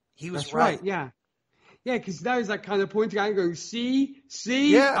 He was That's right. Yeah. Yeah, because now he's kind of pointing out and going, see?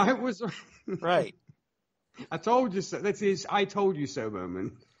 Yeah. I was right. I told you so. That's his I told you so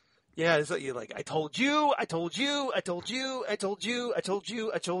moment. Yeah, it's like you're like, I told you, I told you, I told you, I told you, I told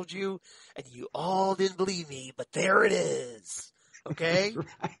you, I told you, and you all didn't believe me, but there it is. Okay?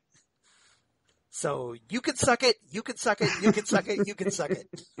 Right. So you can suck it, you can suck it, you can suck it, you can suck it.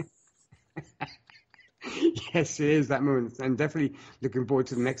 Yes, it is that moment. I'm definitely looking forward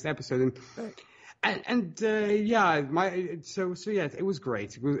to the next episode. It was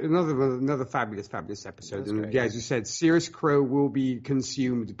great. It was another fabulous episode. And great. Yeah, as you said, Serious Crow will be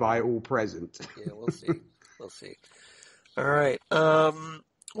consumed by all present. Yeah, we'll see. We'll see. All right.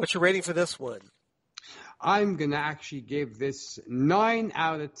 What's your rating for this one? I'm gonna actually give this 9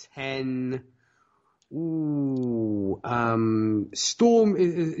 out of 10. Ooh,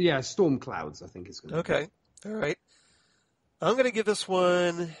 storm clouds, I think is going to Okay. Be. All right. I'm going to give this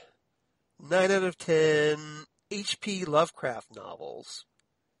one 9 out of 10 H.P. Lovecraft novels.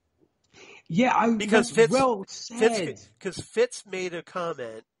 Yeah, because Fitz Fitz made a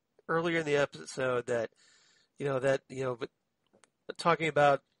comment earlier in the episode that talking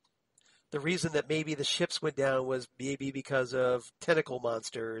about the reason that maybe the ships went down was maybe because of tentacle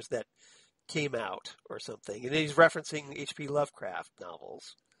monsters that came out or something, and he's referencing H.P. Lovecraft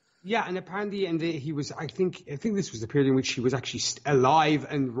novels. Yeah, and apparently, he was. I think this was the period in which he was actually alive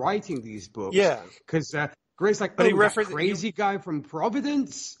and writing these books. Yeah, because Grace that crazy guy from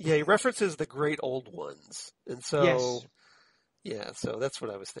Providence. Yeah, he references the great old ones, and so yes. Yeah, so that's what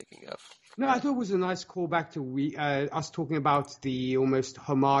I was thinking of. No, I thought it was a nice callback to us talking about the almost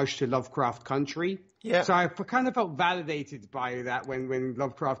homage to Lovecraft Country. Yeah. So I kind of felt validated by that when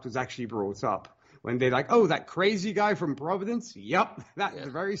Lovecraft was actually brought up. When they're like, oh, that crazy guy from Providence? Yep, that's the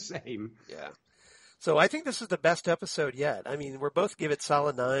very same. Yeah. So I think this is the best episode yet. I mean, we're both give it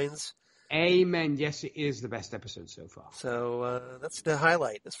solid 9s. Amen. Yes, it is the best episode so far. So that's the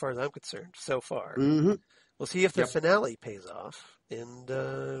highlight as far as I'm concerned so far. Mm-hmm. We'll see if the finale pays off, and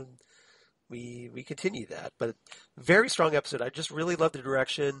we continue that. But very strong episode. I just really love the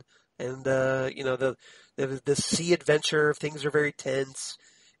direction, and the sea adventure. Things are very tense.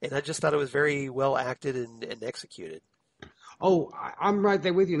 And I just thought it was very well acted and executed. Oh, I'm right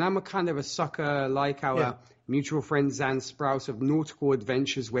there with you. And I'm a kind of a sucker like our mutual friend Zan Sprouse of nautical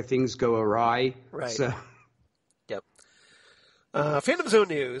adventures where things go awry. Right. So. Yep. Phantom Zone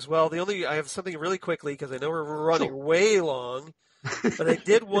news. Well, I have something really quickly because I know we're running way long. But I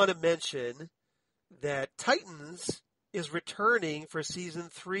did want to mention that Titans is returning for season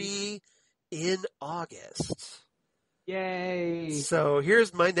 3 in August. Yay! So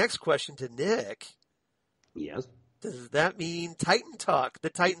here's my next question to Nick. Yes. Does that mean Titan Talk, the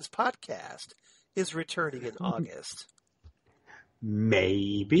Titans podcast, is returning in August?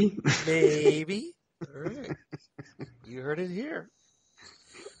 Maybe. Maybe. All right. You heard it here.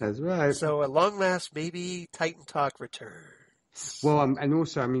 That's right. So at long last, maybe Titan Talk returns. Well, and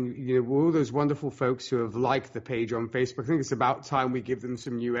also, I mean, you know, all those wonderful folks who have liked the page on Facebook, I think it's about time we give them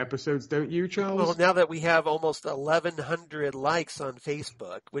some new episodes, don't you, Charles? Well, now that we have almost 1,100 likes on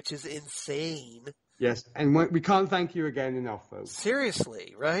Facebook, which is insane. Yes, and we can't thank you again enough, folks.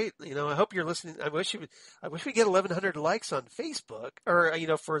 Seriously, right? You know, I hope you're listening. I wish we get 1,100 likes on Facebook, or you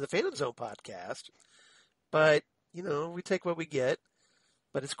know, for the Phantom Zone podcast. But you know, we take what we get.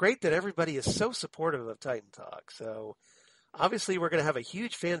 But it's great that everybody is so supportive of Titan Talk. So obviously, we're going to have a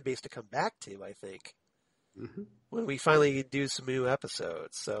huge fan base to come back to, I think, when we finally do some new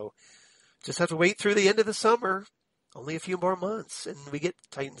episodes. So just have to wait through the end of the summer, only a few more months, and we get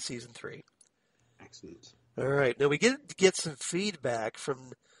Titan Season 3. Excellent. All right. Now we get some feedback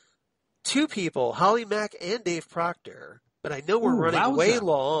from two people, Holly Mack and Dave Proctor, but I know we're running way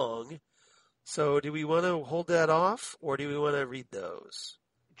long. So do we want to hold that off, or do we want to read those?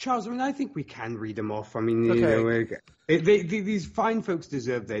 Charles, I mean, I think we can read them off. I mean, okay. These fine folks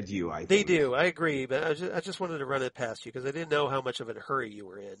deserve their due, I think. They do, I agree, but I just wanted to run it past you because I didn't know how much of a hurry you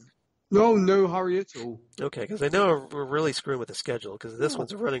were in. No hurry at all. Okay, because I know we're really screwing with the schedule because this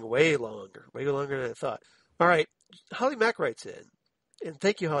one's running way longer than I thought. All right, Holly Mack writes in, and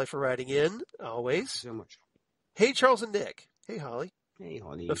thank you, Holly, for writing in, always. So much. Hey, Charles and Nick. Hey, Holly. Hey,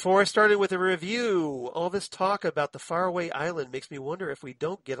 Holly. Before I started with a review, all this talk about the faraway island makes me wonder if we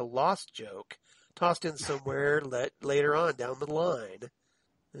don't get a lost joke tossed in somewhere later on down the line.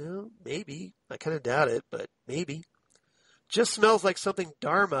 Well, maybe. I kind of doubt it, but maybe. Just smells like something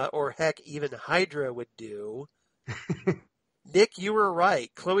Dharma or heck even Hydra would do. Nick, you were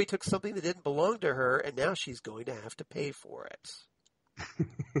right. Chloe took something that didn't belong to her, and now she's going to have to pay for it.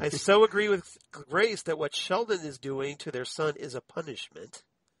 I so agree with Grace that what Sheldon is doing to their son is a punishment.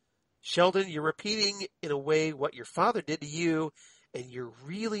 Sheldon, you're repeating in a way what your father did to you, and you're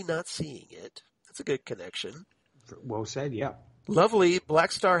really not seeing it. That's a good connection. Well said, yeah. Lovely,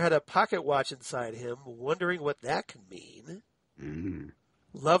 Black Star had a pocket watch inside him, wondering what that could mean.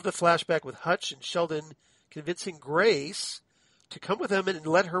 Love the flashback with Hutch and Sheldon convincing Grace to come with them and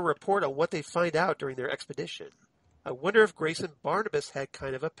let her report on what they find out during their expedition. I wonder if Grace and Barnabas had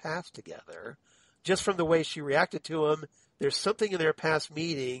kind of a past together. Just from the way she reacted to him, there's something in their past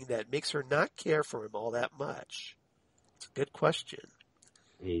meeting that makes her not care for him all that much. It's a good question.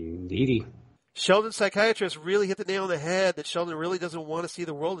 Indeedy. Sheldon's psychiatrist really hit the nail on the head that Sheldon really doesn't want to see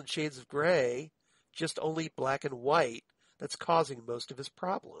the world in shades of gray, just only black and white. That's causing most of his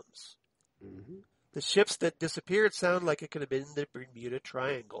problems. The ships that disappeared sound like it could have been the Bermuda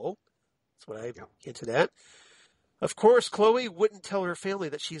Triangle. That's what I hinted at. Of course, Chloe wouldn't tell her family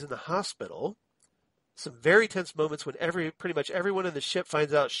that she's in the hospital. Some very tense moments when pretty much everyone in the ship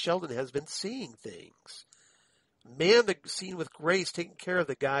finds out Sheldon has been seeing things. Man, the scene with Grace taking care of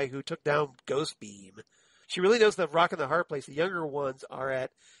the guy who took down Ghost Beam. She really knows the rock and the hard place the younger ones are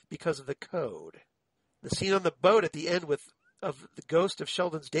at because of the code. The scene on the boat at the end of the ghost of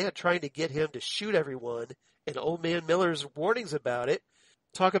Sheldon's dad trying to get him to shoot everyone and Old Man Miller's warnings about it.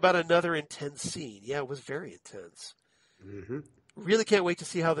 Talk about another intense scene. Yeah, it was very intense. Really can't wait to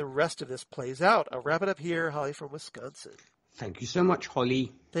see how the rest of this plays out. I'll wrap it up here. Holly from Wisconsin. Thank you so much,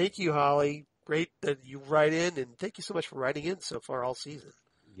 Holly. Thank you, Holly. Great that you write in, and thank you so much for writing in so far all season.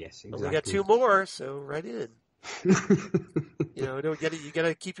 Yes, exactly. We got 2 more, so write in. You know, you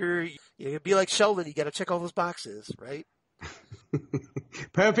gotta keep be like Sheldon. You gotta check all those boxes, right?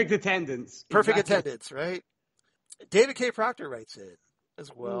 Perfect attendance. Perfect attendance, right? David K. Proctor writes in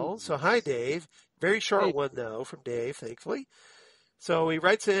as well. So hi, Dave. Very short one, though, from Dave, thankfully. So he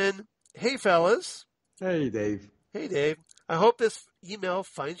writes in, hey, fellas. Hey, Dave. Hey, Dave. I hope this email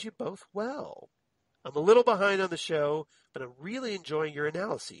finds you both well. I'm a little behind on the show, but I'm really enjoying your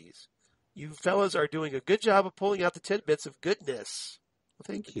analyses. You fellas are doing a good job of pulling out the tidbits of goodness. Well,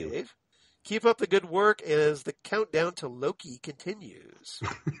 thank you, Dave. Keep up the good work as the countdown to Loki continues.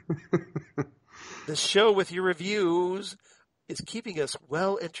 The show with your reviews is keeping us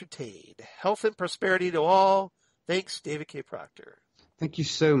well entertained. Health and prosperity to all. Thanks, David K. Proctor. Thank you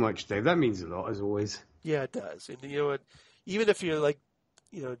so much, Dave. That means a lot, as always. Yeah, it does. And you know what? Even if you're like,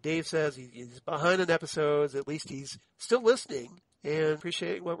 Dave says he's behind on episodes, at least he's still listening. and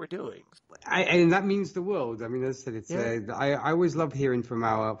appreciate what we're doing. And that means the world. I mean, as I said, it's Yeah. I always love hearing from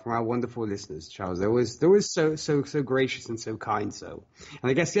our wonderful listeners, Charles. They're always so gracious and so kind. So,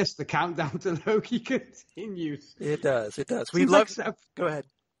 and I guess yes, the countdown to Loki continues. It does. We Seems love. like, Go ahead.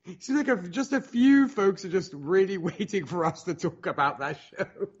 seems like just a few folks are just really waiting for us to talk about that show.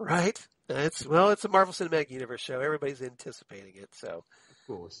 Right. It's a Marvel Cinematic Universe show. Everybody's anticipating it, so Of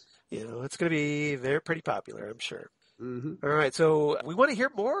course. it's going to be pretty popular, I'm sure. Mm-hmm. All right, so we want to hear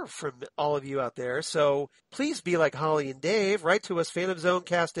more from all of you out there. So please be like Holly and Dave. Write to us,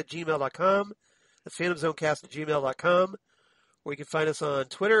 phantomzonecast@gmail.com. That's phantomzonecast@gmail.com. Or you can find us on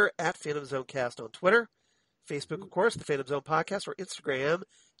Twitter @phantomzonecast on Twitter. Facebook, of course, the Phantom Zone Podcast, or Instagram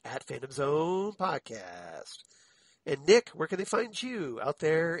 @Phantom Zone Podcast. And Nick, where can they find you out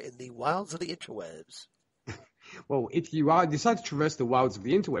there in the wilds of the interwebs? Well, if you decide to traverse the wilds of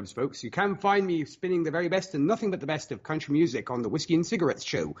the interwebs, folks, you can find me spinning the very best and nothing but the best of country music on the Whiskey and Cigarettes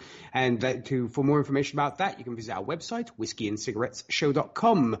Show. And for more information about that, you can visit our website,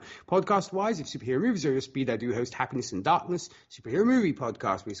 whiskeyandcigarettesshow.com. Podcast-wise, if superhero movies are your speed, I do host Happiness and Darkness, superhero movie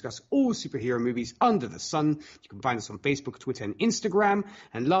podcast. We discuss all superhero movies under the sun. You can find us on Facebook, Twitter, and Instagram.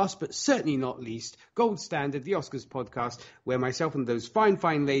 And last but certainly not least, Gold Standard, the Oscars podcast, where myself and those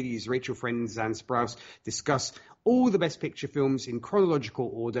fine ladies, Rachel Friend and Zan Sprouse, discuss all the Best Picture films in chronological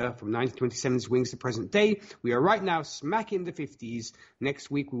order from 1927's Wings to present day. We are right now smack in the 50s.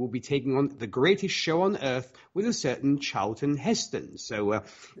 Next week we will be taking on The Greatest Show on Earth with a certain Charlton Heston. So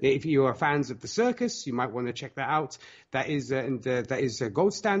if you are fans of the circus, you might want to check that out. That is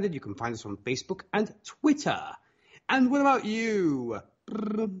Gold Standard. You can find us on Facebook and Twitter. And what about you,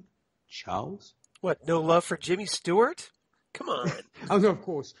 Charles? What, no love for Jimmy Stewart? Come on. Oh, no, of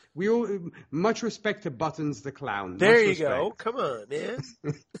course. We all, much respect to Buttons the Clown. There much you respect. go. Come on, man.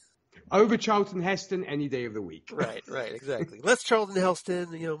 Over Charlton Heston any day of the week. Right, exactly. Less Charlton Heston,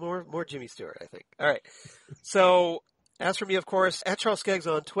 more Jimmy Stewart, I think. All right. So, as for me, of course, @Charles Skaggs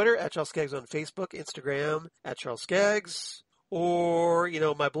on Twitter, @Charles Skaggs on Facebook, Instagram, @Charles Skaggs, or,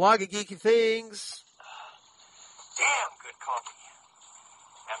 my blog of geeky things. Damn good coffee.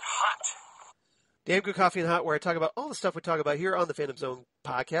 And hot. Damn Good Coffee and Hot, where I talk about all the stuff we talk about here on the Phantom Zone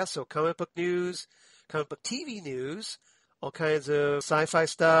podcast. So comic book news, comic book TV news, all kinds of sci-fi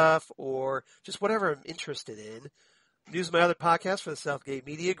stuff, or just whatever I'm interested in. News of my other podcasts for the Southgate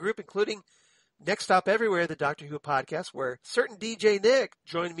Media Group, including Next Stop Everywhere, the Doctor Who podcast, where certain DJ Nick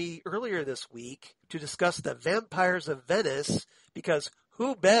joined me earlier this week to discuss the Vampires of Venice, because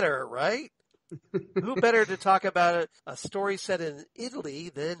who better, right? Who better to talk about a story set in Italy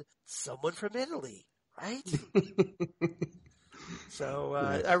than someone from Italy, right? So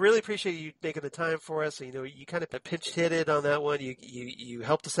I really appreciate you making the time for us. You kind of pinch hit it on that one. You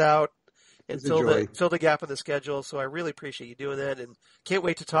helped us out and filled the gap in the schedule. So I really appreciate you doing that, and can't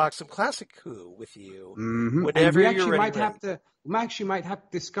wait to talk some classic Who with you whenever you're ready. We actually might have to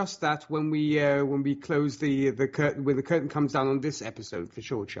discuss that when we close the curtain, when the curtain comes down on this episode, for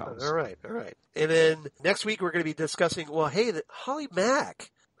sure, Charles. All right. And then next week we're going to be discussing, Holly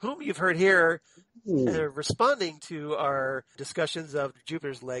Mack, whom you've heard here responding to our discussions of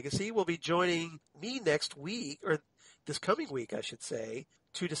Jupiter's Legacy, will be joining me next week, or this coming week, I should say,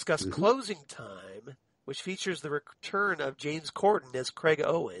 to discuss Closing Time, which features the return of James Corden as Craig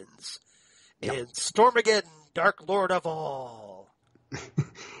Owens, and Stormageddon, Dark Lord of All.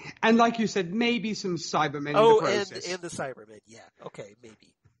 And like you said, maybe some Cybermen in the process. And the Cybermen, yeah. Okay,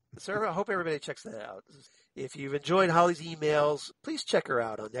 maybe. So I hope everybody checks that out. If you've enjoyed Holly's emails, please check her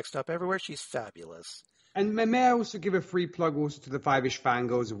out on Next Up Everywhere. She's fabulous. And may I also give a free plug also to the Five-ish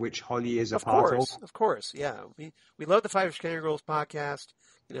Fangirls, of which Holly is a part of? Of course, yeah. We love the Five-ish Fangirls podcast.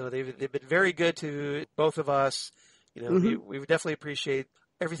 They've been very good to both of us. We definitely appreciate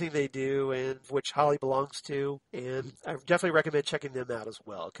everything they do, and which Holly belongs to. And I definitely recommend checking them out as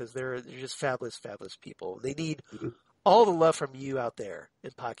well, because they're just fabulous people. They need all the love from you out there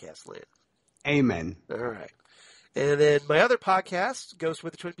in podcast land. Amen. All right. And then my other podcast, Ghost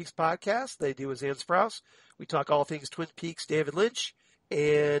with the Twin Peaks podcast, they do with Zan Sprouse. We talk all things Twin Peaks, David Lynch,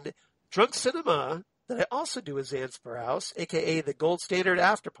 and Drunk Cinema, that I also do with Zan Sprouse, a.k.a. the Gold Standard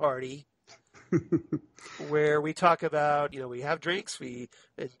After Party, where we talk about, we have drinks, we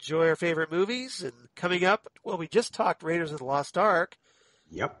enjoy our favorite movies, and coming up, we just talked Raiders of the Lost Ark,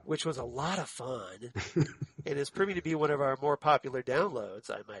 which was a lot of fun, and is proving to be one of our more popular downloads,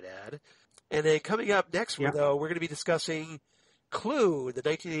 I might add. And then coming up next week, though, we're going to be discussing Clue, the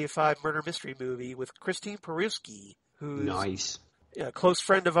 1985 murder mystery movie with Christine Peruski, who's a close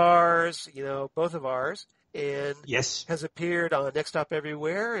friend of ours, both of ours. and Yes. has appeared on Next Stop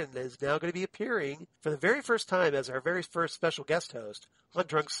Everywhere and is now going to be appearing for the very first time as our very first special guest host on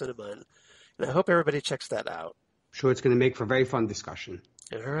Drunk Cinema. And I hope everybody checks that out. I'm sure it's going to make for a very fun discussion.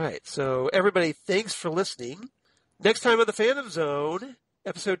 All right. So everybody, thanks for listening. Next time on the Phantom Zone,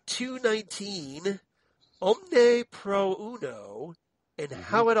 episode 219, Omne Pro Uno, and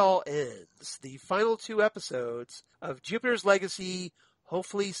How It All Ends. The final 2 episodes of Jupiter's Legacy,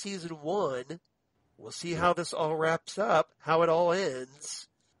 hopefully season 1. We'll see how this all wraps up, how it all ends.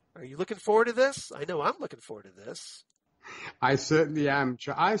 Are you looking forward to this? I know I'm looking forward to this. I certainly am.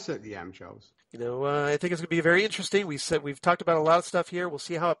 Charles. You know, I think it's going to be very interesting. We've talked about a lot of stuff here. We'll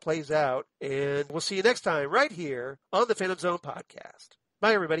see how it plays out. And we'll see you next time right here on the Phantom Zone podcast.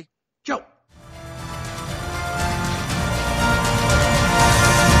 Bye, everybody. Ciao.